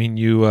 Yeah. I mean,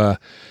 you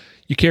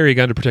carry a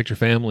gun to protect your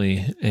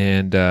family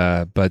and,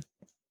 but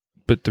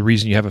the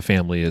reason you have a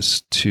family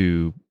is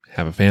to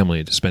have a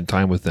family, to spend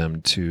time with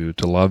them, to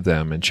love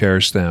them and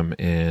cherish them.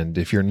 And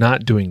if you're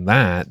not doing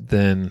that,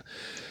 then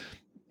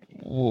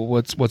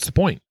what's the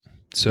point?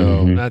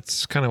 So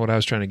that's kind of what I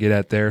was trying to get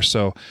at there.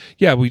 So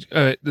yeah,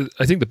 I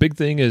think the big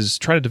thing is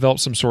try to develop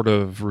some sort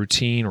of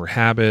routine or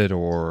habit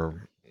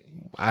or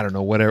I don't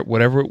know,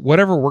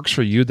 whatever works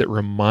for you that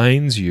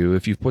reminds you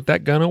if you've put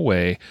that gun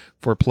away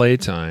for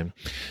playtime,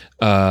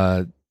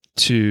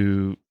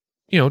 to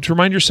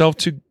remind yourself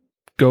to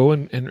go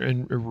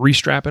and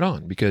restrap it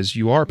on because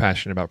you are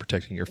passionate about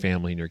protecting your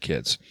family and your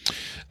kids.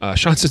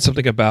 Sean said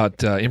something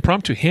about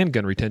impromptu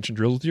handgun retention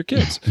drills with your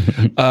kids.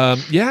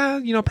 Yeah,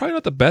 probably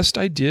not the best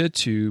idea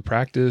to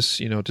practice,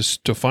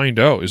 just to find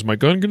out, is my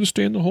gun going to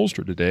stay in the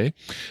holster today?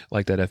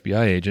 Like that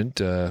FBI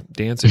agent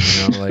dancing,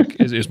 like,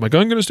 is my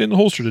gun going to stay in the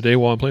holster today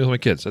while I'm playing with my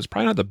kids? That's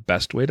probably not the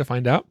best way to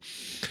find out.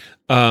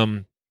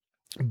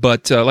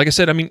 But like I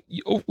said, I mean,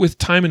 with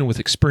time and with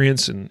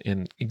experience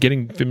and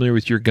getting familiar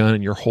with your gun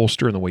and your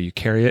holster and the way you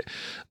carry it,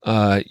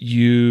 I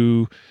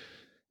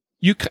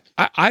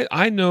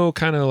know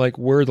kind of like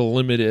where the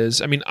limit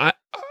is. I mean,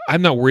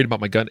 I'm not worried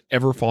about my gun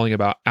ever falling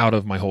out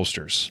of my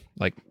holsters.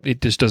 Like,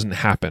 it just doesn't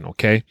happen.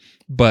 Okay.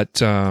 But,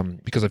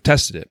 because I've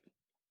tested it,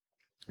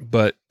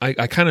 but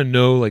I kind of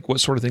know like what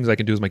sort of things I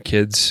can do with my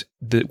kids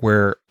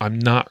where I'm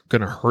not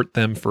going to hurt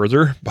them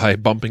further by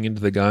bumping into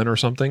the gun or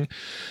something.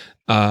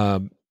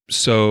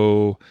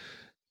 So,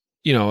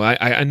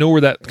 I know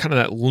where that kind of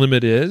that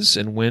limit is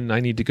and when I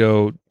need to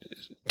go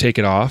take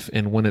it off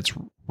and when it's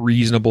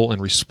reasonable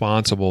and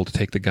responsible to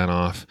take the gun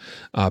off,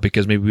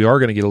 because maybe we are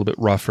going to get a little bit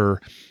rougher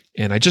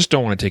and I just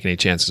don't want to take any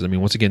chances. I mean,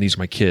 once again, these are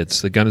my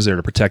kids. The gun is there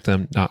to protect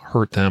them, not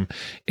hurt them,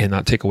 and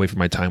not take away from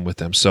my time with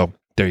them. So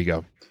there you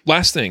go.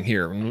 Last thing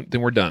here, and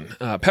then we're done.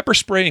 Pepper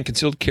spray and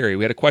concealed carry.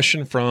 We had a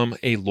question from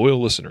a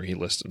loyal listener. He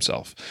lists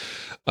himself.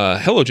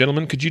 Hello,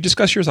 gentlemen. Could you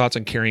discuss your thoughts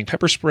on carrying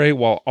pepper spray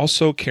while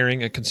also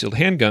carrying a concealed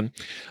handgun?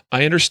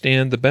 I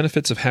understand the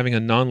benefits of having a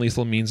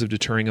non-lethal means of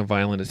deterring a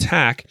violent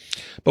attack,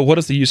 but what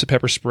if the use of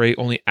pepper spray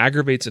only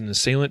aggravates an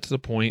assailant to the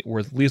point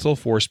where lethal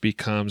force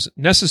becomes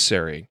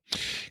necessary?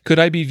 Could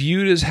I be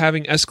viewed as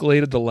having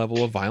escalated the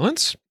level of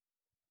violence?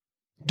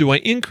 Do I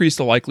increase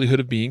the likelihood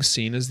of being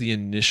seen as the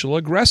initial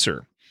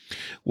aggressor?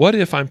 What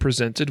if I'm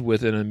presented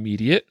with an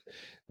immediate,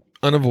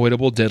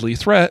 unavoidable deadly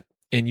threat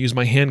and use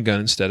my handgun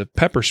instead of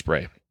pepper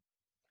spray?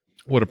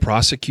 Would a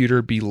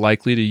prosecutor be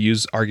likely to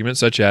use arguments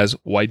such as,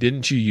 why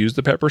didn't you use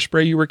the pepper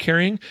spray you were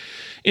carrying?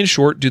 In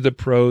short, do the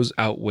pros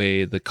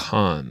outweigh the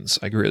cons?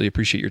 I greatly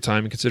appreciate your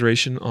time and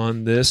consideration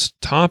on this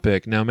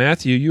topic. Now,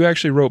 Matthew, you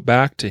actually wrote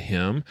back to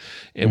him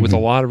and with a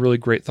lot of really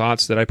great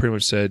thoughts that I pretty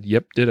much said,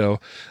 yep, ditto.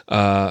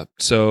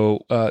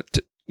 So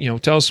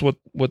tell us what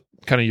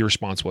kind of your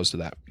response was to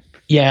that.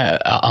 Yeah,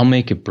 I'll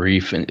make it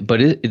brief,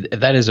 but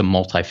that is a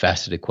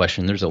multifaceted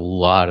question. There's a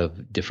lot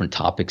of different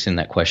topics in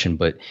that question,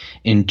 but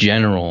in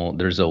general,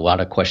 there's a lot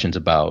of questions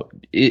about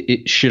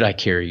should I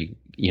carry,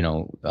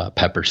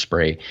 pepper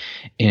spray,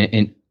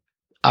 and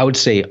I would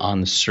say on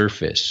the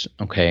surface,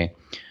 okay,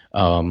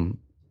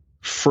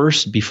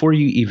 first before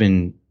you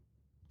even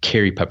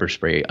carry pepper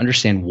spray,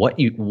 understand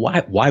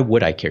why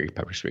would I carry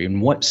pepper spray? In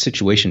what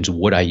situations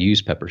would I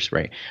use pepper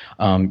spray?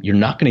 You're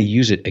not going to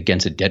use it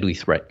against a deadly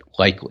threat,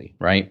 likely,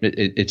 right?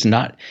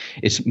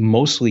 It's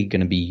mostly going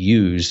to be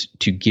used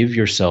to give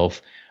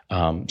yourself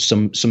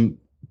some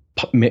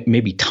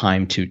maybe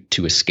time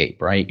to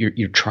escape, right?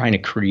 You're trying to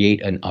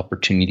create an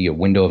opportunity, a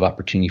window of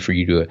opportunity for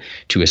you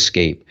to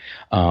escape.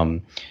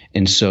 And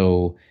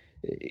so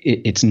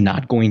it's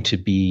not going to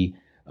be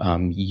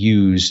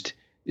used.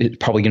 It's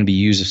probably going to be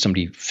used if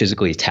somebody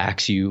physically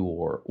attacks you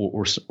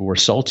or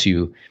assaults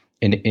you.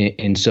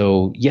 And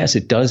so, yes,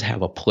 it does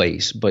have a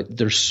place, but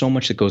there's so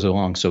much that goes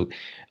along. So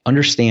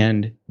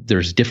understand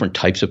there's different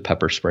types of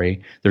pepper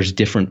spray. There's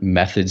different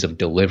methods of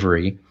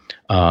delivery.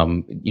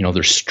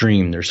 There's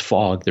stream, there's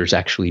fog, there's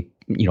actually,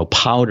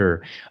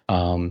 powder,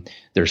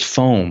 there's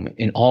foam,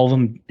 and all of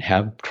them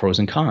have pros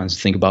and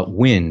cons. Think about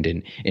wind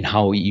and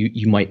how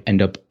you might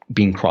end up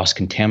being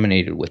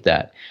cross-contaminated with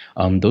that.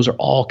 Those are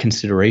all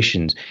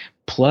considerations.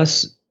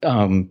 Plus,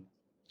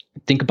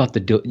 think about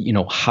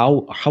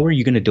how are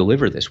you going to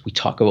deliver this? We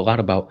talk a lot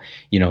about,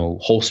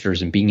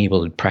 holsters and being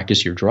able to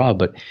practice your draw,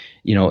 but,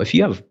 if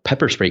you have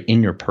pepper spray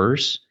in your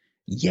purse,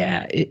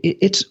 yeah,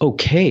 it's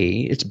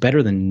okay. It's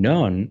better than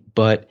none,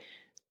 but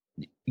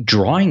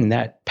drawing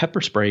that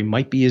pepper spray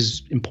might be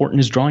as important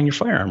as drawing your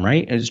firearm,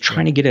 right? As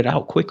trying to get it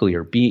out quickly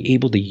or be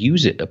able to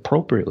use it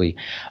appropriately.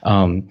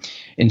 And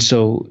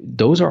so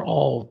those are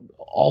all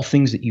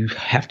things that you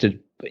have to,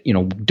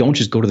 don't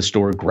just go to the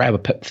store, grab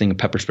a thing of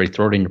pepper spray,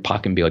 throw it in your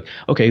pocket and be like,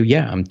 okay,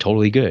 yeah, I'm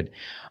totally good.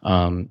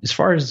 As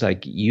far as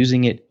like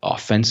using it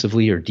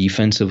offensively or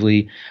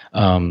defensively,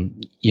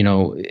 and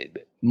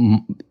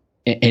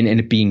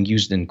it being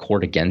used in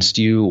court against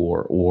you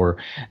or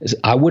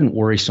I wouldn't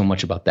worry so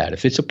much about that.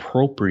 If it's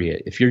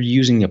appropriate, if you're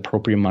using the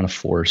appropriate amount of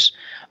force,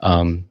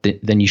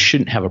 then you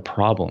shouldn't have a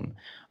problem.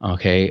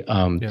 Okay.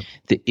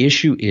 The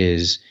issue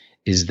is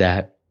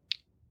that,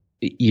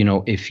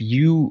 if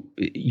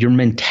your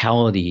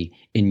mentality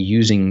in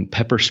using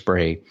pepper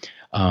spray,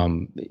 let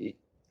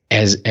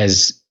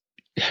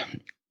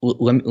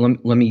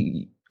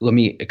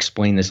me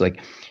explain this.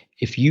 Like,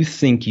 if you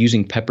think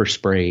using pepper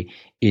spray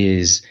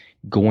is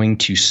going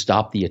to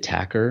stop the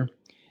attacker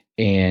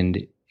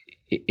and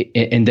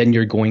and then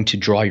you're going to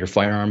draw your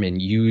firearm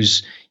and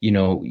use,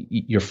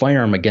 your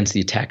firearm against the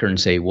attacker and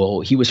say,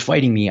 well, he was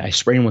fighting me. I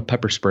sprayed him with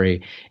pepper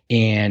spray,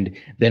 and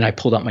then I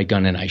pulled out my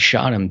gun and I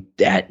shot him.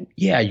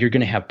 You're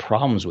going to have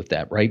problems with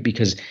that, right?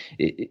 Because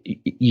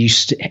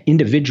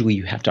individually,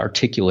 you have to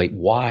articulate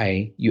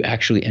why you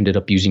actually ended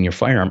up using your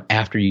firearm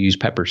after you use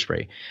pepper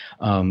spray.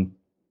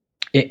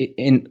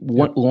 And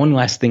one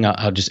last thing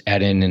I'll just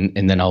add in,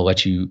 and then I'll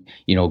let you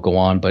go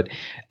on. But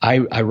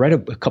I read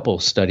a couple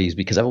of studies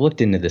because I've looked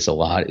into this a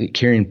lot.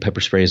 Carrying pepper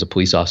spray as a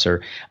police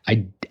officer,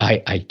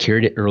 I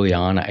carried it early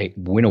on. I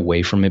went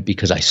away from it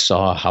because I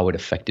saw how it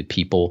affected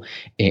people,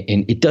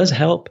 and it does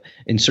help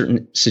in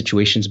certain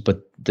situations.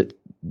 But the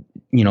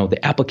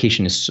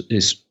application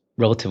is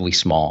relatively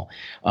small,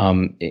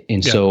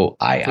 so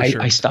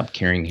I stopped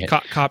carrying it.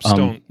 Cops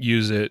don't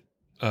use it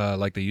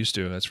like they used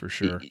to, that's for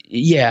sure.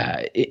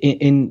 Yeah.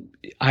 And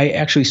I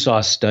actually saw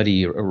a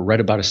study or read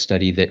about a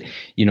study that,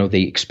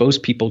 they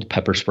exposed people to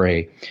pepper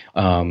spray,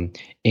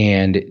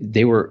 and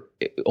they were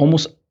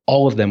almost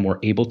all of them were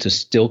able to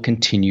still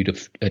continue to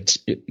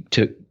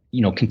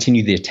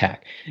continue the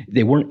attack.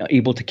 They weren't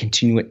able to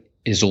continue it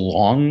as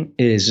long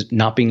as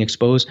not being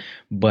exposed,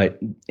 but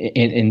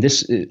and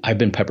this, I've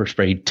been pepper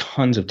sprayed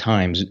tons of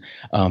times.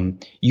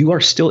 You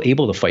are still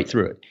able to fight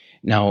through it.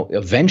 Now,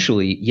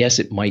 eventually, yes,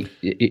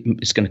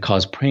 it's going to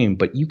cause pain,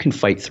 but you can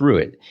fight through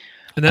it.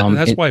 And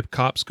that's why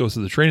cops go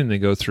through the training they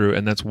go through,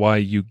 and that's why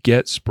you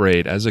get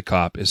sprayed as a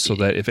cop, is so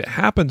that if it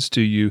happens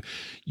to you,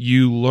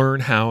 you learn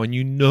how, and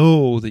you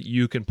know that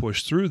you can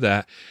push through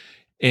that.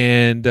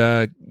 And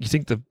you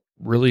think the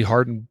really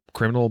hardened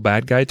criminal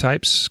bad guy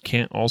types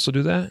can't also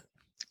do that?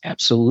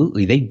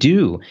 Absolutely, they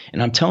do.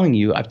 And I'm telling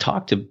you, I've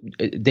talked to,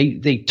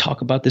 they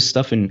talk about this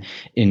stuff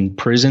in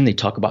prison. They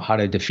talk about how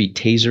to defeat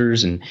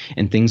tasers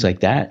and things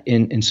like that.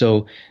 And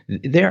so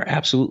they're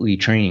absolutely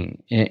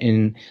training.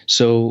 And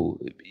so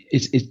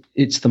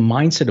it's the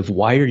mindset of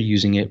why you're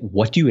using it.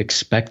 What do you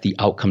expect the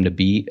outcome to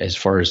be as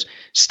far as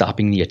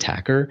stopping the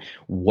attacker?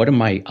 What are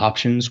my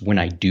options when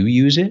I do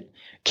use it?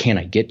 Can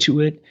I get to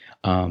it?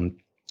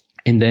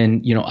 And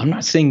then, I'm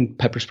not saying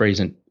pepper spray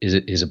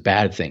is a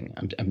bad thing.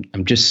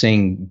 I'm just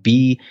saying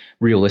be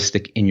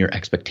realistic in your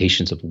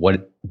expectations of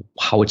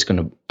how it's going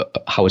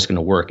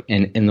to work.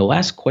 And the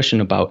last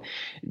question about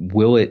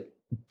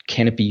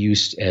can it be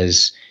used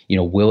as,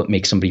 will it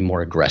make somebody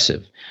more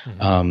aggressive?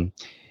 Mm-hmm.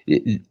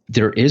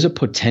 There is a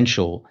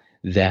potential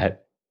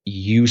that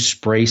you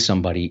spray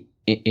somebody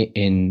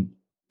and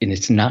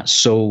it's not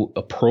so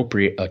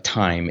appropriate a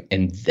time,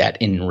 and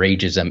that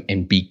enrages them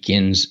and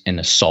begins an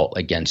assault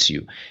against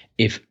you.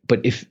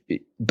 But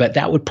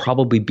that would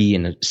probably be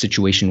in a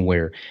situation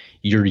where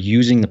you're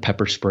using the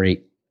pepper spray.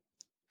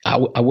 I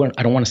don't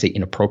want to say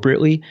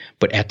inappropriately,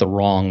 but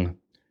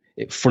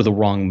for the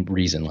wrong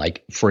reason.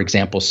 Like, for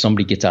example,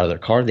 somebody gets out of their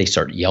car, they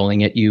start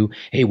yelling at you,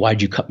 "Hey,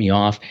 why'd you cut me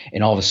off?"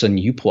 And all of a sudden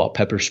you pull out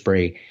pepper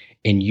spray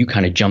and you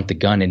kind of jump the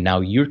gun, and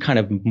now you're kind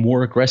of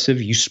more aggressive.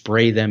 You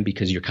spray them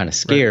because you're kind of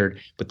scared,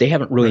 right, but they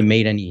haven't really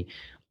made any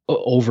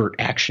overt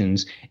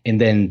actions. And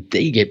then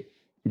they get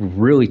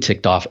really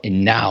ticked off,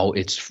 and now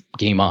it's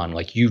game on.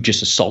 Like, you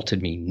just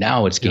assaulted me.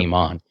 Now it's game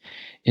on.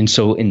 And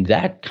so in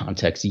that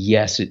context,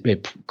 yes,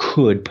 it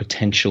could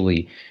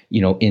potentially,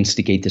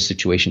 instigate the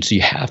situation. So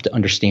you have to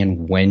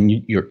understand when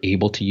you're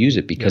able to use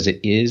it, because it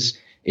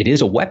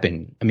is a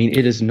weapon. I mean,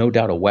 it is no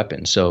doubt a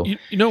weapon. So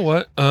you know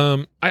what?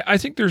 I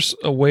think there's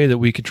a way that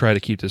we could try to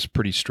keep this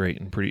pretty straight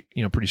and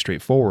pretty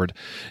straightforward.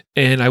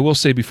 And I will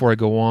say before I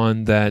go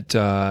on that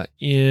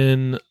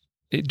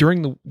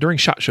during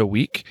SHOT Show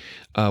week,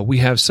 we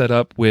have set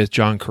up with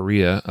John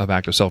Correa of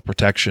Active Self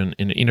Protection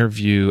an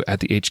interview at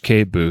the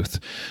HK booth.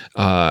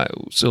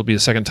 So it'll be the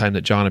second time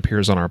that John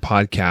appears on our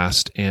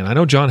podcast. And I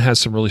know John has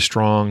some really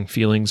strong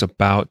feelings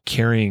about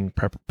carrying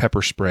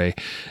pepper spray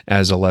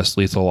as a less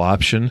lethal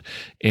option.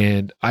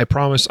 And I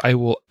promise I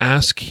will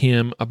ask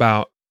him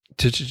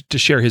to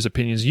share his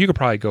opinions. You could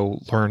probably go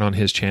learn on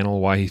his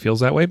channel why he feels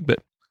that way, but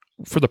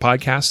for the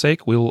podcast's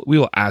sake, we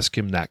will ask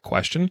him that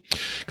question,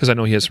 because I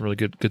know he has some really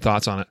good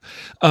thoughts on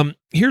it.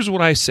 Here's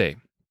what I say.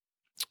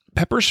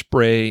 Pepper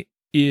spray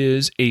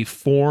is a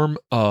form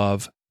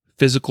of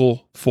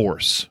physical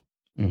force,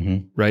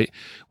 right?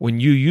 When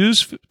you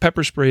use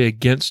pepper spray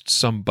against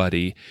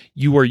somebody,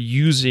 you are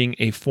using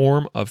a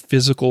form of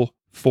physical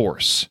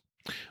force.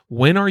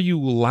 When are you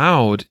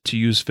allowed to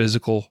use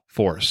physical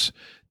force?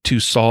 To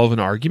solve an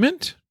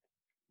argument?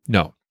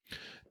 No.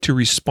 To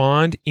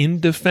respond in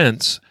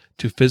defense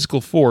to physical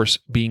force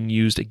being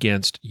used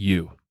against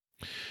you.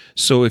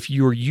 So if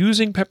you're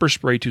using pepper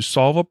spray to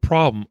solve a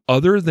problem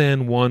other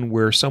than one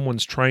where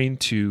someone's trying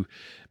to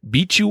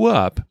beat you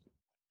up,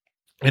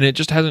 and it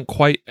just hasn't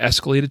quite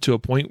escalated to a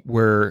point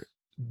where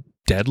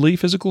deadly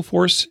physical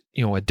force,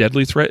 a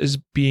deadly threat is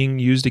being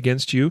used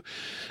against you,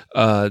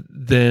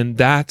 then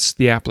that's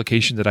the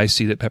application that I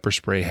see that pepper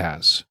spray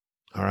has.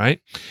 All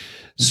right.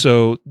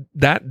 So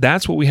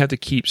that's what we have to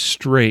keep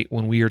straight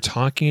when we are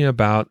talking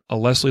about a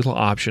less lethal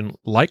option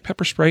like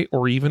pepper spray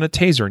or even a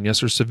taser. And yes,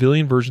 there's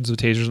civilian versions of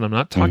tasers, and I'm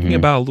not talking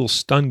about a little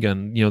stun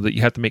gun, that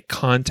you have to make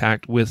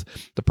contact with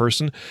the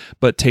person,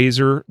 but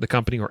Taser, the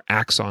company, or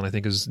Axon, I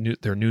think is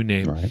their new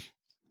name. Right.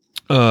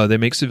 They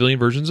make civilian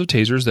versions of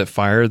tasers that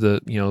fire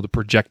the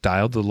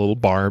projectile, the little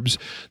barbs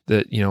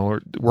that,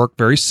 work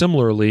very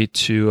similarly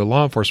to a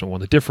law enforcement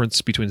one. The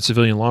difference between the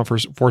civilian and law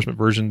enforcement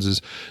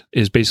versions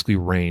is basically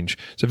range.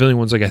 Civilian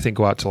ones, I think,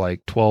 go out to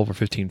like 12 or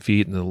 15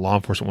 feet, and the law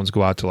enforcement ones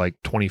go out to like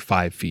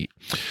 25 feet.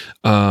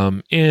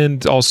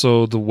 And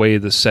also the way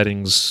the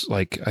settings,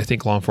 I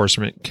think law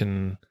enforcement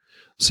can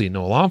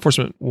law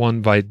enforcement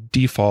one by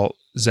default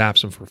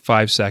zaps them for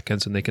 5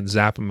 seconds, and they can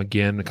zap them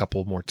again a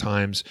couple more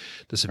times.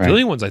 The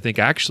civilian ones, I think,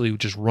 actually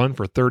just run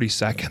for 30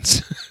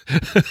 seconds,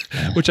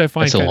 which I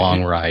find it's a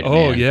long ride.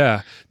 Oh man.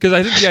 yeah, because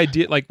I think the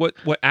idea,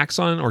 what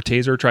Axon or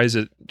Taser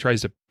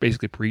tries to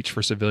basically preach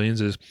for civilians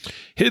is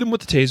hit them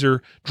with the taser,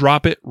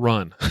 drop it,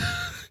 run.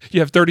 You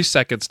have 30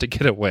 seconds to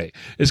get away.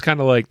 It's kind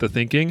of like the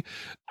thinking.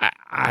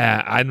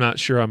 I'm not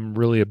sure I'm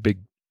really a big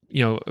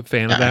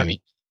fan of that. I mean,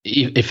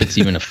 if it's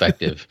even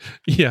effective.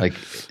 Yeah.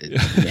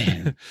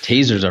 Man,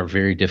 tasers are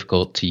very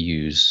difficult to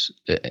use.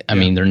 I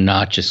mean, they're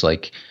not just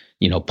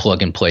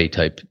plug and play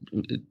type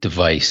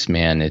device,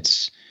 man.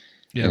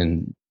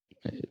 And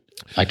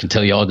I can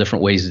tell you all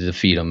different ways to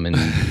defeat them, and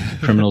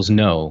criminals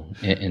know.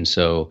 And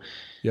so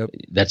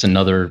that's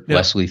another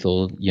less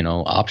lethal,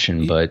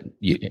 option, but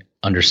you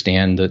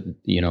understand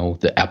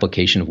the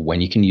application of when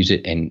you can use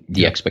it and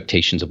the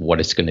expectations of what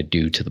it's going to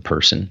do to the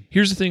person.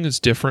 Here's the thing that's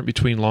different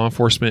between law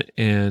enforcement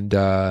and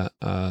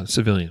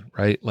civilian,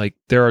 right? Like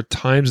there are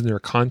times and there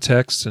are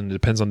contexts, and it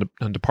depends on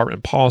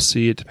department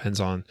policy. It depends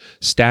on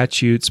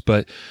statutes,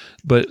 but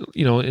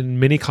in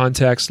many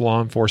contexts,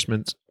 law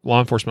enforcement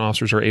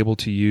officers are able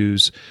to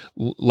use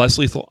less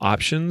lethal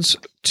options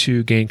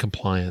to gain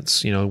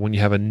compliance. When you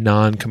have a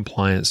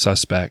non-compliant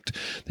suspect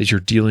that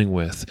you're dealing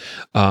with,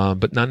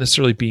 but not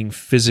necessarily being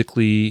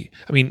physically.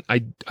 I mean,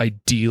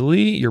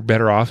 ideally, you're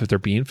better off if they're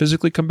being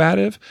physically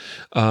combative.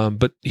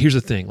 But here's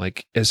the thing: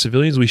 as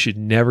civilians, we should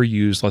never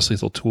use less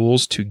lethal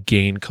tools to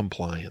gain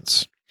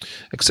compliance,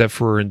 except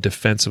for in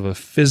defense of a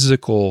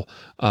physical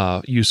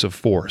use of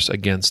force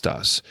against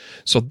us.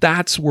 So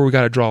that's where we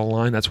got to draw a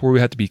line. That's where we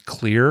have to be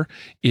clear,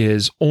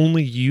 is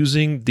only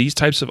using these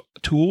types of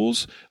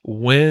tools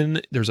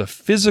when there's a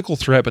physical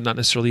threat, but not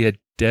necessarily a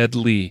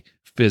deadly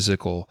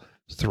physical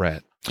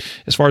threat.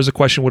 As far as the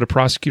question, would a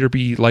prosecutor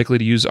be likely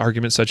to use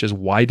arguments such as,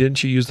 why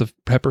didn't you use the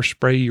pepper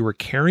spray you were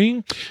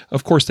carrying?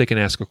 Of course, they can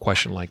ask a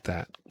question like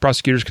that.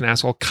 Prosecutors can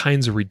ask all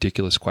kinds of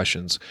ridiculous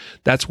questions.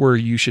 That's where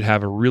you should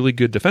have a really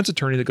good defense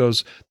attorney that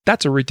goes,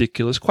 that's a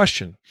ridiculous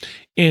question.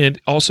 And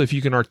also, if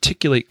you can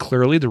articulate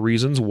clearly the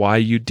reasons why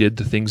you did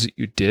the things that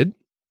you did,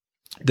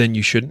 then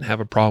you shouldn't have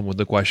a problem with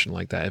the question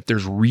like that. If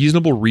there's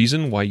reasonable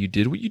reason why you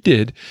did what you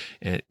did,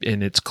 and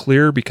it's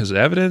clear because of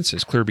evidence,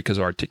 it's clear because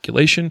of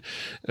articulation,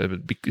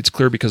 it's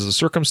clear because of the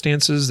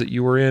circumstances that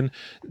you were in,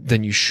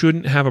 then you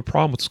shouldn't have a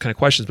problem with those kind of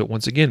questions. But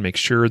once again, make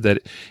sure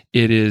that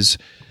it is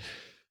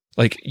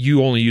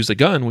you only use the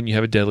gun when you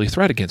have a deadly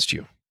threat against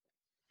you,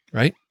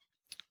 right?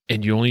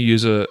 And you only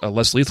use a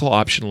less lethal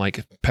option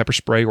like pepper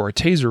spray or a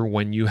taser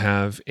when you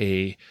have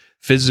a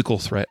physical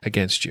threat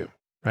against you,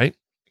 right?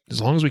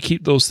 As long as we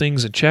keep those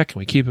things in check and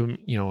we keep them,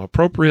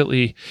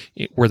 appropriately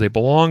where they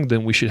belong,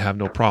 then we should have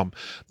no problem.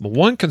 But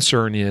one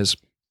concern is,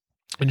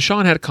 and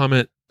Sean had a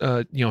comment,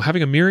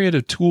 having a myriad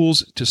of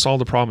tools to solve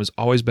the problem is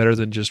always better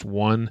than just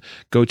one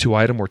go-to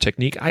item or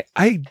technique.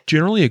 I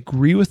generally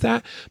agree with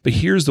that, but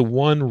here's the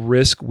one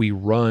risk we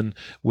run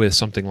with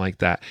something like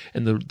that.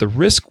 And the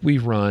risk we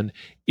run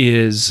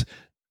is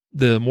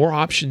the more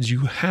options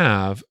you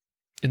have,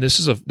 and this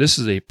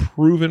is a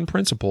proven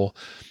principle,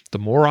 the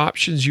more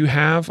options you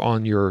have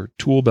on your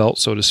tool belt,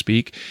 so to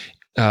speak,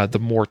 the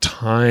more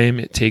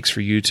time it takes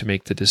for you to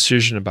make the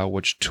decision about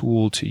which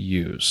tool to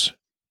use.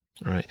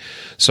 All right.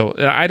 So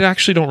I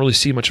actually don't really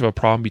see much of a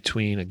problem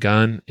between a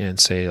gun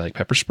and, say, like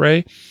pepper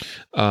spray,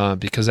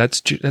 because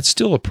that's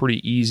still a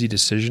pretty easy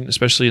decision,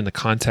 especially in the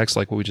context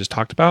like what we just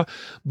talked about.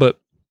 But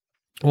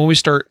when we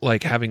start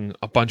having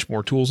a bunch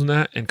more tools in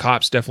that, and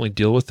cops definitely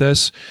deal with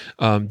this,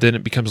 then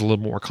it becomes a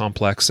little more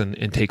complex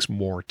and takes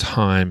more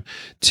time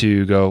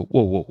to go,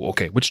 whoa,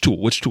 okay, which tool,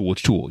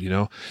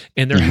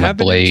 And there have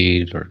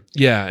been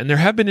and there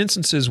have been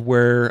instances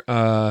where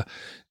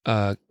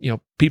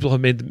people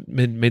have made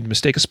the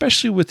mistake,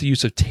 especially with the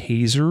use of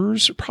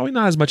tasers. Probably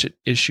not as much an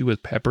issue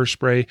with pepper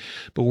spray,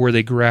 but where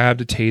they grabbed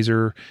a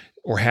taser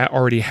or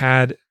already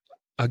had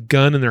a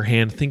gun in their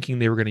hand thinking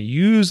they were going to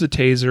use the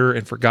taser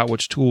and forgot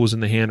which tool was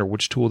in the hand or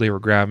which tool they were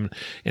grabbing,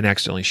 and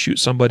accidentally shoot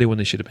somebody when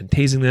they should have been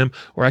tasing them,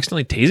 or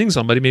accidentally tasing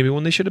somebody maybe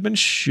when they should have been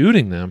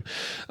shooting them.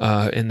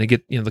 And they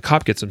get, the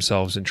cop gets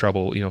themselves in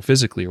trouble,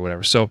 physically or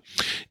whatever. So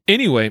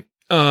anyway,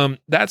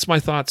 that's my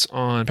thoughts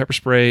on pepper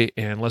spray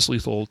and less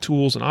lethal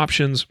tools and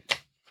options.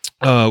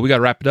 We got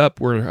to wrap it up.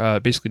 We're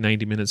basically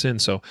 90 minutes in.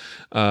 So,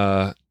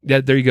 yeah,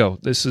 there you go.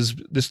 This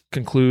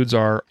concludes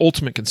our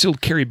Ultimate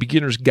Concealed Carry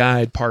Beginner's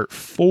Guide Part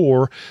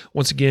 4.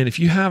 Once again, if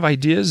you have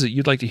ideas that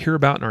you'd like to hear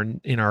about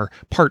in our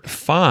Part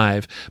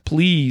 5,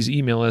 please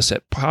email us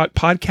at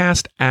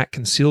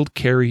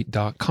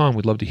podcast@concealedcarry.com.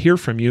 We'd love to hear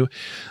from you.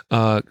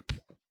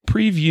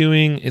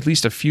 Previewing at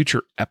least a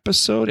future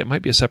episode. It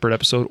might be a separate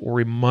episode, or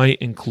we might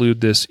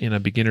include this in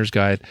a beginner's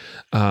guide.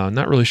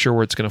 Not really sure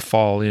where it's going to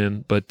fall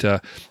in, but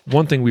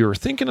one thing we were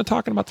thinking of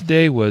talking about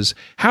today was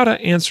how to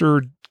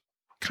answer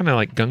kind of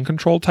like gun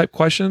control type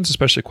questions,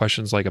 especially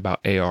questions like about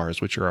ARs,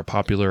 which are a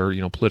popular,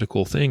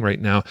 political thing right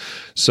now.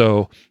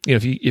 So,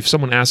 if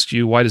someone asks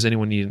you, why does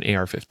anyone need an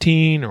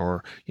AR-15,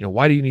 or,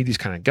 why do you need these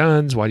kind of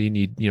guns? Why do you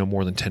need,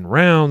 more than 10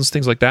 rounds?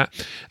 Things like that.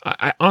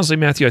 I honestly,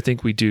 Matthew, I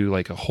think we do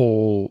like a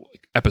whole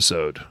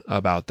episode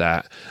about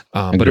that.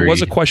 But it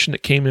was a question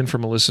that came in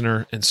from a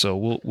listener, and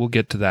so we'll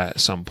get to that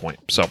at some point.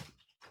 So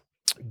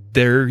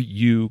there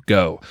you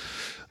go.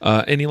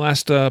 Any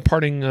last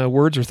parting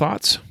words or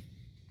thoughts?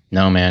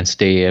 No, man.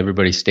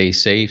 Everybody stay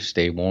safe,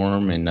 stay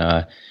warm,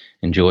 and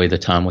enjoy the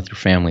time with your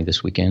family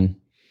this weekend.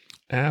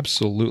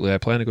 Absolutely. I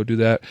plan to go do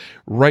that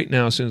right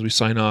now as soon as we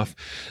sign off.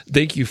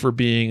 Thank you for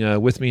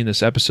being with me in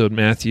this episode,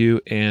 Matthew.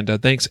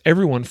 And thanks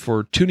everyone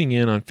for tuning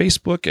in on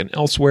Facebook and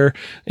elsewhere,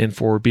 and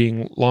for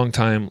being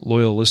longtime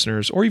loyal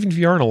listeners, or even if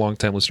you aren't a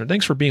longtime listener,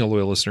 thanks for being a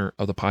loyal listener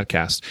of the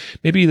podcast.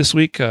 Maybe this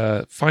week,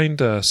 find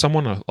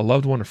someone, a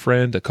loved one, a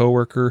friend, a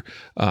coworker,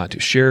 to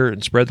share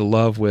and spread the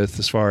love with,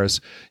 as far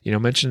as,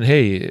 mention,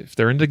 hey, if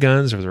they're into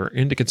guns or they're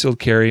into concealed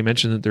carry,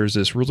 mention that there's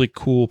this really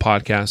cool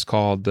podcast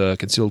called the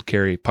Concealed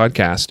Carry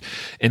Podcast.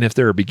 And if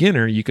they're a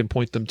beginner, you can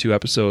point them to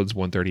episodes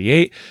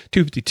 138,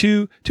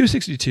 252,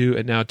 262,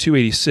 and now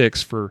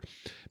 286 for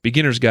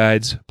beginner's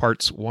guides,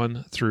 parts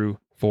 1 through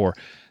 4.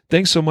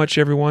 Thanks so much,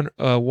 everyone.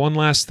 One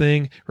last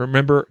thing.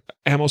 Remember,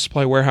 Ammo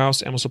Supply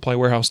Warehouse,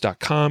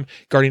 AmmoSupplyWarehouse.com.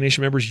 Guardian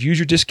Nation members, use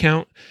your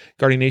discount,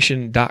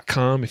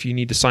 GuardianNation.com, if you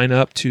need to sign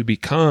up to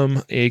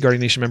become a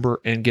Guardian Nation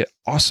member and get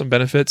awesome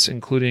benefits,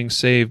 including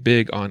save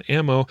big on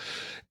ammo.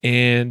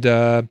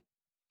 And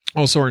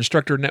also, our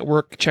instructor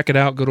network, check it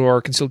out. Go to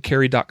our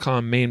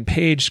concealedcarry.com main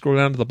page, scroll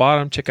down to the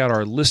bottom, check out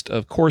our list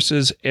of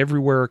courses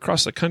everywhere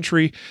across the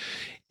country.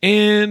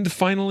 And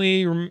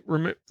finally,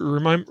 remember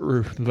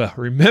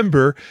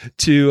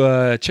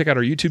to check out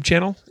our YouTube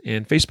channel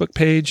and Facebook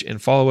page,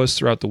 and follow us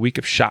throughout the Week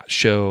of SHOT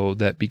Show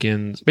that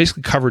begins.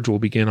 Basically, coverage will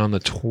begin on the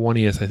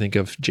 20th, I think,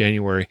 of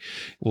January.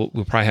 We'll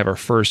probably have our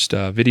first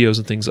videos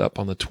and things up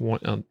on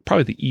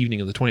probably the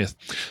evening of the 20th.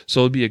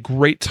 So it'll be a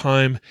great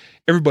time.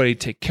 Everybody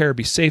take care,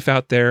 be safe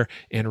out there,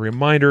 and a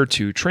reminder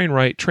to train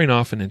right, train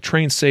often, and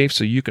train safe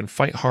so you can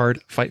fight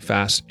hard, fight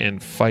fast,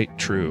 and fight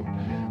true.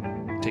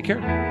 Take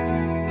care.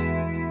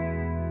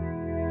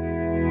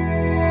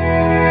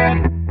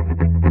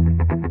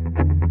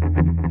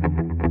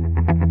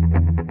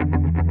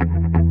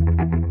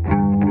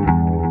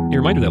 A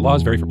reminder that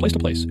laws vary from place to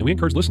place, and we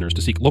encourage listeners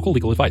to seek local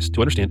legal advice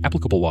to understand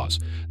applicable laws.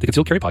 The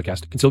Concealed Carry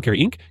Podcast, Concealed Carry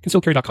Inc.,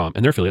 ConcealedCarry.com,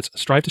 and their affiliates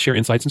strive to share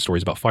insights and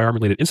stories about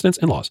firearm-related incidents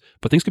and laws,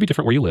 but things could be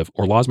different where you live,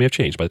 or laws may have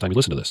changed by the time you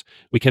listen to this.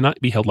 We cannot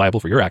be held liable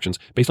for your actions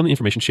based on the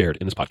information shared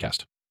in this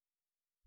podcast.